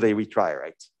becomes, when do they retry,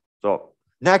 right? So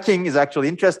knacking is actually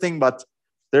interesting, but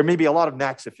there may be a lot of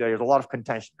knacks if there's a lot of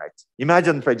contention, right?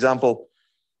 Imagine, for example,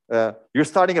 you're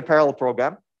starting a parallel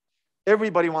program.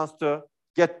 Everybody wants to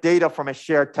get data from a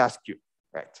shared task queue,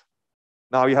 right?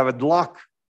 Now you have a block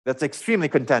that's extremely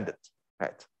contended,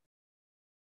 right?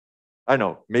 I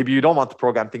know, maybe you don't want to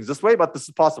program things this way, but this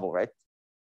is possible, right?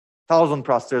 1,000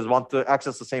 processors want to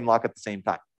access the same lock at the same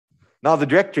time. Now the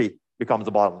directory becomes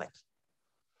a bottleneck.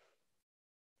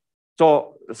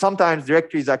 So sometimes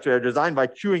directories actually are designed by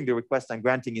queuing the request and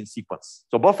granting in sequence.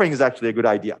 So buffering is actually a good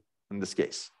idea in this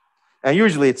case. And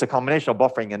usually it's a combination of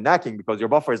buffering and knacking because your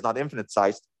buffer is not infinite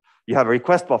sized. You have a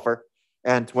request buffer,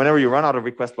 and whenever you run out of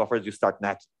request buffers, you start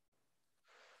knacking.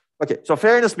 Okay, so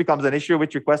fairness becomes an issue.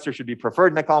 Which requester should be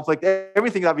preferred in a conflict?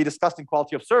 Everything that we discussed in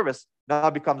quality of service now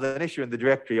becomes an issue in the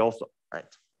directory also, right?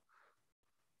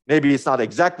 Maybe it's not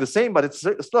exactly the same, but it's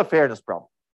still a fairness problem.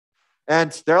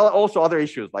 And there are also other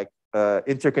issues like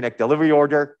interconnect delivery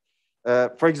order.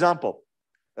 For example,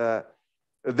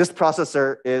 this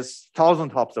processor is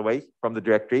 1,000 hops away from the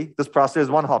directory. This processor is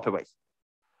 1 hop away.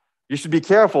 You should be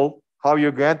careful how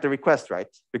you grant the request, right?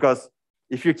 Because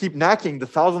if you keep knacking the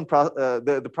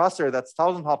processor that's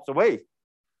 1,000 hops away,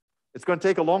 it's going to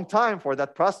take a long time for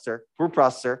that poor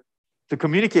processor, to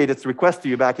communicate its request to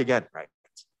you back again, right?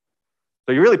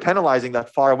 So you're really penalizing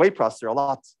that far away processor a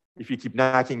lot if you keep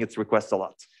knacking its request a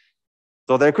lot.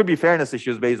 So there could be fairness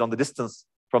issues based on the distance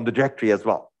from the directory as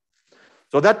well.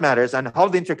 So that matters, and how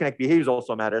the interconnect behaves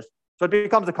also matters. So it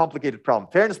becomes a complicated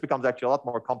problem. Fairness becomes actually a lot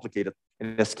more complicated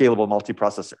in a scalable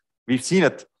multiprocessor. We've seen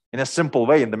it in a simple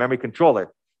way in the memory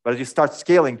controller, but as you start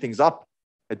scaling things up,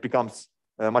 it becomes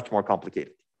much more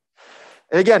complicated.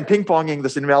 And again, ping-ponging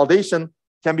this invalidation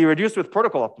can be reduced with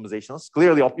protocol optimizations.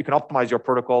 Clearly, you can optimize your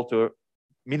protocol to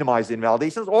minimize the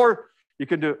invalidations, or you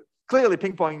can do, clearly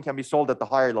ping-ponging can be solved at the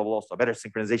higher level also, better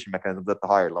synchronization mechanisms at the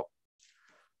higher level.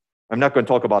 I'm not going to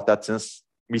talk about that since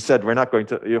we said we're not going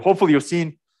to, hopefully you've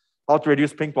seen how to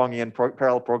reduce ping-ponging in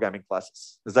parallel programming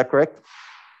classes. Is that correct?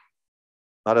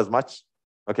 Not as much?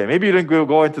 Okay, maybe you didn't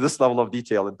go into this level of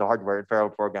detail into hardware and parallel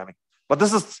programming. But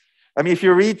this is, I mean, if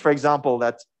you read, for example,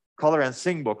 that Color and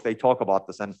Sing book, they talk about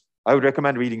this, and I would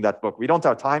recommend reading that book. We don't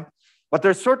have time, but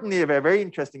there's certainly a very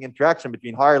interesting interaction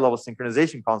between higher level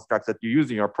synchronization constructs that you use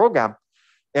in your program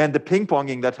and the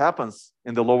ping-ponging that happens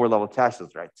in the lower level caches,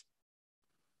 right?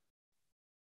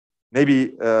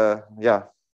 Maybe, yeah,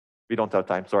 we don't have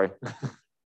time, sorry.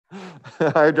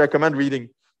 I'd recommend reading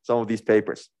some of these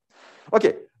papers.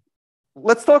 Okay,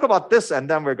 let's talk about this and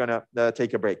then we're gonna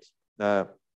take a break.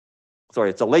 Sorry,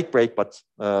 it's a late break, but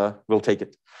we'll take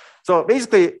it. So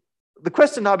basically, the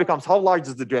question now becomes how large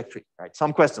is the directory, right?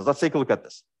 Some questions, let's take a look at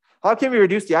this. How can we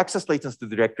reduce the access latency to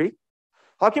the directory?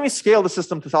 How can we scale the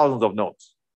system to thousands of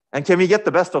nodes? And can we get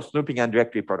the best of snooping and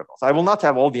directory protocols? I will not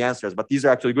have all the answers, but these are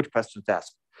actually good questions to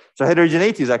ask. So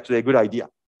heterogeneity is actually a good idea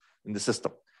in the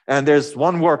system. And there's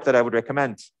one work that I would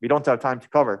recommend. We don't have time to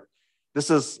cover. This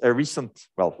is a recent,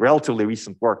 well, relatively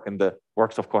recent work in the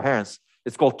works of Coherence.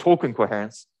 It's called token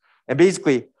coherence. And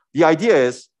basically, the idea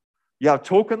is you have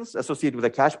tokens associated with a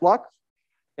cache block.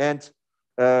 And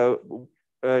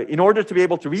in order to be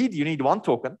able to read, you need one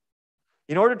token.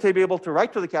 In order to be able to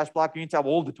write to the cache block, you need to have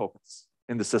all the tokens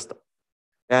in the system.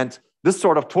 And this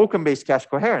sort of token-based cache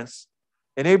coherence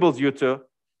enables you to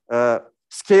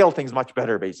scale things much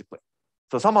better, basically.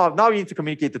 So somehow now you need to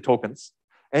communicate the tokens,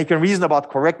 and you can reason about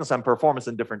correctness and performance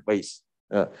in different ways.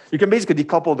 You can basically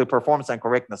decouple the performance and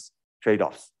correctness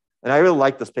trade-offs. And I really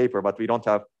like this paper, but we don't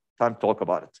have time to talk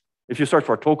about it. If you search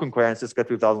for token coherence, ISCA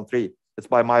 2003, it's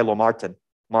by Milo Martin,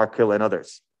 Mark Hill, and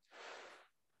others.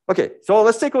 Okay, so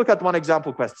let's take a look at one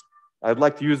example question. I'd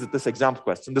like to use this example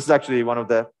question. This is actually one of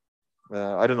the,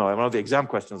 I don't know, one of the exam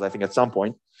questions, I think, at some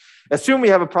point. Assume we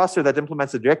have a processor that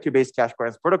implements a directory-based cache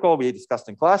coherence protocol we discussed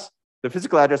in class. The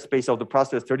physical address space of the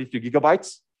processor is 32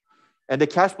 gigabytes, and the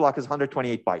cache block is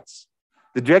 128 bytes.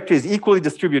 The directory is equally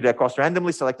distributed across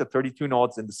randomly selected 32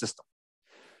 nodes in the system.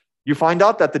 You find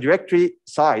out that the directory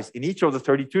size in each of the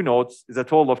 32 nodes is a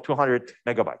total of 200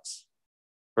 megabytes.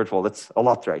 First of all, that's a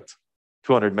lot, right?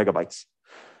 200 megabytes.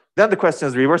 Then the question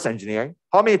is reverse engineering.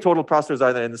 How many total processors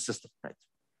are there in the system, right?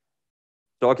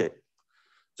 So, okay.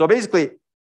 So basically,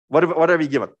 what are we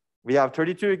given? We have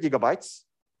 32 gigabytes.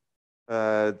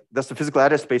 That's the physical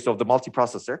address space of the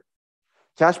multiprocessor.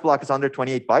 Cache block is under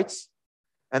 28 bytes.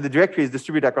 And the directory is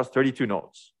distributed across 32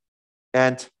 nodes.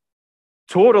 And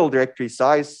total directory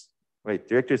size,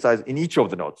 directory size in each of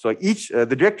the nodes. So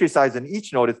the directory size in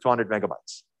each node is 200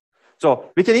 megabytes.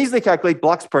 So we can easily calculate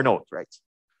blocks per node, right?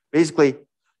 Basically,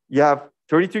 you have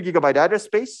 32 gigabyte address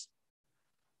space.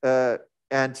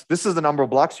 And this is the number of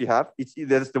blocks you have. It's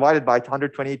divided by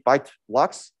 128 byte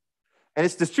blocks. And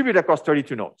it's distributed across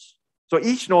 32 nodes. So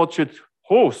each node should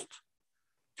host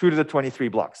 2 to the 23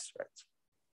 blocks, right?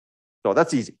 So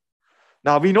that's easy.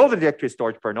 Now we know the directory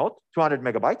storage per node, 200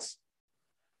 megabytes.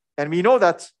 And we know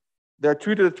that there are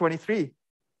 2 to the 23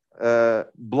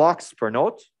 blocks per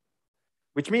node,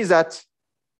 which means that,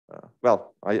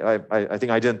 well, I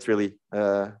think I didn't really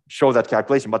show that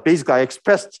calculation, but basically I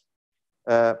expressed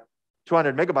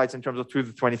 200 megabytes in terms of 2 to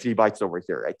the 23 bytes over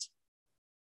here, right?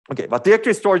 Okay, but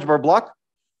directory storage per block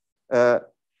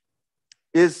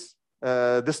is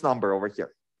this number over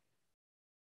here.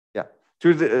 Yeah,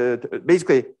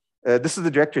 basically, this is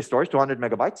the directory storage, 200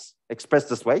 megabytes, expressed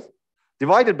this way,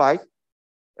 divided by,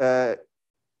 okay,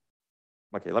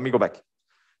 let me go back.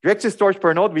 Directory storage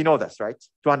per node, we know this, right?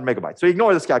 200 megabytes. So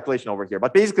ignore this calculation over here.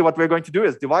 But basically what we're going to do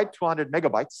is divide 200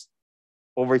 megabytes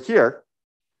over here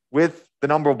with the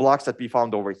number of blocks that we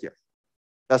found over here.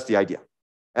 That's the idea.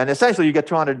 And essentially you get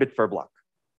 200 bits per block.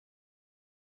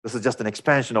 This is just an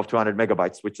expansion of 200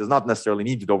 megabytes, which is not necessarily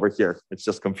needed over here. It's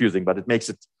just confusing, but it makes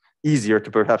it easier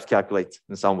to perhaps calculate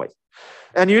in some way.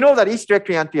 And you know that each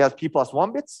directory entry has p plus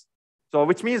 1 bits. So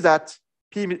which means that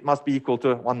p must be equal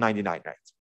to 199, right?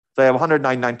 So I have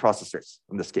 199 processors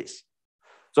in this case.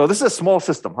 So this is a small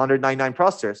system, 199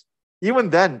 processors. Even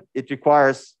then, it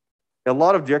requires a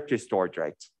lot of directory storage,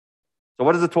 right? So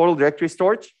what is the total directory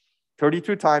storage?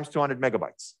 32 times 200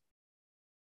 megabytes.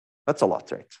 That's a lot,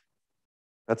 right?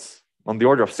 That's on the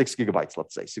order of 6 gigabytes,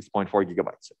 let's say, 6.4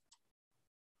 gigabytes.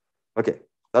 Okay,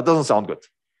 that doesn't sound good.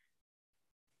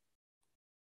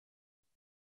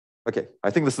 Okay, I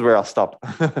think this is where I'll stop.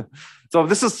 So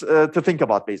this is to think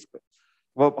about, basically.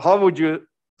 Well, how would you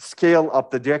scale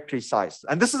up the directory size?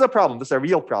 And this is a problem. This is a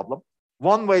real problem.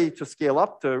 One way to scale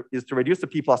up is to reduce the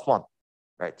p plus 1,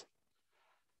 right?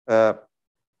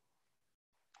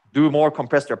 Do more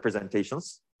compressed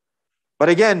representations. But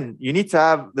again, you need to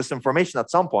have this information at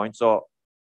some point. So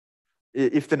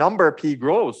if the number p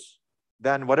grows,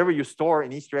 then whatever you store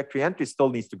in each directory entry still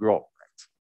needs to grow, right?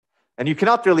 And you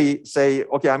cannot really say,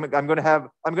 okay, I'm going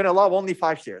to allow only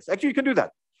 5 shares. Actually, you can do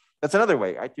that. That's another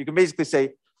way, right? You can basically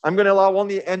say, I'm going to allow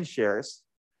only n shares.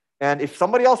 And if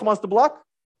somebody else wants to block,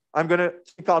 I'm going to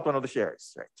kick out one of the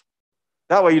shares, right?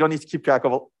 That way you don't need to keep track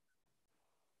of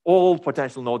all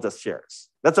potential nodes as shares.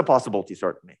 That's a possibility,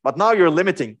 certainly. But now you're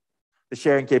limiting the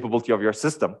sharing capability of your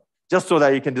system just so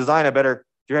that you can design a better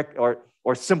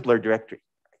or simpler directory.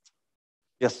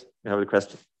 Yes, you have a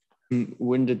question.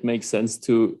 Wouldn't it make sense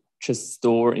to just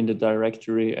store in the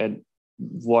directory and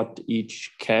what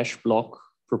each cache block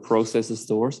per processor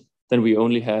stores? Then we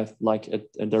only have like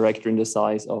a directory in the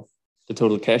size of the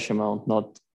total cache amount,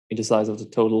 not in the size of the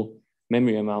total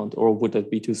memory amount, or would that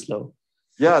be too slow?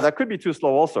 Yeah, that could be too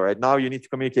slow also, right? Now you need to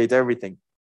communicate everything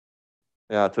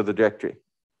to the directory.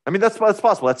 I mean, that's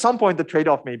possible. At some point, the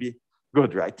trade-off may be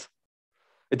good, right?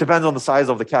 It depends on the size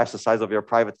of the cache, the size of your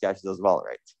private caches as well,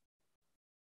 right?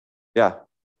 Yeah,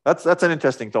 that's an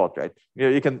interesting thought, right?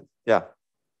 You can, yeah.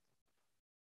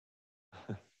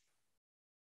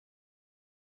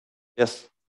 Yes.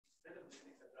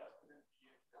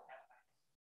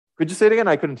 Could you say it again?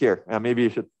 I couldn't hear. Maybe you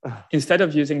should. Instead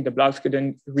of using the blocks,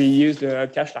 couldn't we use the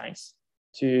cache lines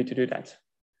to do that?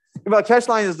 Well, cache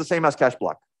line is the same as cache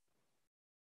block.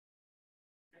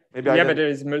 Maybe yeah, but there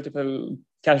is multiple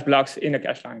cache blocks in a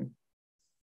cache line.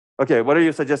 Okay, what are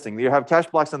you suggesting? You have cache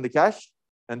blocks in the cache,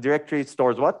 and directory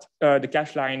stores what? The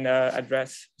cache line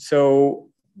address. So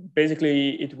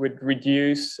basically, it would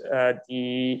reduce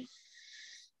the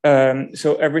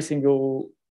so every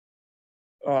single.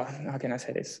 How can I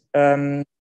say this?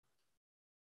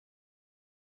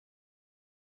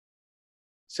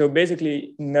 So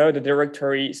basically, now the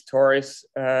directory stores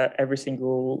every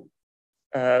single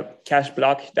cache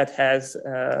block that has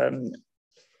a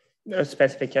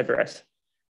specific address,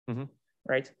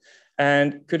 right?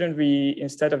 And couldn't we,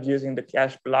 instead of using the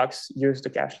cache blocks, use the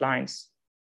cache lines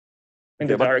in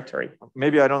the directory?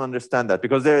 Maybe I don't understand that,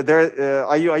 because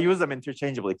I use them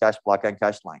interchangeably, cache block and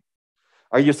cache line.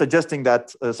 Are you suggesting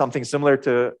that something similar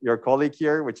to your colleague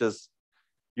here, which is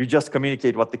you just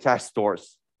communicate what the cache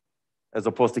stores, as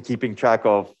opposed to keeping track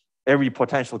of every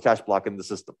potential cache block in the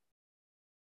system?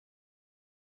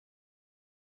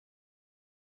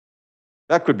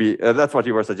 That could be, that's what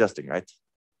you were suggesting, right?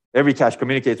 Every cache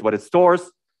communicates what it stores,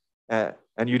 and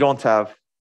you don't have,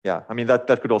 yeah, I mean,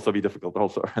 that could also be difficult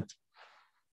also.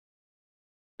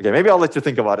 Okay, maybe I'll let you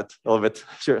think about it a little bit.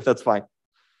 Sure, that's fine.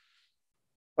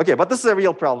 Okay, but this is a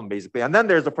real problem, basically. And then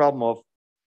there's the problem of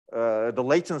the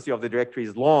latency of the directory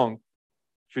is long.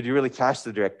 Should you really cache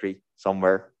the directory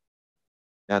somewhere?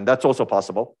 And that's also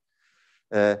possible.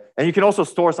 And you can also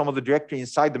store some of the directory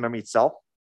inside the memory itself.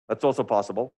 That's also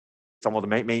possible. Some of the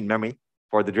main memory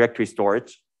for the directory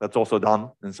storage. That's also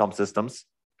done in some systems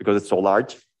because it's so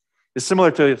large. It's similar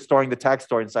to storing the tag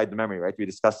store inside the memory, right? We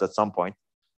discussed at some point.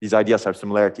 These ideas have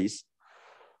similarities.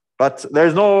 But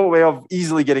there's no way of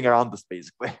easily getting around this,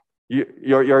 basically.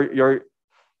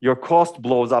 Your cost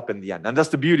blows up in the end. And that's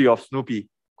the beauty of Snoopy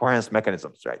coherence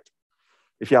mechanisms, right?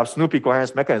 If you have Snoopy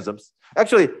coherence mechanisms,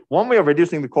 actually, one way of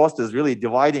reducing the cost is really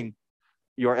dividing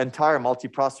your entire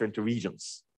multiprocessor into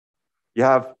regions. You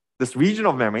have this region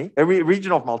of memory, every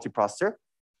region of multiprocessor.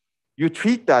 You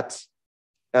treat that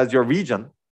as your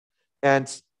region,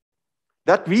 and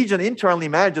that region internally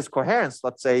manages coherence,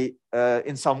 let's say,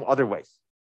 in some other way.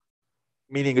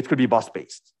 Meaning it could be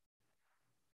bus-based.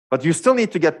 But you still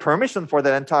need to get permission for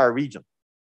that entire region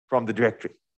from the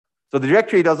directory. So the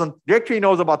directory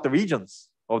knows about the regions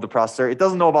of the processor. It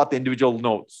doesn't know about the individual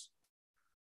nodes.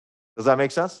 Does that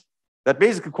make sense? That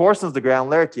basically coarsens the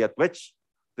granularity at which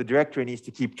the directory needs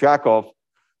to keep track of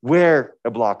where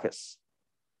a block is.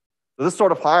 So this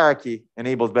sort of hierarchy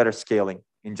enables better scaling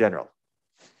in general.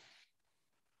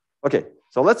 Okay,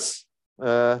 so let's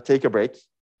take a break.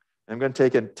 I'm going to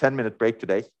take a 10-minute break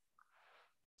today.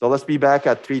 So let's be back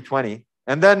at 3:20.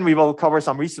 And then we will cover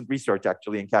some recent research,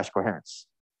 actually, in cache coherence.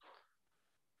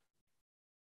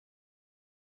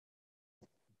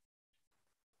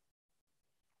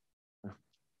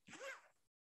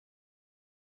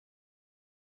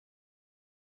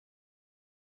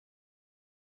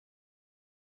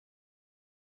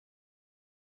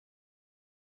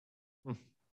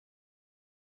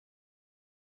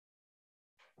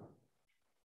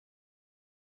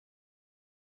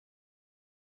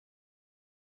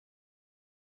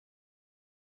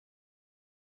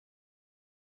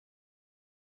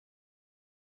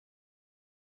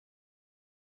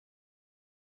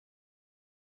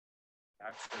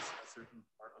 Access a certain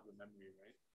part of the memory,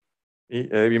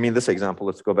 right? You mean this example?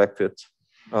 Let's go back to it.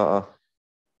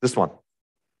 This one.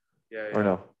 Yeah. Or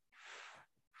no?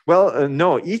 Well,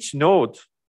 no, each node.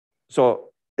 So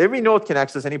every node can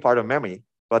access any part of memory,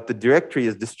 but the directory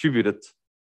is distributed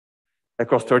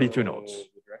across 32 nodes.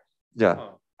 Yeah.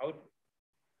 How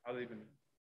do even?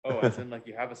 Oh, as in like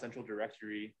you have a central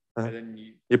directory, and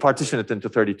then you partition it into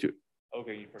 32.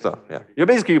 Okay. So yeah,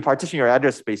 you partition your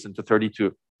address space into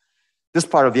 32. This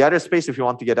part of the address space, if you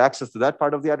want to get access to that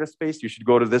part of the address space, you should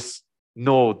go to this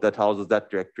node that houses that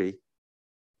directory.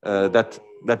 That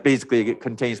basically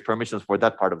contains permissions for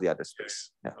that part of the address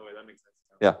space. Yeah. Oh, that makes sense.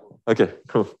 Yeah. Okay.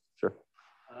 Cool. Sure.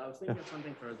 I was thinking of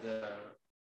something for the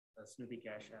Snoopy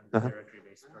cache and the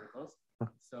directory-based protocols.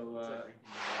 So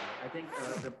I think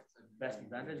the best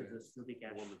advantage of the Snoopy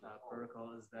cache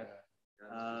protocol is that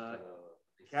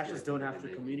caches don't have to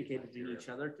communicate between each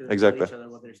other to tell each other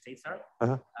what their states are.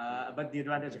 But the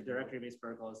advantage of directory-based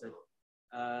protocol is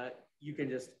that you can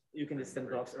just send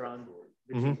blocks around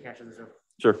between caches of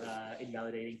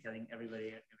invalidating, telling everybody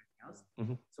everything else.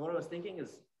 So what I was thinking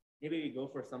is maybe we go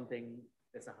for something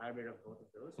that's a hybrid of both of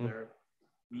those, where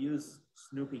we use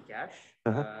Snoopy cache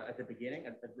at the beginning.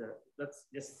 Let's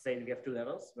just say we have two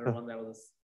levels, where one level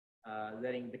is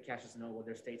letting the caches know what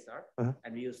their states are,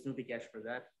 and we use Snoopy cache for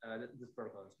that. This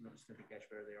protocol is Snoopy cache,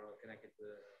 where they're all connected to.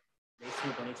 They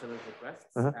snoop on each other's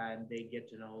requests, and they get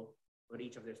to know what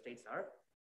each of their states are.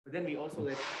 But then we also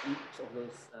let each of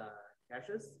those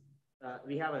caches.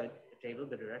 We have a table,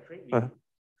 the directory. We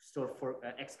store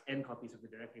n copies of the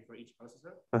directory for each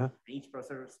processor. Each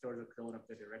processor stores a clone of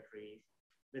the directory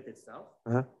with itself.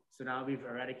 So now we've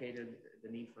eradicated the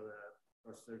need for the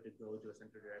processor to go to a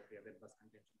central directory and then bus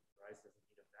contention doesn't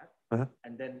need of that.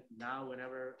 And then now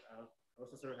whenever a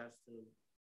processor has to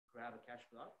grab a cache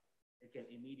block, it can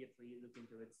immediately look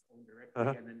into its own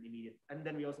directory and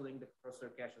then we also link the processor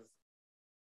caches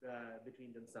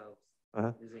between themselves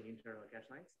using internal cache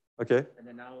lines. Okay. And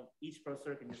then now each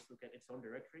processor can just look at its own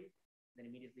directory, then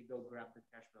immediately go grab the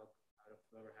cache block out of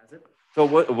whoever has it. So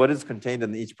what is contained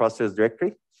in each processor's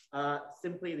directory?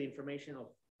 Simply the information of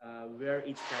where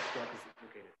each cache block is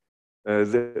located.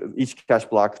 Each cache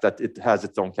block that it has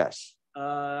its own cache.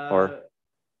 Or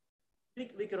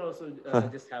we could also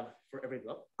just have for every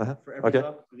block. For every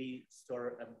block, we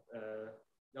store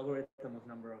a logarithm of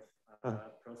number of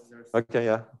processors. Okay.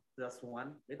 Yeah. Plus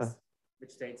one bits,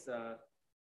 which states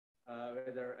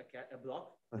whether a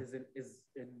block is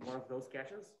in one of those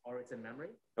caches or it's in memory.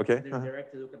 Okay. And then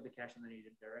directly look up the cache and then you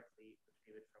directly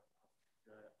retrieve it from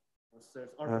the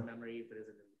processors or from memory if it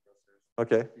isn't in the processors.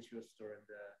 Okay. Which you store in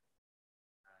the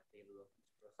table of each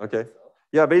processor. Okay. Itself.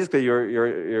 Yeah, basically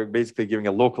you're basically giving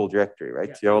a local directory, right?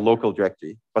 You have a local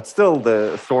directory, but still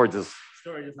the storage is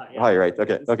high. High, right?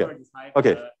 Okay. The Okay. storage is high.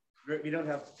 Okay. We don't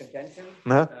have contention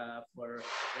for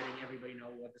letting everybody know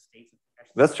what the states of the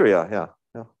cache. That's true. Yeah.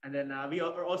 And then we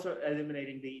are also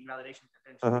eliminating the invalidation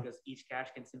contention because each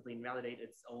cache can simply invalidate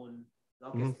its own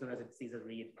block as soon as it sees a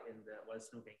read while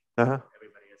snooping.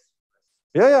 Everybody is.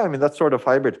 Yeah. I mean, that sort of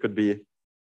hybrid could be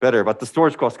better, but the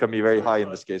storage cost can be very high in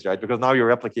this case, right? Because now you're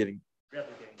replicating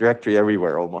directory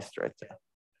everywhere almost, right?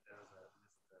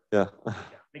 Yeah.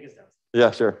 Biggest downside.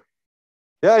 Yeah, sure.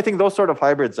 Yeah, I think those sort of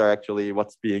hybrids are actually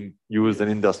what's being used in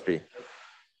industry.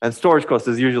 And storage cost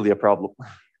is usually a problem.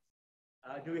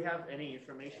 Do we have any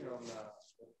information on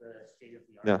what the state of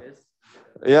the art is?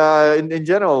 Yeah, in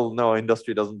general, no,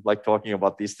 industry doesn't like talking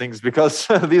about these things because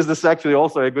this is actually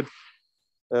also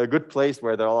a good place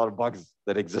where there are a lot of bugs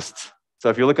that exist. So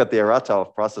if you look at the errata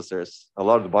of processors, a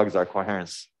lot of the bugs are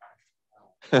coherence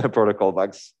protocol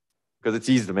bugs because it's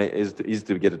easy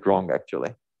to get it wrong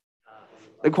actually.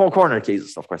 The corner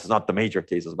cases, of course, it's not the major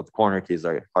cases, but the corner cases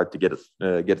are hard to get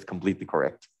it completely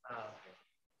correct.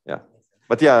 Yeah,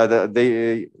 but yeah,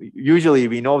 usually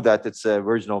we know that it's a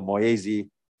version of Moesi,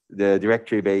 the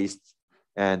directory based,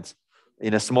 and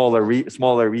in a smaller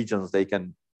regions they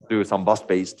can do some bus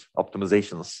based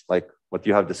optimizations like what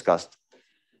you have discussed,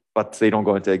 but they don't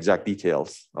go into exact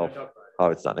details of how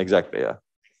it's done. Exactly. Yeah.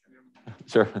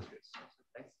 Sure.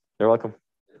 You're welcome.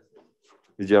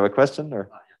 Did you have a question or?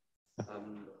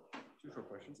 Two short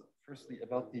questions. Firstly,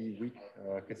 about the weak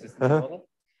consistency model.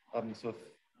 So if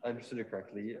I understood it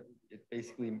correctly, it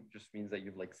basically just means that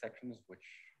you have like sections, which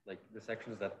like the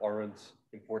sections that aren't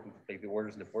important, like the order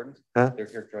isn't important, they're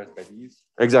characterized by these.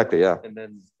 Exactly, yeah. And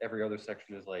then every other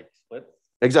section is like split.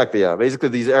 Exactly, yeah. Basically,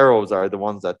 these arrows are the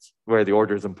ones where the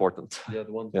order is important. Yeah,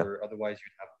 the ones where otherwise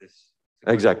you'd have this.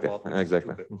 Exactly. So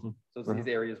it's these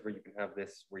areas where you can have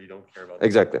this, where you don't care about.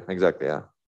 Exactly, yeah.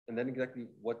 And then exactly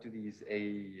what do these A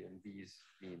and B's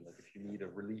mean? Like if you need a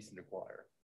release and acquire.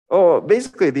 Oh,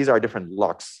 basically these are different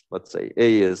locks. Let's say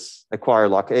A is acquire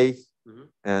lock A,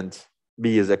 and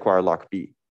B is acquire lock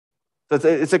B. So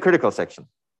it's a critical section.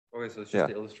 Okay, so it's just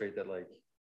to illustrate that like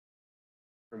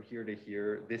from here to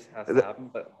here, this has to happen,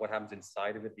 but what happens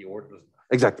inside of it, the order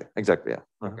doesn't happen. Exactly,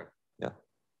 yeah. Okay. Yeah.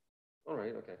 All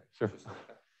right, okay. Sure.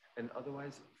 And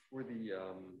otherwise for the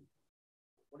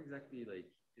what exactly like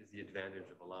is the advantage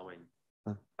of allowing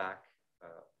back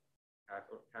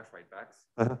cache write-backs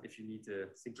if you need to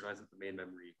synchronize with the main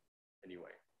memory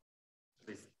anyway.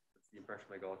 That's the impression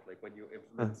I got. Like when you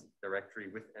implement directory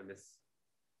with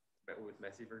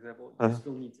Messi, for example, you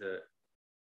still need to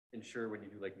ensure when you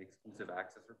do like an exclusive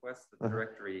access request that the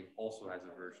directory also has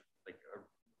a version, like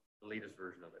the latest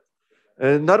version of it.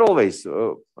 Not always.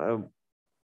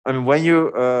 I mean, when you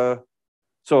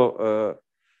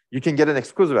you can get an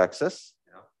exclusive access,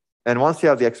 and once you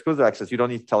have the exclusive access, you don't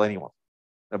need to tell anyone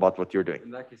about what you're doing.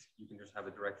 In that case, you can just have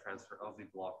a direct transfer of the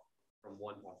block from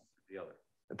one process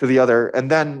to the other. And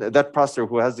then that processor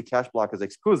who has the cache block as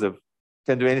exclusive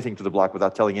can do anything to the block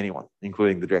without telling anyone,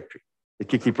 including the directory. It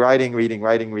can keep writing,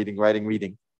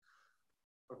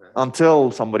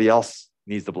 until somebody else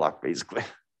needs the block, basically.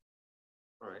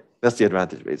 All right. That's the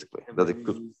advantage, basically. And when you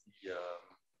use the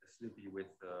Snoopy with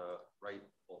write,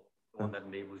 well, the one that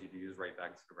enables you to use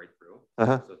write-backs to write through.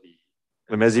 So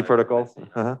the Messi protocol.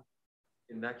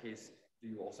 In that case, do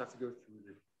you also have to go through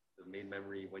the main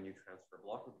memory when you transfer a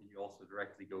block, or can you also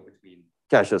directly go between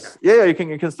caches? Yeah, you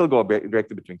can still go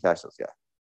directly between caches. Yeah.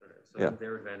 So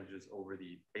their advantages over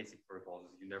the basic protocols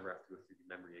is you never have to go through the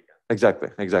memory again.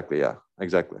 Exactly. Yeah,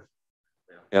 exactly.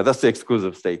 Yeah, that's the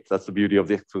exclusive state. That's the beauty of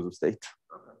the exclusive state.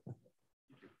 Okay.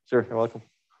 Sure, you're welcome.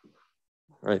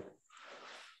 All right.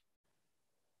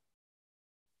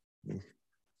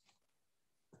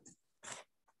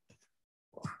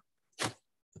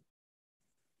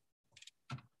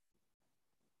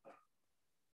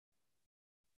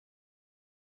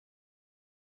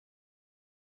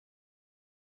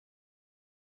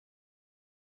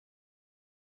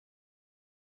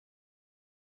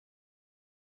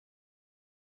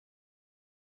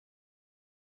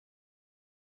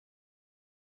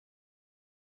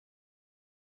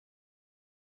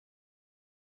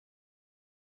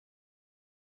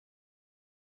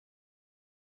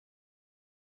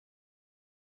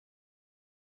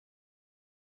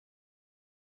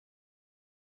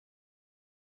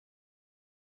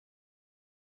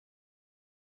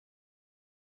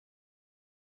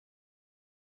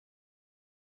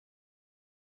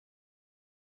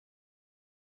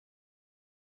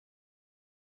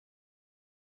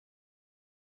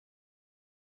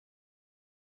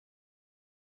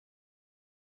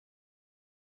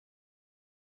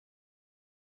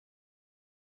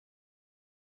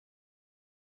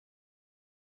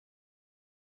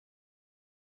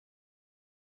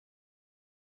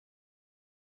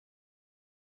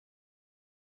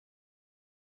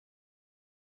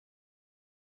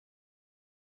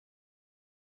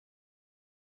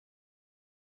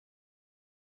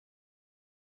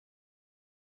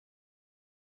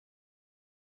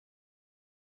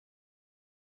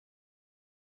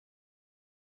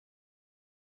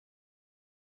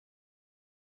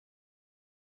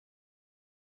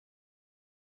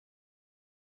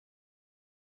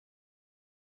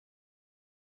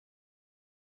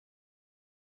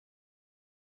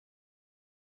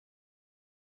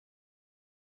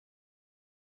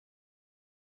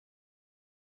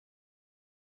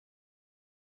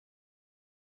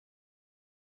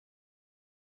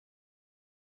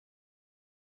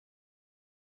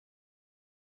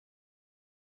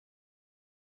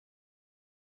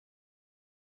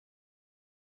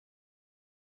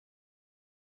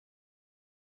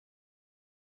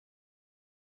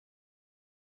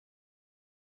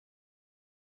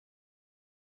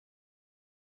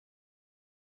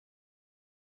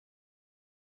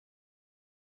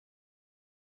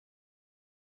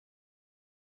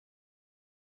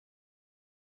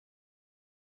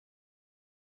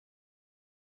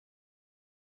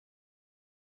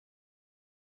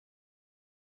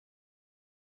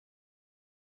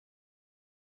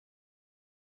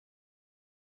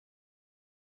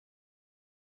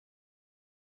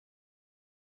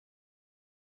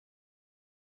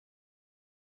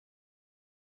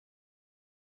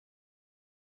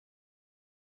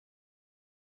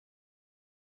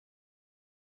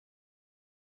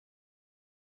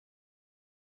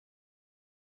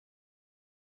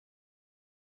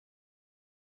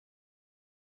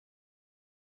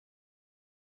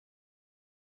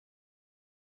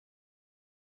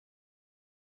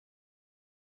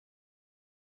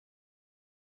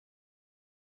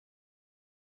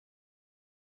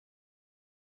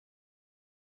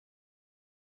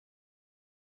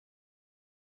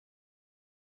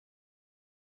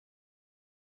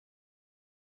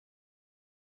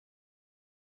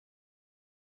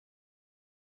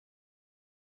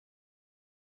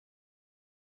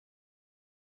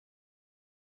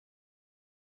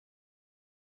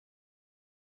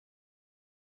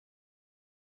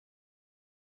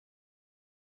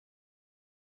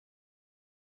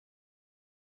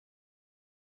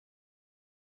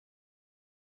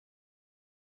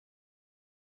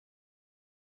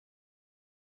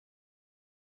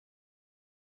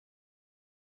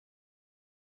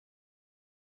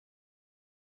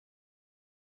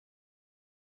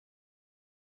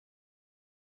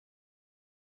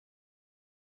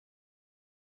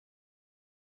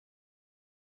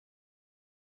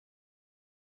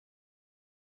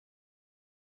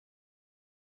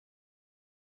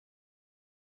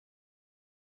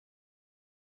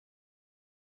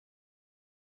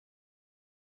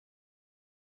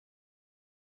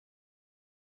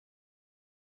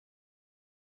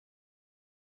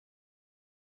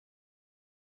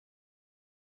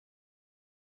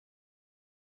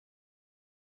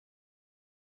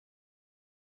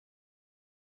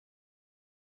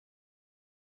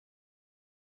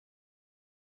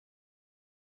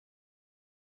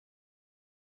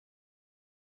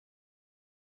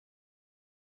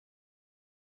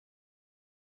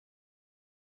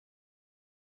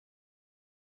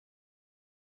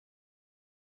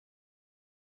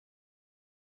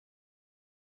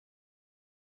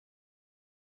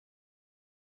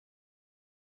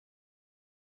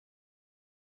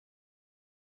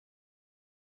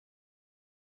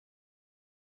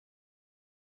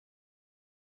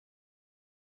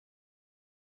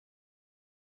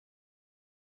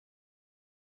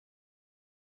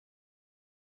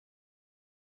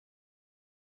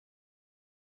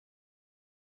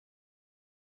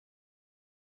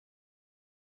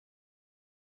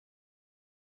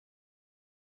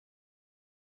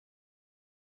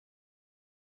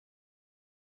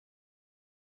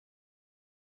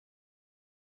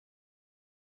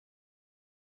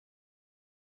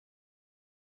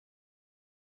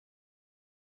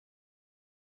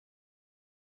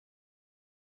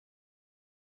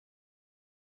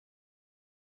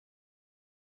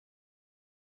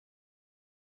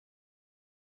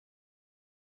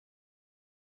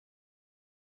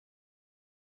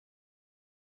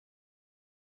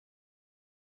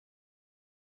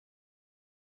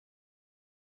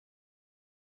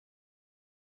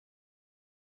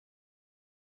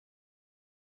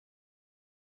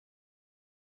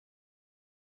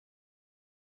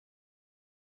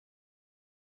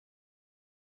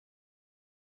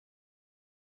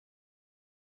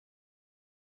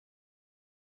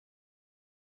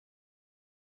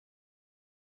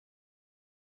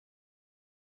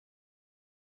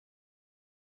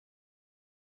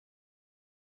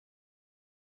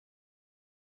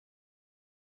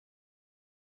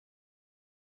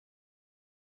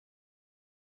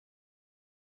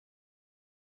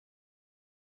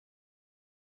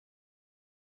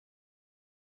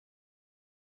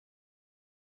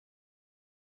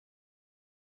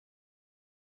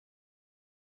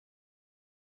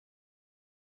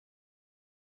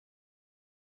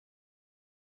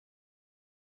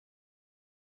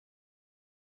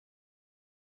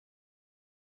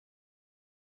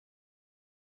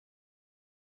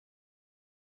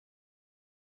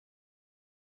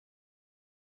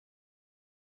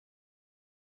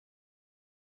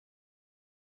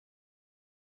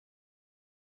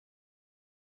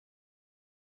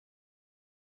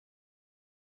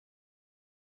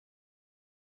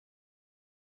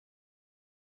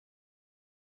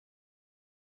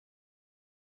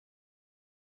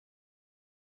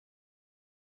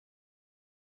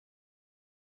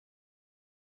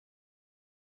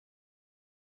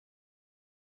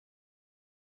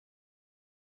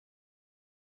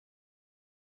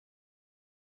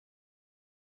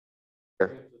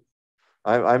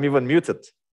 I'm even muted.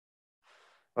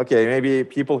 Okay, maybe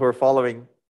people who are following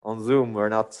on Zoom were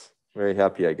not very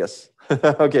happy, I guess.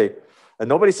 Okay, and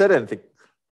nobody said anything.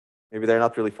 Maybe they're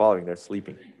not really following, they're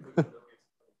sleeping.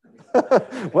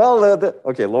 Well,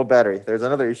 okay, low battery. There's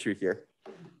another issue here.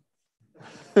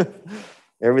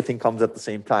 Everything comes at the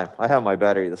same time. I have my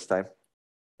battery this time.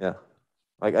 Yeah.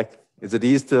 Is it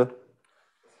easy to?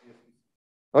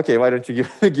 Okay, why don't you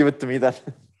give it to me then?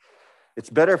 It's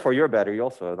better for your battery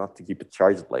also, not to keep it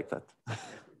charged like that.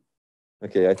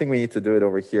 Okay, I think we need to do it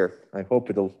over here. I hope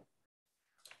it'll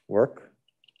work.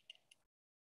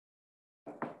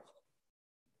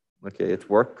 Okay, it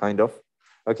worked, kind of.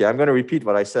 Okay, I'm going to repeat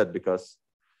what I said because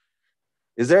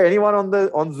is there anyone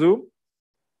on Zoom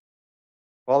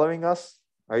following us?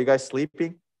 Are you guys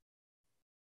sleeping?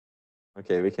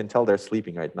 Okay, we can tell they're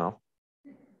sleeping right now.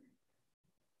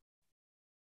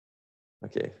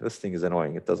 Okay, this thing is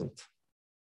annoying. It doesn't.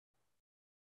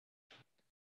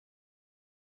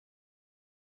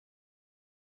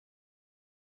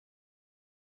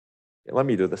 Okay, let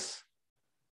me do this.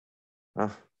 Oh.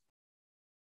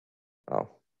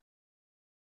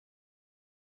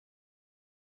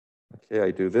 Okay,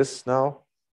 I do this now,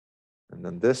 and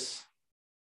then this,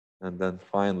 and then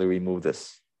finally remove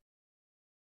this.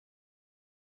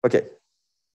 Okay.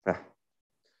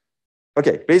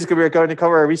 Okay, basically we're going to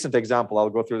cover a recent example. I'll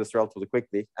go through this relatively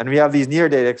quickly. And we have these near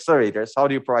data accelerators. How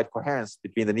do you provide coherence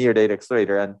between the near data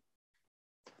accelerator and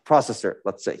processor,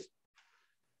 let's say?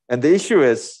 And the issue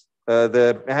is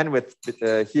the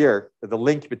bandwidth here, the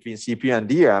link between CPU and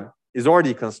DRAM is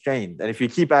already constrained. And if you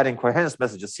keep adding coherence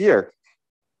messages here,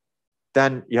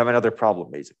 then you have another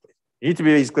problem, basically. You need to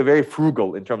be basically very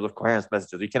frugal in terms of coherence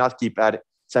messages. You cannot keep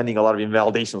sending a lot of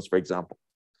invalidations, for example.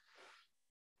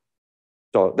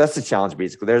 So that's the challenge,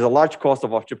 basically. There's a large cost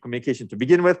of off-chip communication to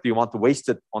begin with. Do you want to waste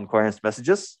it on coherence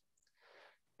messages?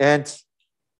 And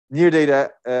near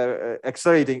data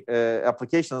accelerating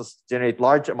applications generate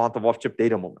large amount of off-chip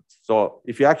data moments. So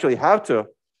if you actually have to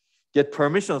get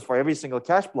permissions for every single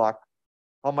cache block,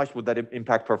 how much would that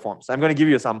impact performance? I'm going to give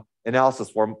you some analysis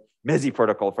for MESI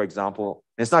protocol, for example.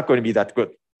 And it's not going to be that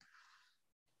good.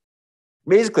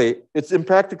 Basically, it's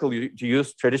impractical to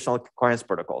use traditional coherence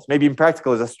protocols. Maybe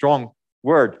impractical is a strong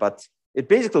word, but it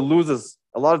basically loses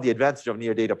a lot of the advantage of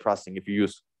near data processing if you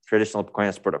use traditional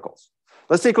coherence protocols.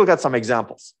 Let's take a look at some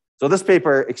examples. So this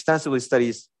paper extensively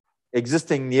studies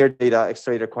existing near data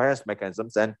accelerator coherence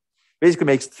mechanisms and basically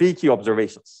makes 3 key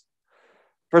observations.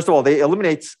 First of all, they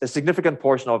eliminate a significant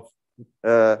portion of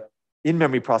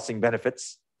in-memory processing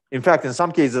benefits. In fact, in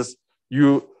some cases,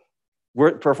 you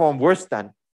perform worse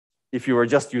than if you were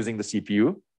just using the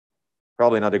CPU.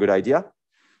 Probably not a good idea.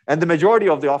 And the majority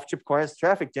of the off-chip coherence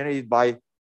traffic generated by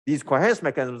these coherence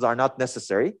mechanisms are not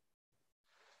necessary.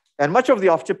 And much of the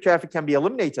off-chip traffic can be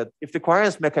eliminated if the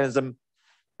coherence mechanism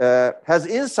has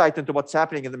insight into what's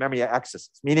happening in the memory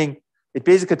accesses, meaning it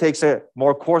basically takes a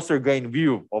more coarser grained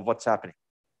view of what's happening.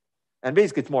 And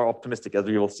basically, it's more optimistic, as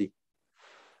we will see.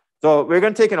 So we're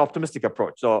going to take an optimistic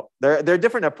approach. So there are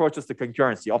different approaches to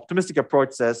concurrency. Optimistic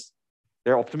approach says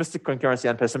there are optimistic concurrency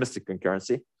and pessimistic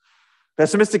concurrency.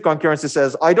 Pessimistic concurrency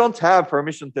says, I don't have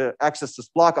permission to access this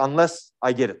block unless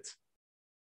I get it.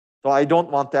 So I don't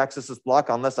want to access this block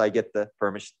unless I get the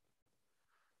permission.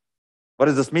 What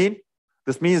does this mean?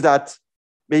 This means that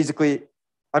basically,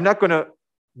 I'm not going to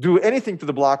do anything to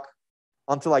the block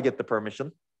until I get the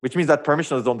permission, which means that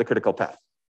permission is on the critical path.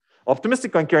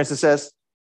 Optimistic concurrency says,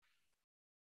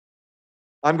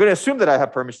 I'm going to assume that I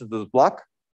have permission to this block.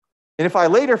 And if I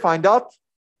later find out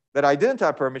that I didn't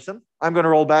have permission, I'm going to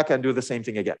roll back and do the same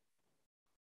thing again.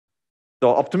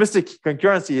 So optimistic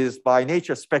concurrency is by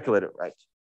nature speculative, right?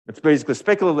 It's basically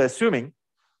speculatively assuming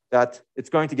that it's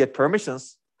going to get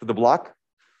permissions to the block,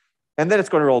 and then it's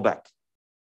going to roll back.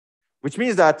 Which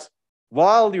means that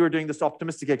while you're doing this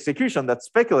optimistic execution that's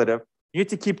speculative, you need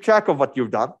to keep track of what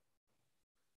you've done,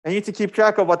 and you need to keep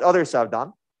track of what others have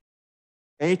done,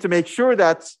 and you need to make sure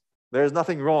that there's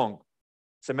nothing wrong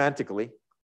semantically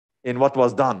in what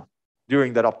was done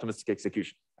during that optimistic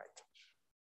execution. Right?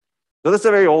 So this is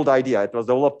a very old idea. It was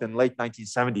developed in late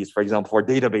 1970s, for example, for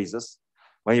databases.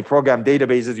 When you program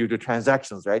databases, you do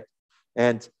transactions, right?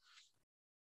 And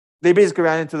they basically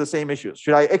ran into the same issues.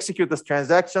 Should I execute this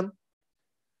transaction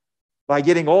by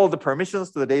getting all the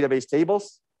permissions to the database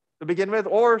tables to begin with?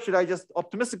 Or should I just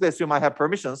optimistically assume I have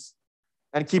permissions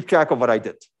and keep track of what I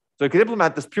did? So you can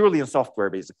implement this purely in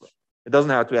software, basically. It doesn't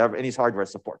have to have any hardware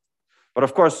support. But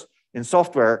of course, in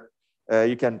software,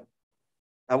 you can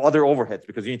have other overheads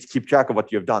because you need to keep track of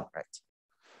what you've done, right?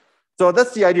 So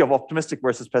that's the idea of optimistic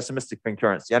versus pessimistic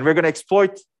concurrency. And we're going to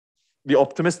exploit the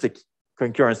optimistic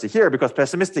concurrency here because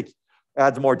pessimistic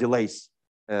adds more delays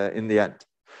in the end.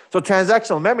 So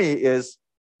transactional memory is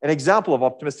an example of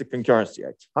optimistic concurrency.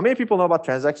 Right? How many people know about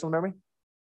transactional memory?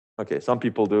 Okay, some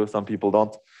people do, some people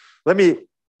don't. Let me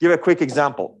give a quick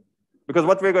example, because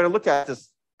what we're going to look at is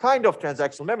kind of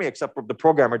transactional memory, except the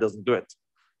programmer doesn't do it.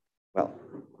 Well,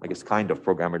 I guess kind of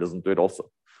programmer doesn't do it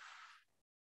also.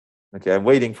 Okay, I'm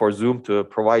waiting for Zoom to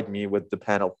provide me with the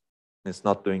panel. It's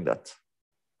not doing that.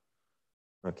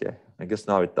 Okay, I guess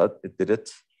now it did it.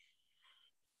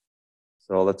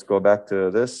 So let's go back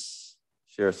to this,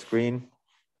 share screen.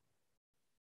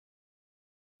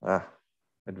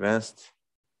 Advanced.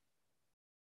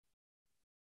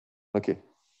 Okay,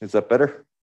 is that better?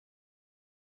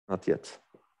 Not yet.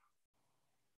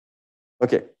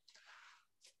 Okay.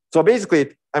 So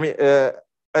basically, I mean, at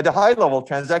a high level,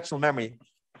 transactional memory,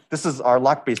 this is our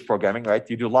lock-based programming, right?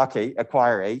 You do lock A,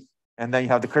 acquire A, and then you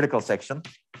have the critical section,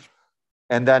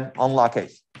 and then unlock A.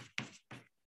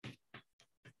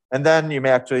 And then you may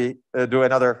actually do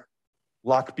another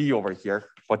lock B over here,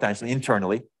 potentially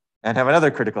internally, and have another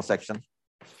critical section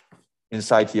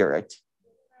inside here, right?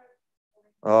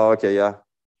 Oh, okay, yeah,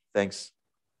 thanks.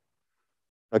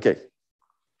 Okay.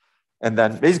 And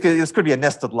then basically this could be a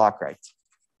nested lock, right?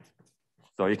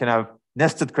 So you can have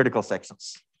nested critical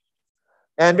sections.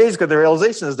 And basically the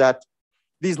realization is that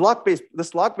this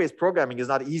lock-based programming is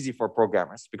not easy for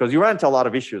programmers because you run into a lot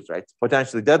of issues, right?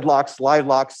 Potentially deadlocks, live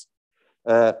locks,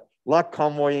 lock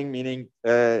convoying, meaning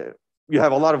you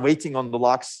have a lot of waiting on the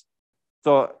locks.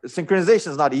 So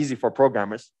synchronization is not easy for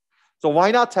programmers. So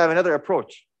why not have another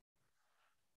approach?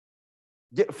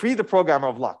 Free the programmer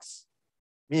of locks,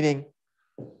 meaning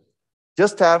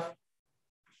just have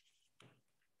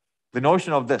the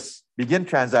notion of this begin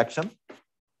transaction,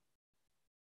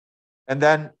 and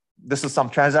then this is some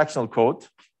transactional code,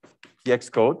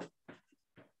 TX code,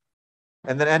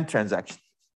 and then end transaction.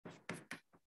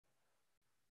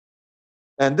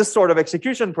 And this sort of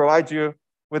execution provides you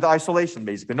with isolation,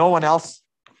 basically. No one else,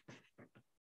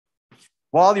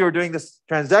 while you're doing this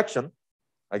transaction,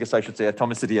 I guess I should say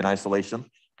atomicity and isolation,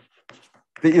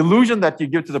 the illusion that you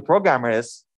give to the programmer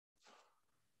is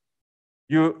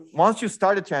once you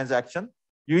start a transaction,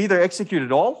 you either execute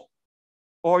it all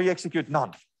or you execute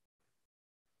none.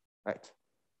 Right?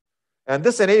 And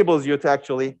this enables you to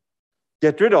actually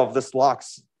get rid of these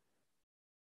locks.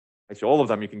 Actually, all of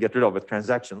them you can get rid of with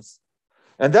transactions.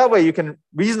 And that way you can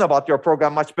reason about your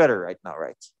program much better right now,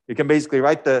 right? You can basically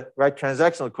write the right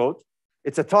transactional code.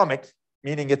 It's atomic,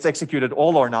 meaning it's executed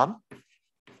all or none.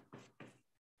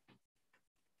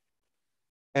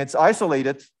 And it's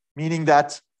isolated, meaning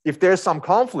that if there's some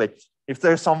conflict, if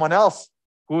there's someone else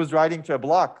who's writing to a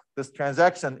block this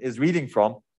transaction is reading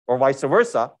from, or vice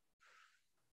versa,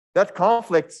 that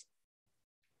conflict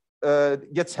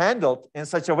gets handled in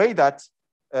such a way that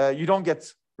you don't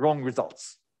get wrong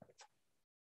results.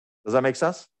 Does that make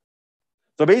sense?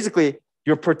 So basically,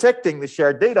 you're protecting the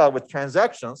shared data with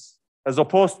transactions as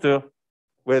opposed to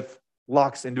with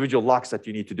locks, individual locks that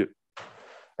you need to do.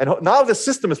 And now the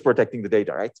system is protecting the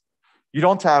data, right? You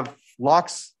don't have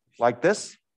locks like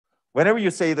this. Whenever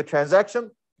you say the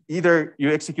transaction, either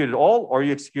you execute it all or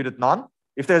you execute it none.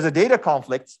 If there's a data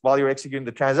conflict while you're executing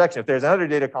the transaction, if there's another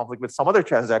data conflict with some other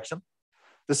transaction,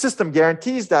 the system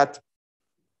guarantees that,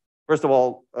 first of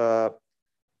all,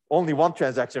 only one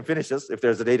transaction finishes if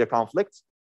there's a data conflict,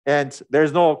 and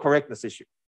there's no correctness issue.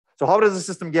 So how does the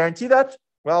system guarantee that?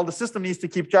 Well, the system needs to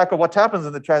keep track of what happens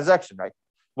in the transaction, right?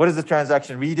 What is the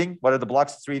transaction reading? What are the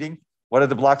blocks it's reading? What are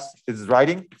the blocks it's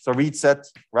writing? So read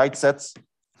sets, write sets,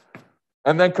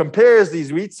 and then compares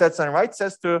these read sets and write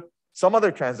sets to some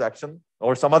other transaction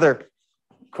or some other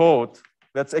code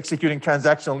that's executing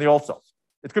transactionally also.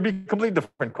 It could be completely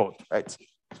different code, right?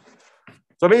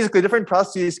 So basically different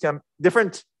processes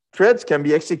different threads can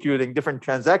be executing different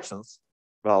transactions.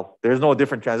 Well, there's no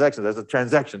different transactions, there's a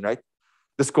transaction, right?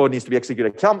 This code needs to be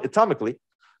executed atomically.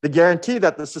 The guarantee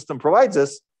that the system provides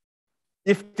us,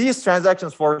 if these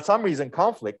transactions for some reason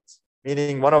conflict,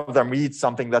 meaning one of them reads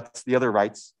something that the other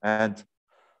writes, and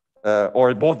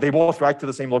or they both write to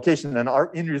the same location and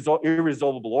are in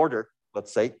irresolvable order,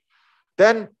 let's say,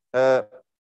 then the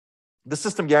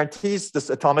system guarantees this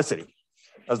atomicity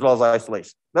as well as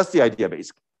isolation. That's the idea,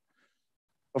 basically.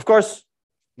 Of course,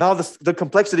 now the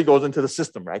complexity goes into the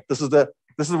system, right? This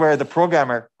is where the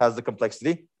programmer has the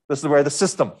complexity. This is where the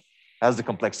system has the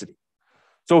complexity.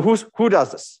 So who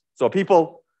does this? So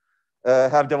people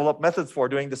have developed methods for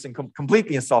doing this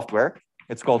completely in software.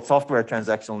 It's called software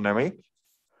transactional memory.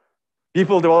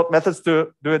 People develop methods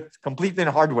to do it completely in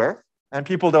hardware, and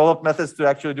people develop methods to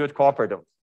actually do it cooperatively.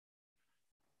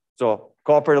 So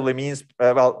Cooperatively means,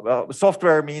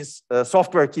 software means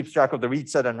software keeps track of the read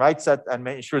set and write set and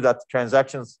make sure that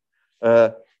transactions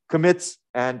commits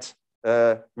and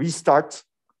restart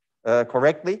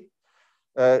correctly.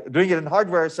 Doing it in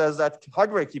hardware says that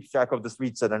hardware keeps track of this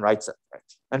read set and write set. Right?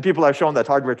 And people have shown that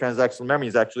hardware transactional memory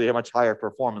is actually a much higher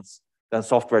performance than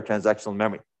software transactional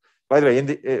memory. By the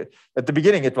way, at the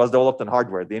beginning, it was developed in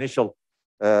hardware. The initial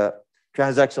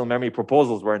transactional memory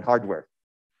proposals were in hardware.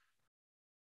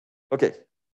 Okay.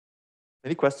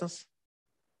 Any questions?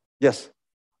 Yes.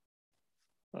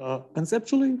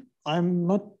 Conceptually, I'm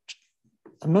not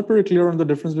very clear on the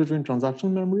difference between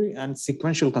transactional memory and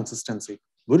sequential consistency.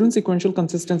 Wouldn't sequential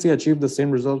consistency achieve the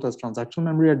same result as transactional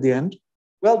memory at the end?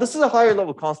 Well, this is a higher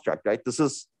level construct, right?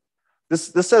 This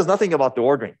says nothing about the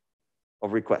ordering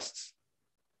of requests.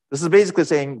 This is basically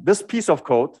saying this piece of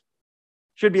code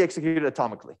should be executed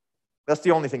atomically. That's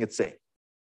the only thing it's saying.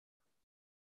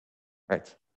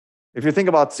 Right? If you think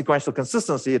about sequential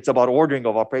consistency, it's about ordering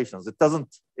of operations. It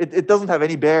doesn't have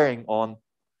any bearing on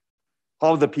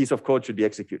how the piece of code should be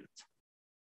executed.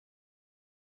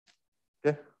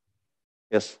 Okay?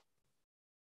 Yes.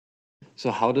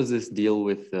 So how does this deal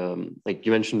with, like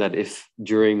you mentioned that if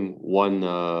during one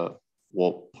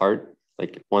part,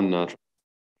 like one,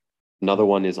 another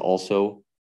one is also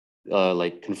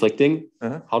like conflicting,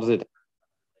 how does it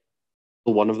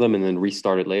one of them and then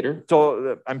restart it later?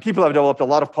 So, and people have developed a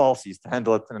lot of policies to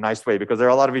handle it in a nice way because there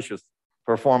are a lot of issues,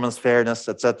 performance, fairness,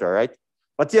 etc. Right?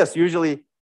 But yes, usually,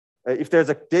 if there's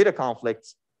a data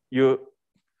conflict, you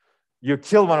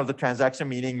kill one of the transaction,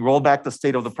 meaning roll back the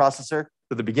state of the processor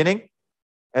to the beginning,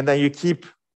 and then you keep.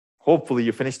 Hopefully,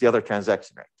 you finish the other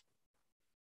transaction, right?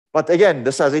 But again,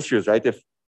 this has issues, right?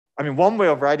 One way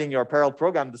of writing your parallel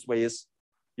program this way is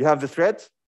you have the thread.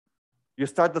 You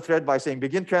start the thread by saying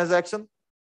begin transaction,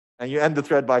 and you end the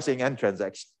thread by saying end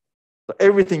transaction. So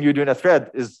everything you do in a thread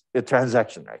is a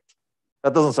transaction, right?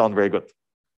 That doesn't sound very good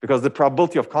because the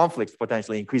probability of conflicts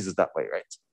potentially increases that way,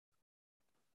 right?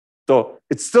 So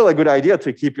it's still a good idea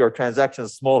to keep your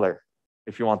transactions smaller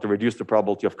if you want to reduce the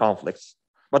probability of conflicts.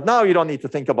 But now you don't need to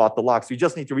think about the locks. You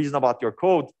just need to reason about your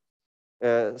code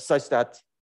such that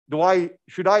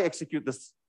should I execute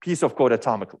this piece of code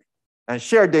atomically? And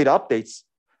shared data updates.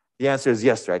 The answer is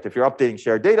yes, right? If you're updating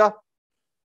shared data,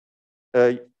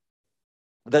 that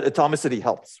atomicity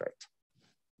helps, right?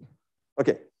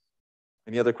 Okay.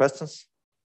 Any other questions?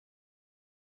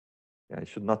 Yeah, I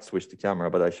should not switch the camera,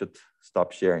 but I should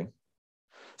stop sharing.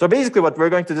 So basically what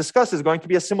we're going to discuss is going to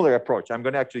be a similar approach. I'm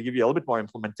going to actually give you a little bit more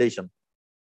implementation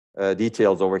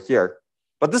details over here.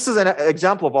 But this is an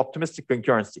example of optimistic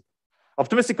concurrency.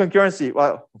 Optimistic concurrency,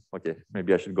 well, okay,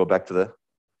 maybe I should go back to the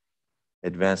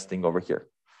advanced thing over here.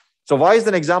 So why is it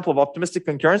an example of optimistic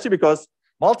concurrency? Because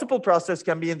multiple processors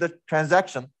can be in the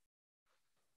transaction,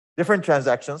 different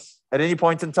transactions at any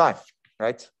point in time,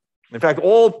 right? In fact,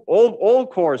 all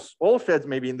cores, all threads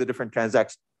may be in the different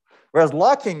transactions. Whereas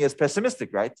locking is pessimistic,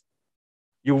 right?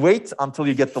 You wait until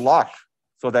you get the lock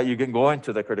so that you can go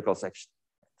into the critical section.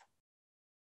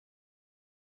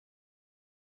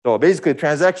 So basically,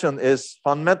 transaction is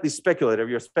fundamentally speculative.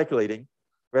 You're speculating.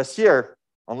 Whereas here,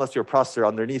 unless your processor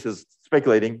underneath is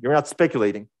speculating, you're not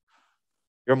speculating.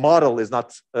 Your model is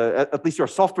not, at least your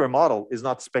software model is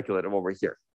not speculative over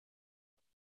here.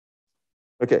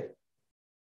 Okay.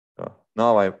 So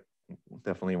now I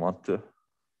definitely want to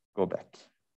go back.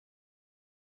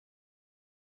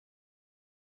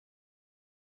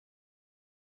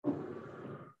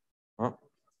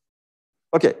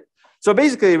 Okay. So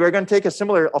basically, we're going to take a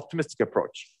similar optimistic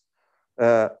approach.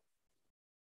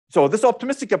 So this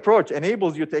optimistic approach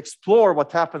enables you to explore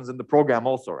what happens in the program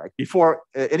also, right? Before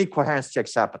any coherence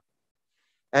checks happen.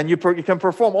 And you can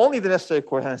perform only the necessary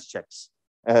coherence checks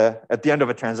at the end of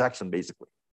a transaction, basically.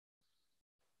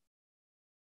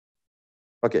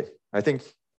 Okay, I think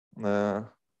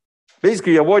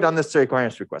basically you avoid unnecessary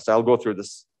coherence requests. I'll go through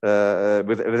this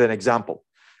with an example.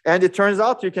 And it turns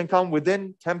out you can come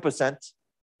within 10%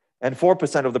 and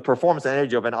 4% of the performance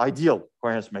energy of an ideal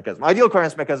coherence mechanism. Ideal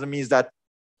coherence mechanism means that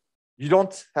you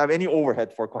don't have any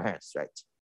overhead for coherence, right?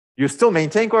 You still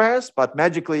maintain coherence, but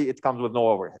magically it comes with no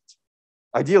overhead.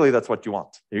 Ideally, that's what you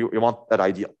want. You want that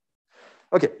ideal.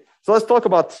 Okay, so let's talk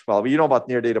about, well, you know about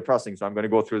near data processing, so I'm going to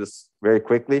go through this very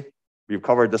quickly. We've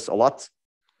covered this a lot.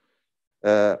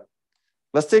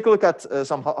 Let's take a look at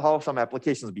how some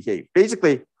applications behave.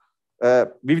 Basically,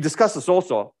 we've discussed this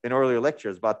also in earlier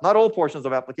lectures, but not all portions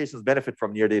of applications benefit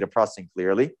from near data processing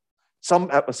clearly.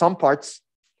 Some parts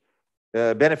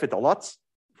benefit a lot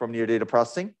from near data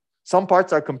processing. Some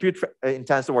parts are compute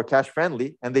intensive or cache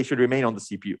friendly, and they should remain on the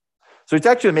CPU. So it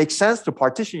actually makes sense to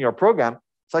partition your program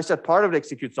such that part of it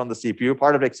executes on the CPU,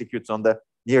 part of it executes on the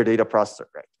near data processor,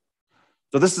 right?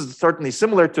 So this is certainly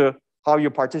similar to how you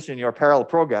partition your parallel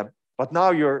program, but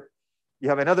now you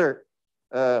have another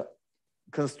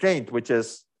constraint, which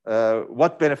is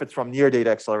what benefits from near data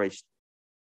acceleration.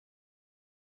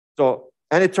 So,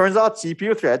 and it turns out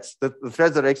CPU threads, the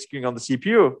threads that are executing on the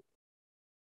CPU,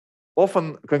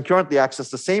 often concurrently access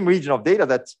the same region of data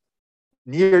that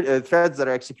threads that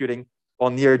are executing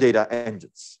on near data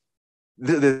engines.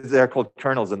 They're called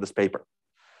kernels in this paper.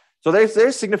 So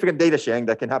there's significant data sharing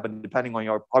that can happen depending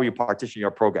on how you partition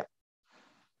your program.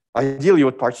 Ideally, you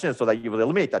would partition it so that you will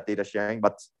eliminate that data sharing,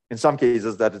 but in some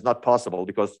cases that is not possible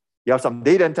because you have some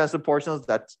data-intensive portions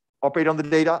that operate on the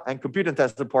data and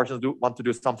compute-intensive portions want to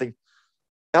do something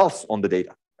else on the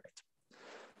data.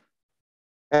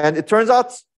 Right? And it turns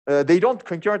out they don't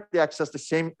concurrently access the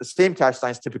same cache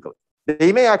lines typically.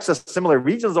 They may access similar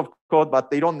regions of code,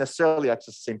 but they don't necessarily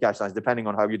access the same cache lines depending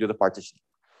on how you do the partitioning.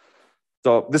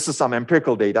 So this is some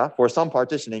empirical data for some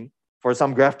partitioning, for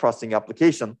some graph processing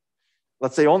application.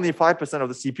 Let's say only 5% of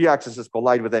the CPU accesses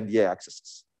collide with NDA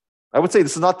accesses. I would say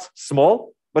this is not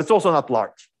small, but it's also not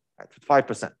large, right?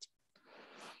 5%.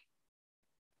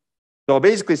 So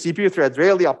basically, CPU threads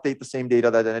rarely update the same data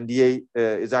that an NDA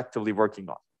is actively working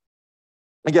on.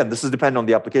 Again, this is dependent on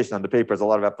the application, and the paper has a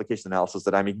lot of application analysis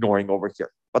that I'm ignoring over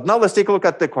here. But now let's take a look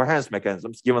at the coherence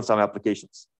mechanisms given some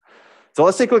applications. So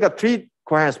let's take a look at 3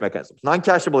 coherence mechanisms.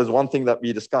 Non-cacheable is one thing that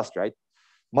we discussed, right?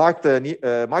 Mark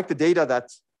the data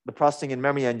that the processing and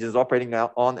memory engine is operating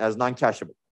on as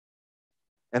non-cacheable.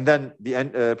 And then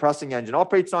the processing engine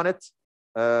operates on it.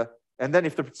 And then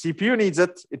if the CPU needs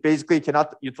it, it basically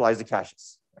cannot utilize the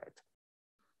caches. Right?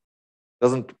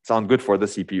 Doesn't sound good for the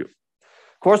CPU.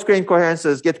 Coarse-grained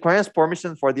coherences get coherence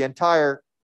permission for the entire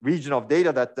region of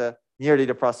data that the near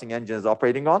data processing engine is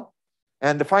operating on.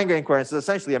 And the fine-grained coherence is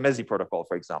essentially a MESI protocol,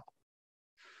 for example.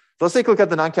 So let's take a look at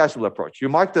the non-cacheable approach. You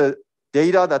mark the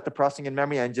data that the processing and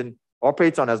memory engine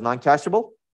operates on as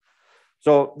non-cacheable.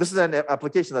 So this is an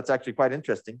application that's actually quite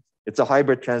interesting. It's a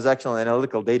hybrid transactional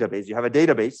analytical database. You have a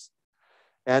database,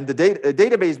 and the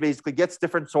database basically gets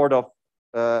different sort of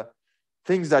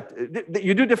things that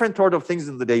you do different sort of things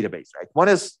in the database, right? One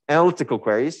is analytical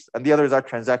queries, and the others are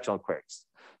transactional queries.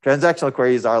 Transactional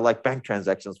queries are like bank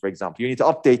transactions, for example. You need to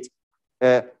update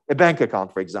a bank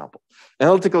account, for example.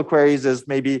 Analytical queries is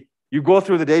maybe you go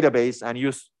through the database and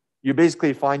you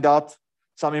basically find out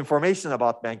some information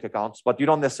about bank accounts, but you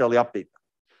don't necessarily update them.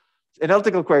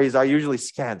 Analytical queries are usually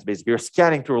scans. Basically, you're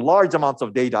scanning through large amounts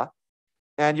of data,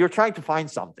 and you're trying to find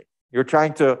something. You're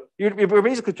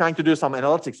basically trying to do some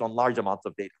analytics on large amounts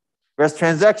of data. Whereas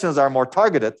transactions are more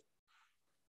targeted.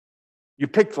 You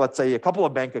pick, let's say, a couple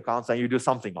of bank accounts and you do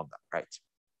something on them, right?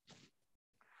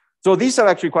 So these are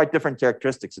actually quite different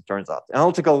characteristics, it turns out.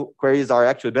 Analytical queries are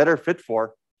actually better fit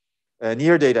for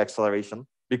near data acceleration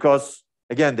because,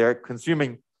 again, they're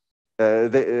consuming,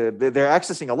 they're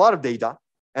accessing a lot of data,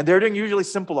 and they're doing usually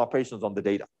simple operations on the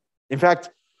data. In fact,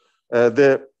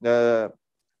 the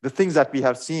things that we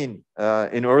have seen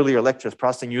in earlier lectures,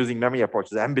 processing using memory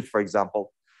approaches, MBIT, for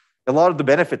example, a lot of the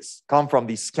benefits come from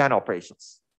these scan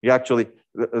operations. You actually,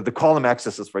 the column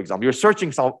accesses, for example, you're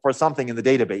searching for something in the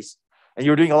database, and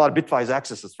you're doing a lot of bitwise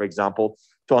accesses, for example,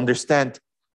 to understand,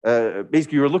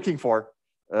 basically you're looking for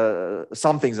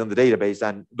some things in the database,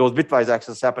 and those bitwise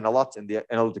accesses happen a lot in the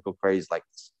analytical queries like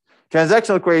this.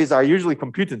 Transactional queries are usually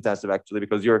compute intensive, actually,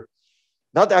 because you're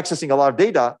not accessing a lot of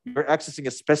data, you're accessing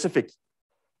a specific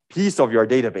piece of your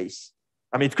database.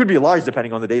 I mean, it could be large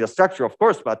depending on the data structure, of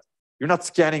course, but you're not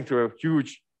scanning through a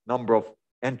huge number of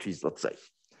entries, let's say.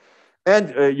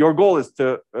 And your goal is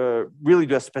to really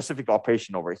do a specific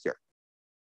operation over here.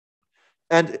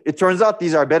 And it turns out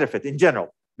these are a better fit in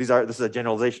general. This is a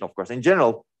generalization, of course. In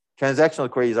general, transactional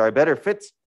queries are a better fit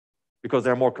because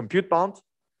they're more compute bound,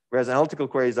 whereas analytical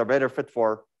queries are better fit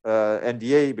for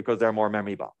NDA because they're more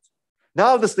memory bound.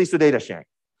 Now this leads to data sharing.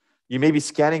 You may be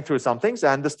scanning through some things,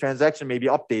 and this transaction may be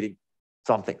updating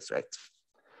some things, right?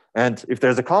 And if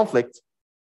there's a conflict,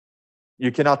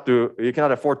 you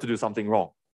cannot afford to do something wrong.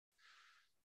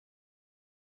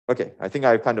 Okay, I think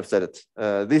I kind of said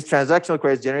it. These transactional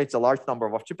queries generates a large number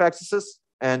of off-chip accesses,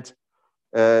 and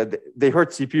they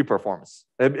hurt CPU performance.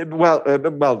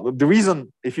 Well, the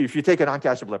reason, if you take a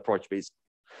non-cacheable approach,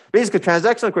 basically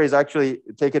transactional queries actually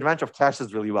take advantage of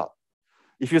caches really well.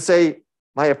 If you say,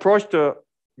 my approach to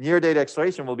near data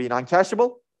acceleration will be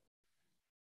non-cacheable,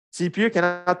 CPU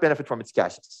cannot benefit from its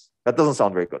caches. That doesn't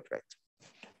sound very good, right?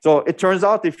 So it turns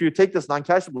out if you take this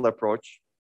non-cacheable approach,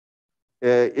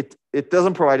 it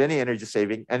doesn't provide any energy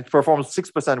saving, and it performs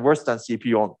 6% worse than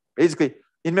CPU only. Basically,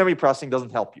 in-memory processing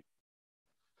doesn't help you.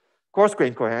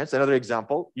 coarse-grained coherence, another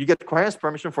example, you get coherence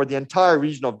permission for the entire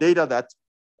region of data that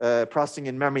processing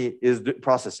in memory is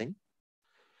processing.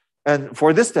 And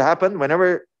for this to happen,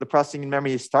 whenever the processing in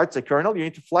memory starts a kernel, you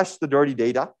need to flush the dirty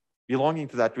data belonging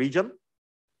to that region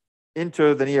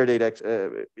into the near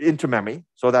data, into memory,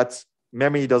 so that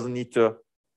memory doesn't need to,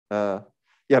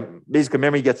 basically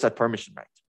memory gets that permission, right?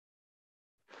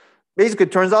 Basically,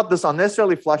 it turns out this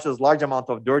unnecessarily flushes large amount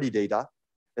of dirty data,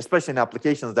 especially in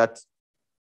applications that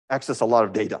access a lot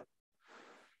of data.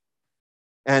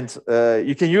 And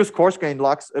you can use coarse-grained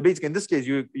locks. Basically, in this case,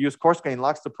 you use coarse-grained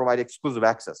locks to provide exclusive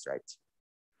access, right?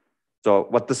 So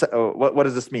what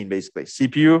does this mean, basically?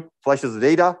 CPU flushes the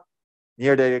data.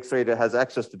 Near data accelerator has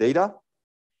access to data.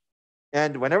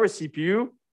 And whenever CPU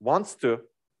wants to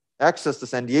access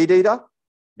this NDA data,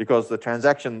 because the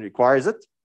transaction requires it,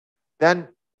 then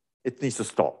it needs to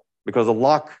stall. Because a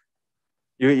lock,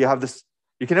 you have this,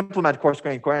 you can implement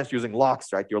coarse-grained coherence using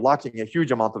locks, right? You're locking a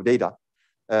huge amount of data.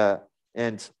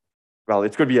 And well,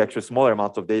 it could be actually smaller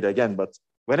amounts of data again, but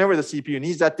whenever the CPU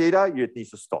needs that data, it needs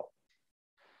to stall.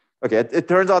 Okay, it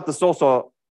turns out this is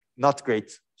also not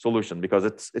great solution because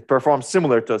it performs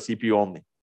similar to a CPU only.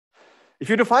 If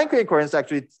you define grained coherence,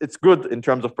 actually, it's good in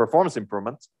terms of performance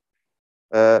improvement.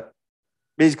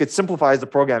 Basically, it simplifies the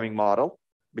programming model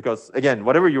because, again,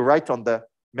 whatever you write on the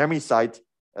memory side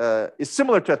is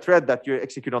similar to a thread that you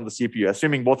execute on the CPU,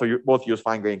 assuming both use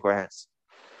fine-grained coherence.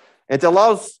 It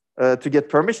allows to get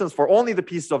permissions for only the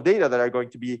pieces of data that are going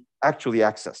to be actually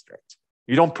accessed, right?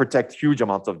 You don't protect huge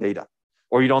amounts of data,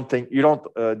 or you don't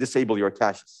disable your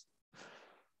caches.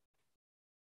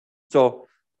 So,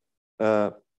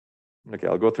 okay,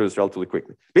 I'll go through this relatively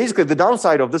quickly. Basically, the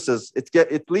downside of this is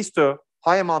it leads to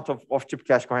high amount of off-chip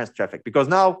cache coherence traffic, because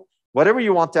now whatever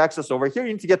you want to access over here,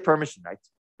 you need to get permission, right?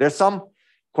 There's some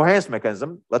coherence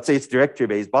mechanism. Let's say it's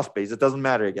directory-based, bus-based. It doesn't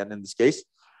matter again in this case.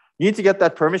 You need to get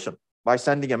that permission by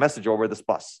sending a message over this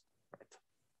bus. Right?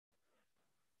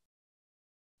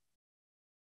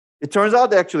 It turns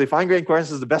out that actually fine-grained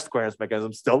coherence is the best coherence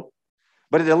mechanism still,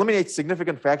 but it eliminates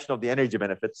significant fraction of the energy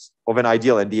benefits of an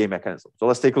ideal NDA mechanism. So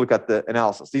let's take a look at the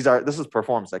analysis. This is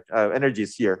performance, energy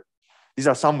is here. These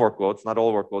are some workloads, not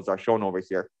all workloads are shown over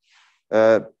here.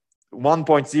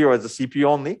 1.0 is the CPU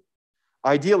only.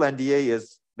 Ideal NDA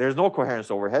is there's no coherence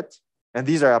overhead. And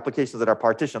these are applications that are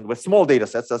partitioned with small data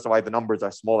sets. That's why the numbers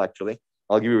are small, actually.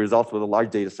 I'll give you results with the large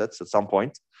data sets at some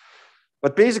point.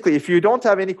 But basically, if you don't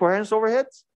have any coherence overhead,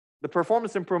 the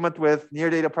performance improvement with near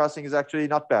data processing is actually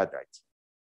not bad, right?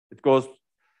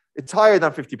 It's higher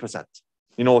than 50%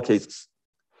 in all cases.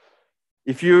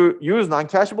 If you use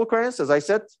non-cacheable coherence, as I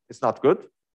said, it's not good.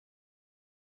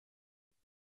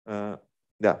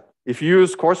 If you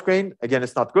use coarse grain, again,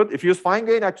 it's not good. If you use fine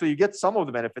grain, actually, you get some of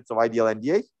the benefits of ideal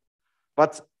NDA.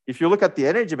 But if you look at the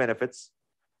energy benefits,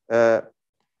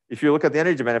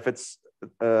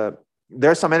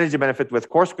 there's some energy benefit with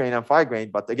coarse grain and fine grain,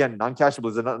 but again, non-cacheable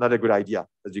is not a good idea,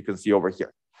 as you can see over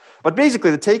here. But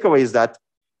basically, the takeaway is that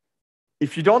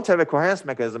if you don't have a coherence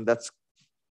mechanism that's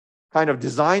kind of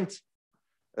designed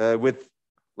with,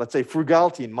 let's say,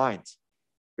 frugality in mind,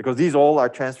 because these all are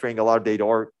transferring a lot of data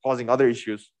or causing other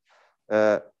issues,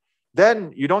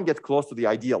 then you don't get close to the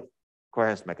ideal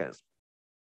coherence mechanism.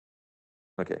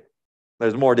 Okay,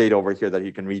 there's more data over here that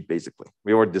you can read, basically.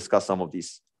 We already discussed some of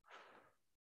these.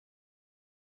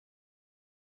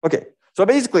 Okay, so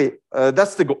basically,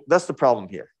 that's the problem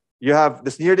here. You have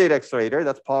this near data accelerator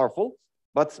that's powerful,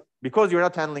 but because you're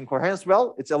not handling coherence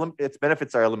well, its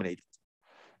benefits are eliminated.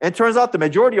 And it turns out the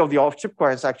majority of the off-chip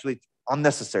coherence actually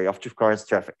unnecessary off-chip coherence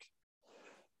traffic.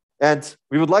 And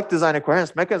we would like to design a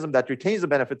coherence mechanism that retains the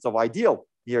benefits of ideal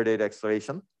near data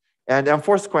acceleration and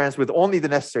enforce coherence with only the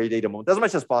necessary data movement as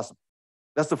much as possible.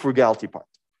 That's the frugality part.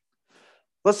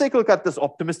 Let's take a look at this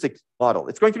optimistic model.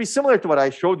 It's going to be similar to what I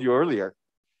showed you earlier,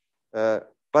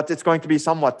 but it's going to be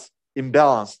somewhat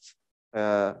imbalanced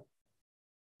for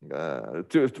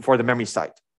the memory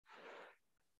side.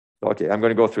 Okay, I'm going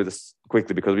to go through this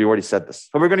quickly because we already said this.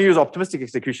 So we're going to use optimistic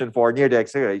execution for near data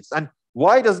accelerators. And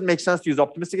why does it make sense to use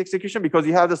optimistic execution? Because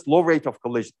you have this low rate of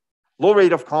collision, low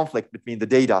rate of conflict between the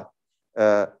data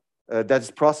that is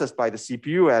processed by the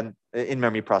CPU and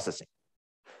in-memory processing.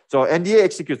 So NDA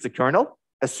executes the kernel,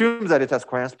 assumes that it has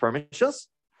coherence permissions,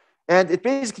 and it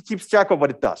basically keeps track of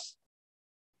what it does.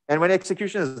 And when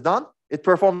execution is done, it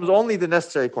performs only the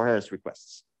necessary coherence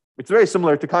requests. It's very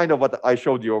similar to kind of what I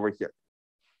showed you over here.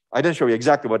 I didn't show you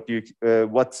exactly what do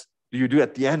you do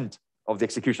at the end of the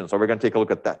execution. So we're going to take a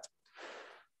look at that.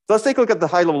 So let's take a look at the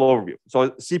high-level overview. So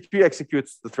CPU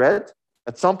executes the thread.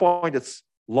 At some point, it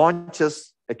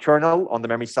launches a kernel on the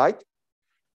memory side.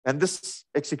 And this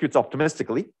executes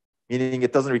optimistically, meaning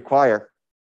it doesn't require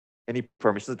any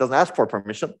permissions. It doesn't ask for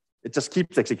permission. It just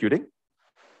keeps executing.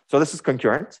 So this is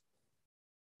concurrent.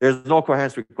 There's no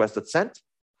coherence request that's sent.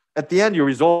 At the end, you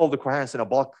resolve the coherence in a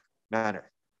bulk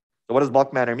manner. So what does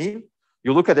bulk manner mean?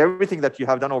 You look at everything that you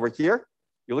have done over here.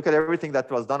 You look at everything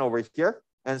that was done over here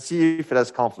and see if it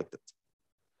has conflicted.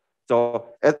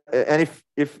 So, and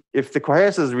if the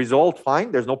coherence is resolved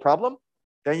fine, there's no problem,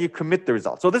 then you commit the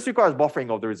result. So this requires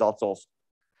buffering of the results also.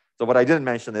 So what I didn't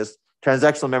mention is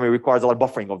transactional memory requires a lot of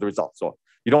buffering of the results. So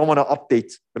you don't want to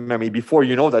update the memory before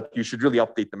you know that you should really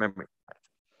update the memory, right?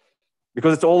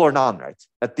 Because it's all or none, right?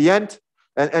 At the end,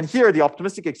 and here the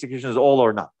optimistic execution is all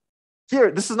or none.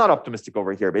 Here, this is not optimistic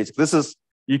over here, basically. This is,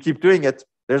 you keep doing it.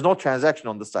 There's no transaction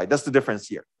on this side. That's the difference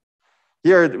here.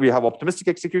 Here we have optimistic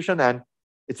execution and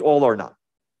it's all or none.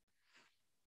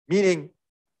 Meaning,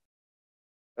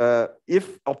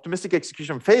 if optimistic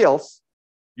execution fails,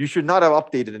 you should not have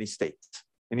updated any state,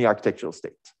 any architectural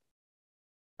state,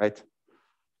 right?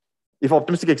 If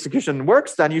optimistic execution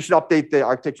works, then you should update the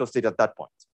architectural state at that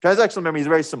point. Transactional memory is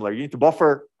very similar. You need to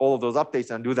buffer all of those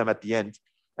updates and do them at the end.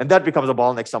 And that becomes a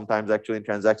bottleneck sometimes actually in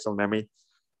transactional memory,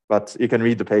 but you can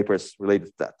read the papers related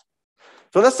to that.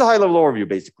 So that's the high level overview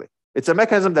basically. It's a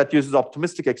mechanism that uses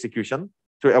optimistic execution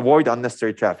to avoid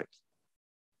unnecessary traffic.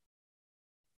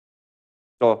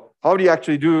 So how do you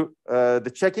actually do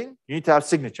the checking? You need to have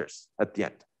signatures at the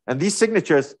end. And these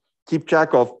signatures keep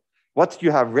track of what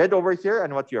you have read over here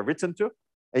and what you have written to.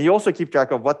 And you also keep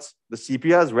track of what the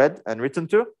CPU has read and written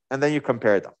to, and then you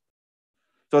compare them.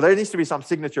 So there needs to be some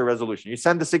signature resolution. You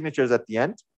send the signatures at the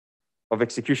end of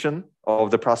execution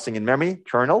of the processing in memory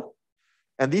kernel.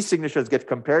 And these signatures get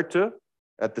compared to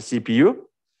at the CPU.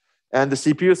 And the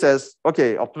CPU says,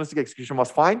 okay, optimistic execution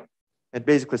was fine. It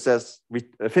basically says,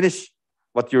 finish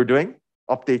what you're doing,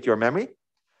 update your memory.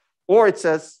 Or it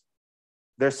says,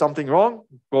 there's something wrong,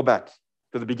 go back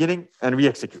to the beginning and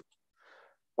re-execute.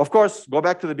 Of course, go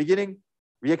back to the beginning,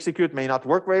 re-execute may not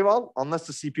work very well unless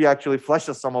the CPU actually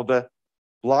flushes some of the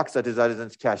blocks that is added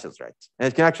into caches, right? And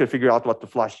it can actually figure out what to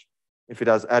flush if it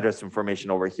has address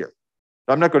information over here.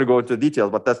 So I'm not going to go into the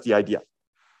details, but that's the idea.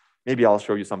 Maybe I'll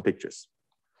show you some pictures.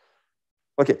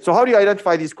 Okay, so how do you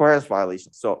identify these coherence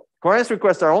violations? So coherence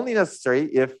requests are only necessary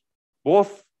if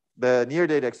both the near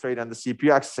data accelerator and the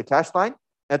CPU access a cache line,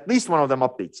 at least one of them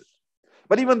updates it.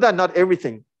 But even then, not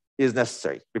everything is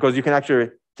necessary because you can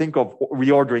actually think of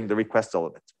reordering the request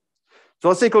element. So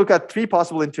let's take a look at 3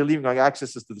 possible interleaving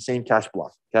accesses to the same cache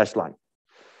block, cache line.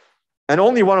 And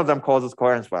only one of them causes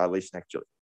coherence violation, actually.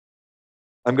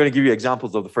 I'm going to give you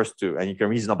examples of the first 2, and you can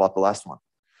reason about the last one.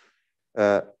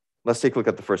 Let's take a look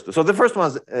at the first 2. So the first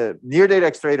one is near data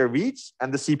accelerator reads,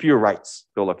 and the CPU writes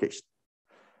to a location.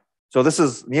 So this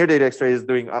is near data accelerator is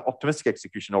doing optimistic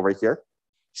execution over here.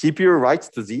 CPU writes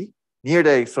to Z. Near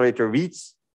data accelerator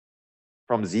reads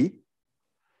from Z.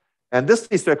 And this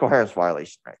leads to a coherence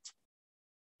violation, right?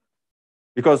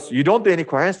 Because you don't do any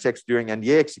coherence checks during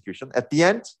NDA execution. At the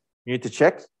end, you need to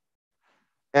check.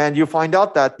 And you find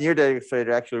out that near data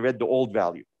accelerator actually read the old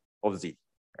value of Z,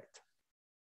 right?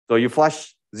 So you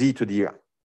flush Z to DRAM.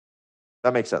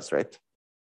 That makes sense, right?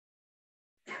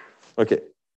 Okay.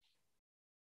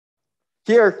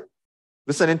 Here,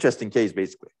 this is an interesting case,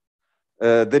 basically.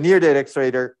 The near data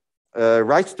accelerator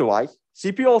writes to Y.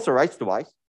 CPU also writes to Y.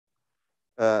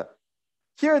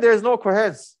 Here, there's no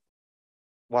coherence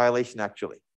violation,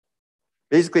 actually.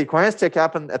 Basically, coherence check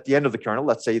happened at the end of the kernel.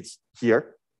 Let's say it's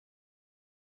here.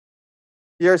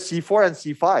 Here, C4 and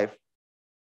C5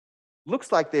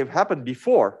 looks like they've happened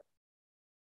before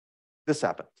this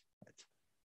happened.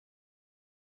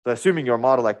 So assuming your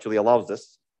model actually allows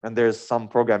this, and there's some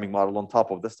programming model on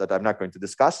top of this that I'm not going to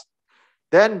discuss,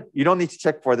 then you don't need to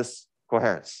check for this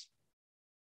coherence.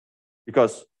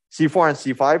 Because C4 and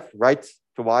C5 write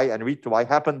to Y and read to Y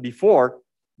happened before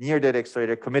near data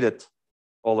accelerator committed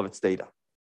all of its data.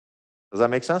 Does that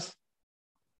make sense?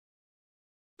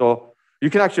 So you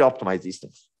can actually optimize these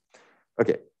things.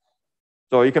 Okay.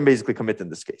 So you can basically commit in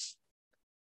this case.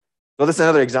 So this is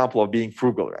another example of being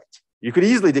frugal, right? You could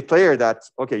easily declare that,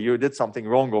 okay, you did something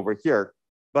wrong over here,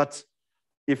 but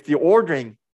if the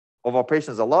ordering of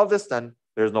operations allow this, then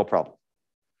there's no problem.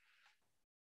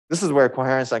 This is where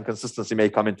coherence and consistency may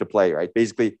come into play, right?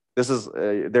 Basically, this is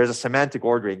there's a semantic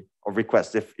ordering of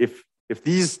requests. If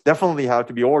these definitely have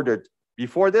to be ordered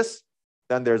before this,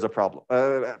 then there's a problem.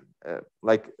 So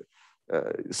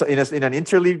in an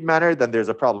interleaved manner, then there's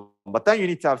a problem. But then you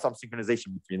need to have some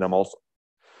synchronization between them also.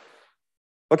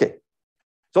 Okay,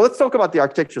 so let's talk about the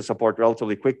architecture support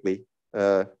relatively quickly.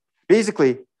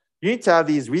 Basically, you need to have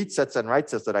these read sets and write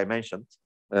sets that I mentioned.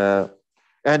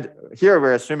 And here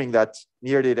we're assuming that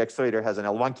near data accelerator has an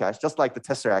L1 cache, just like the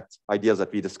tesseract ideas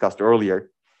that we discussed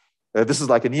earlier. This is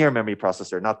like a near memory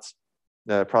processor, not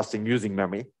processing using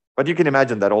memory. But you can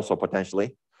imagine that also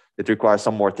potentially. It requires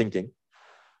some more thinking.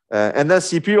 And then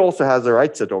CPU also has a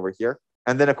write set over here,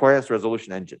 and then a coherence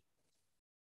resolution engine.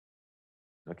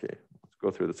 Okay, let's go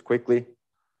through this quickly.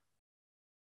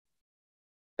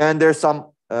 And there's some,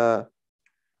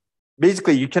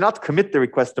 basically you cannot commit the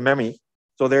request to memory.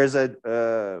 So there's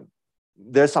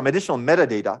some additional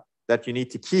metadata that you need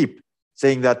to keep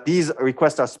saying that these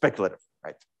requests are speculative,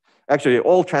 right? Actually,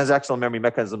 all transactional memory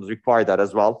mechanisms require that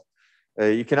as well.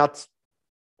 You cannot,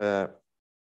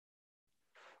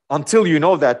 until you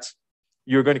know that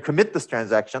you're going to commit this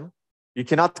transaction, you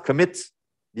cannot commit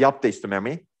the updates to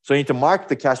memory. So you need to mark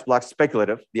the cache block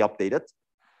speculative, the updated.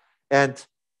 And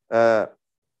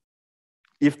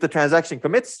if the transaction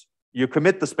commits, you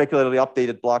commit the speculatively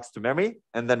updated blocks to memory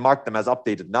and then mark them as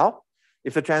updated now.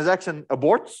 If the transaction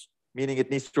aborts, meaning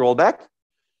it needs to roll back,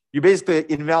 you basically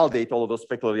invalidate all of those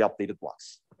speculatively updated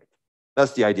blocks.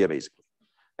 That's the idea, basically.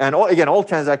 And again, all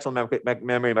transactional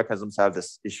memory mechanisms have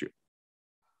this issue.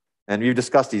 And we've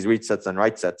discussed these read sets and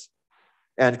write sets.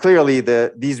 And clearly,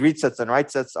 these read sets and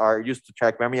write sets are used to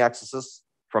track memory accesses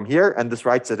from here, and this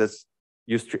write set is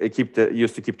used to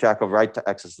keep track of write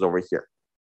accesses over here.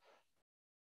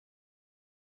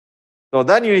 So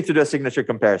then you need to do a signature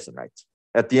comparison, right?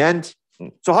 At the end,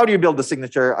 so how do you build the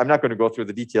signature? I'm not going to go through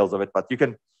the details of it, but you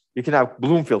can have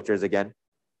Bloom filters again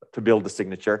to build the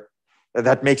signature.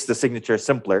 That makes the signature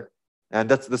simpler, and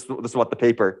this is what the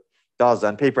paper does.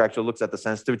 And paper actually looks at the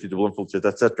sensitivity to Bloom filters,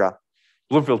 etc.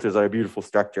 Bloom filters are a beautiful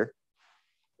structure.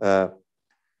 So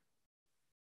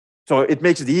it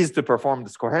makes it easy to perform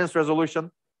this coherence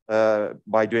resolution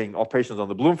by doing operations on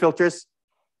the Bloom filters.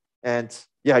 And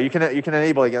yeah, you can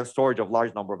enable again storage of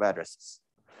large number of addresses.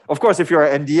 Of course, if your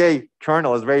NDA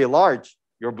kernel is very large,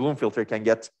 your Bloom filter can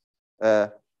get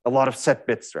a lot of set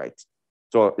bits, right?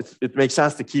 So it makes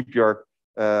sense to keep your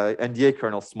NDA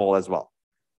kernel small as well.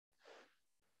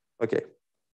 Okay.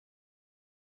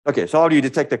 Okay, so how do you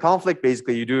detect a conflict?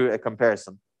 Basically, you do a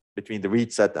comparison between the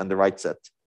read set and the write set.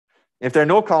 If there are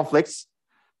no conflicts,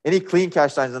 any clean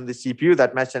cache lines on the CPU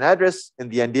that match an address in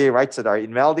the NDA write set are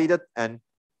invalidated, and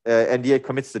NDA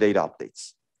commits the data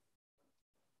updates.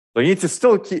 So you need to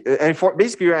still keep,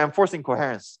 basically you're enforcing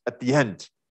coherence at the end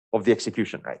of the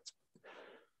execution, right?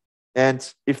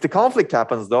 And if the conflict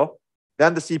happens though,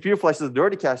 then the CPU flushes the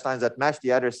dirty cache lines that match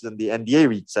the addresses in the NDA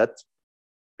read set,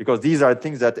 because these are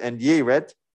things that NDA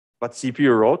read, but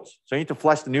CPU wrote. So you need to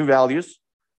flush the new values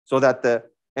so that the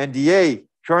NDA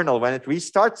kernel, when it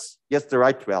restarts, gets the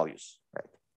right values, right?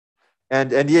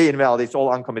 And NDA invalidates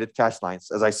all uncommitted cache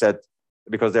lines, as I said,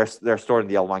 because they're stored in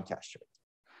the L1 cache. Right?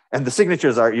 And the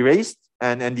signatures are erased,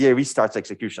 and NDA restarts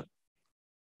execution.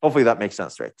 Hopefully that makes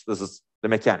sense, right? This is the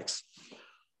mechanics.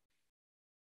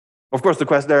 Of course,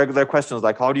 there are questions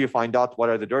like, how do you find out what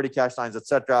are the dirty cache lines,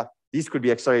 etc. These could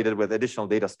be accelerated with additional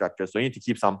data structures. So you need to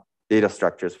keep some data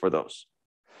structures for those.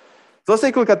 So let's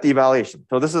take a look at the evaluation.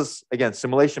 So this is, again,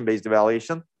 simulation-based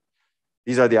evaluation.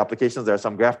 These are the applications. There are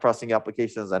some graph processing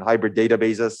applications and hybrid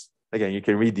databases. Again, you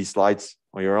can read these slides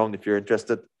on your own if you're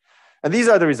interested. And these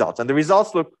are the results. And the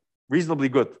results look reasonably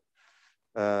good.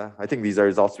 I think these are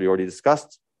results we already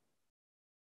discussed.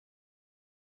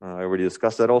 I already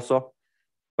discussed that also.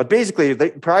 But basically, the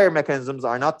prior mechanisms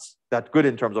are not that good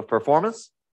in terms of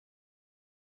performance.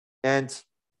 And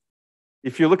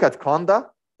if you look at Conda,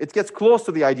 it gets close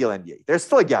to the ideal NDA. There's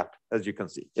still a gap, as you can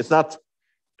see. It's not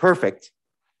perfect,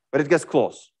 but it gets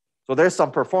close. So there's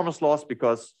some performance loss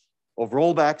because of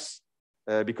rollbacks,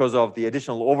 because of the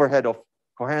additional overhead of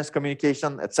coherence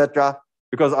communication, etc.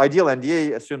 Because ideal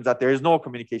NDA assumes that there is no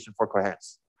communication for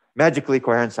coherence. Magically,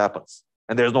 coherence happens,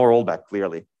 and there's no rollback,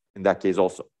 clearly, in that case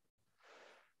also.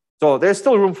 So there's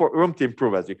still room to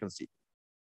improve, as you can see.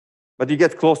 But you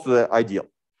get close to the ideal.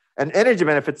 And energy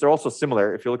benefits are also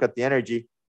similar. If you look at the energy,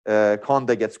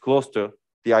 Conda gets close to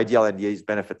the ideal NDA's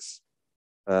benefits,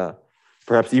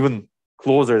 perhaps even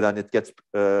closer than it gets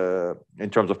in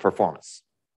terms of performance.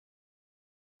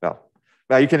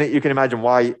 Well, you can imagine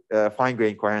why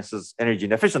fine-grained coherence is energy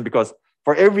inefficient, because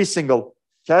for every single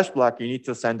cache block, you need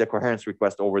to send a coherence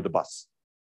request over the bus.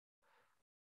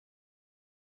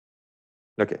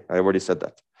 Okay, I already said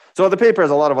that. So the paper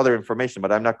has a lot of other information,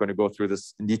 but I'm not going to go through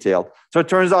this in detail. So it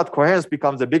turns out coherence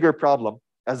becomes a bigger problem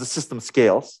as the system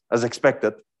scales, as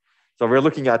expected. So we're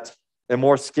looking at a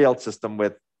more scaled system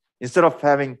with, instead of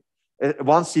having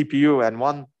one CPU and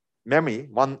one memory,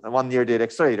 one near data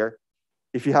accelerator,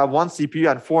 if you have one CPU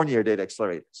and 4 near data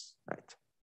accelerators, right?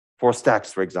 4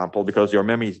 stacks, for example, because your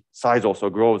memory size also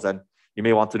grows and You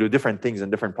may want to do different things in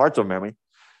different parts of memory.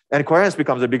 And coherence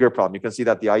becomes a bigger problem. You can see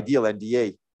that the ideal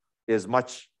NDA is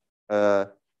much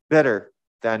better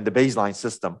than the baseline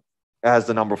system as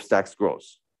the number of stacks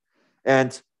grows.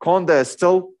 And Conda is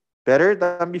still better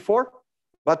than before,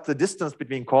 but the distance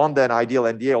between Conda and ideal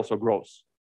NDA also grows,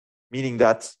 meaning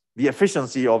that the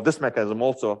efficiency of this mechanism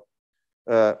also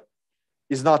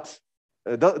is not,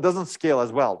 doesn't scale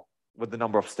as well with the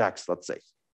number of stacks, let's say.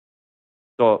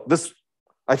 So this,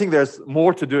 I think there's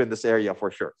more to do in this area for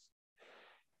sure.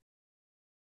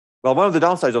 Well, one of the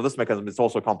downsides of this mechanism is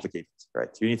also complicated, right?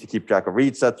 You need to keep track of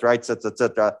read sets, write sets,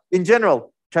 etc. In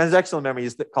general, transactional memory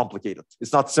is complicated.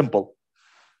 It's not simple.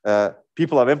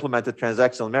 People have implemented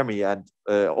transactional memory, and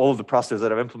all of the processors that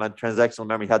have implemented transactional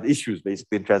memory had issues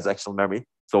basically in transactional memory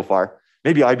so far.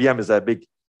 Maybe IBM is a big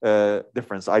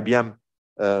difference. IBM,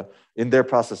 in their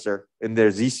processor, in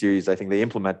their Z series, I think they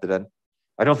implemented, and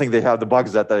I don't think they have the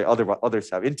bugs that the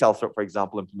others have. Intel, for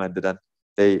example, implemented, and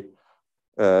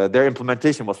their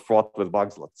implementation was fraught with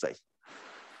bugs, let's say.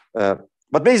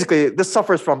 But basically, this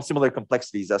suffers from similar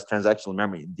complexities as transactional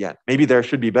memory in the end. Maybe there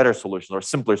should be better solutions or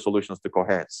simpler solutions to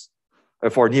coherence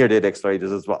for near data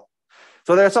accelerators as well.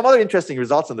 So there are some other interesting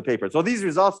results in the paper. So these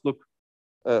results look,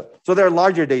 so there are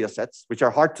larger data sets, which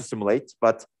are hard to simulate.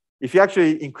 But if you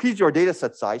actually increase your data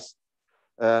set size,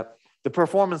 the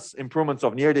performance improvements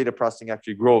of near data processing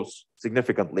actually grows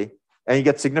significantly. And you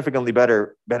get significantly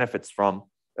better benefits from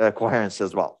coherence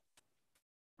as well.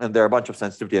 And there are a bunch of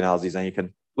sensitivity analyses, and you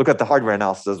can look at the hardware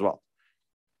analysis as well.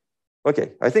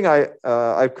 Okay, I think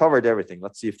I've covered everything.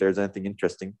 Let's see if there's anything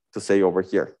interesting to say over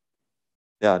here.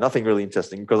 Yeah, nothing really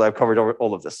interesting because I've covered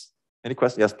all of this. Any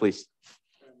questions? Yes, please.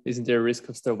 Isn't there a risk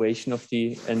of starvation of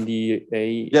the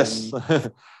NDA? Yes.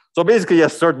 So basically,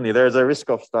 yes, certainly there's a risk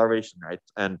of starvation, right?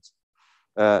 And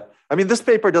I mean, this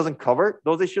paper doesn't cover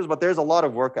those issues, but there's a lot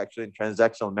of work actually in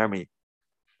transactional memory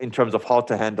in terms of how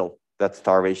to handle that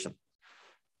starvation.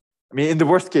 I mean, in the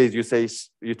worst case,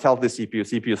 you tell the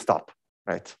CPU, stop,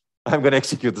 right? I'm going to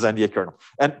execute this NDA kernel.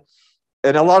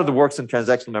 And a lot of the works in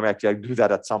transactional memory actually do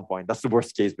that at some point. That's the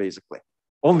worst case, basically.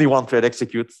 Only one thread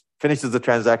executes, finishes the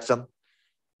transaction,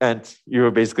 and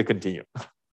you basically continue.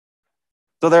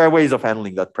 So there are ways of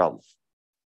handling that problem.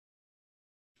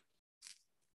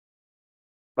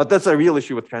 But that's a real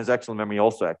issue with transactional memory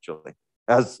also, actually.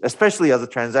 Especially as the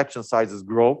transaction sizes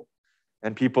grow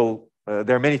and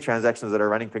there are many transactions that are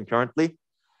running concurrently,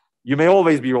 you may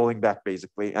always be rolling back,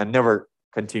 basically, and never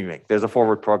continuing. There's a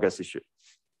forward progress issue.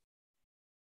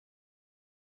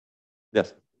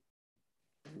 Yes?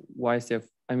 Why is there,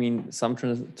 I mean, some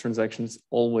transactions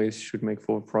always should make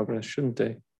forward progress, shouldn't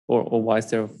they? Or why is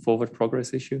there a forward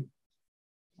progress issue?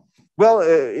 Well,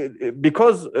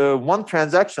 because one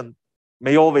transaction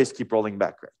may always keep rolling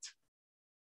back, right?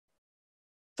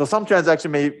 So some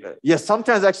transactions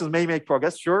may make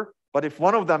progress, sure. But if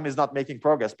one of them is not making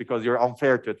progress because you're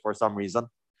unfair to it for some reason,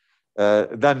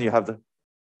 then you have the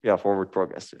forward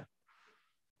progress. Yeah.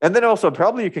 And then also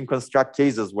probably you can construct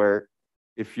cases where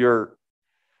if you're,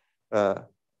 I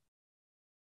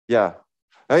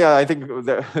think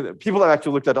people have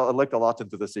actually looked a lot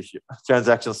into this issue: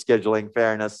 transaction scheduling,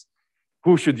 fairness,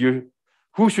 who should you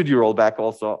roll back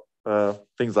also,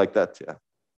 things like that. Yeah.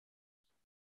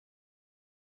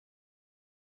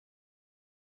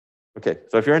 Okay,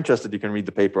 so if you're interested, you can read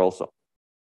the paper also.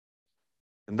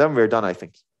 And then we're done, I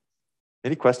think.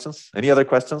 Any questions? Any other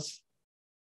questions?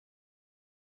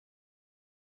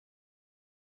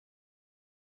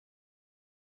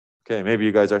 Okay, maybe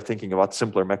you guys are thinking about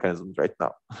simpler mechanisms right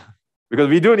now. Because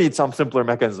we do need some simpler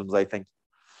mechanisms, I think,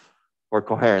 for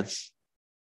coherence.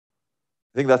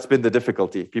 I think that's been the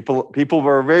difficulty. People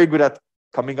were very good at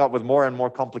coming up with more and more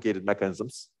complicated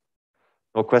mechanisms.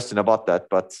 No question about that,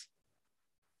 but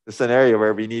it's an area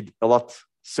where we need a lot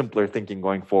simpler thinking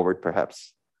going forward,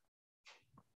 perhaps.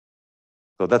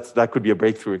 So that could be a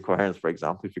breakthrough in coherence, for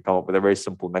example, if you come up with a very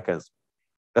simple mechanism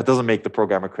that doesn't make the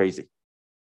programmer crazy.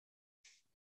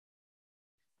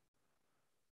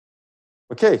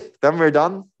 Okay, then we're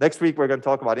done. Next week, we're going to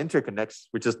talk about interconnects,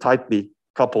 which is tightly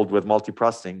coupled with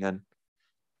multiprocessing. And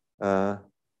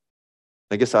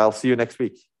I guess I'll see you next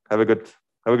week. Have a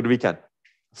good weekend.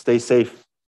 Stay safe.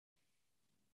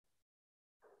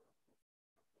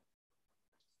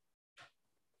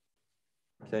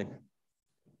 Okay.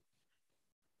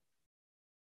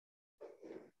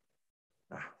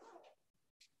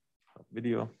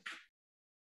 Video.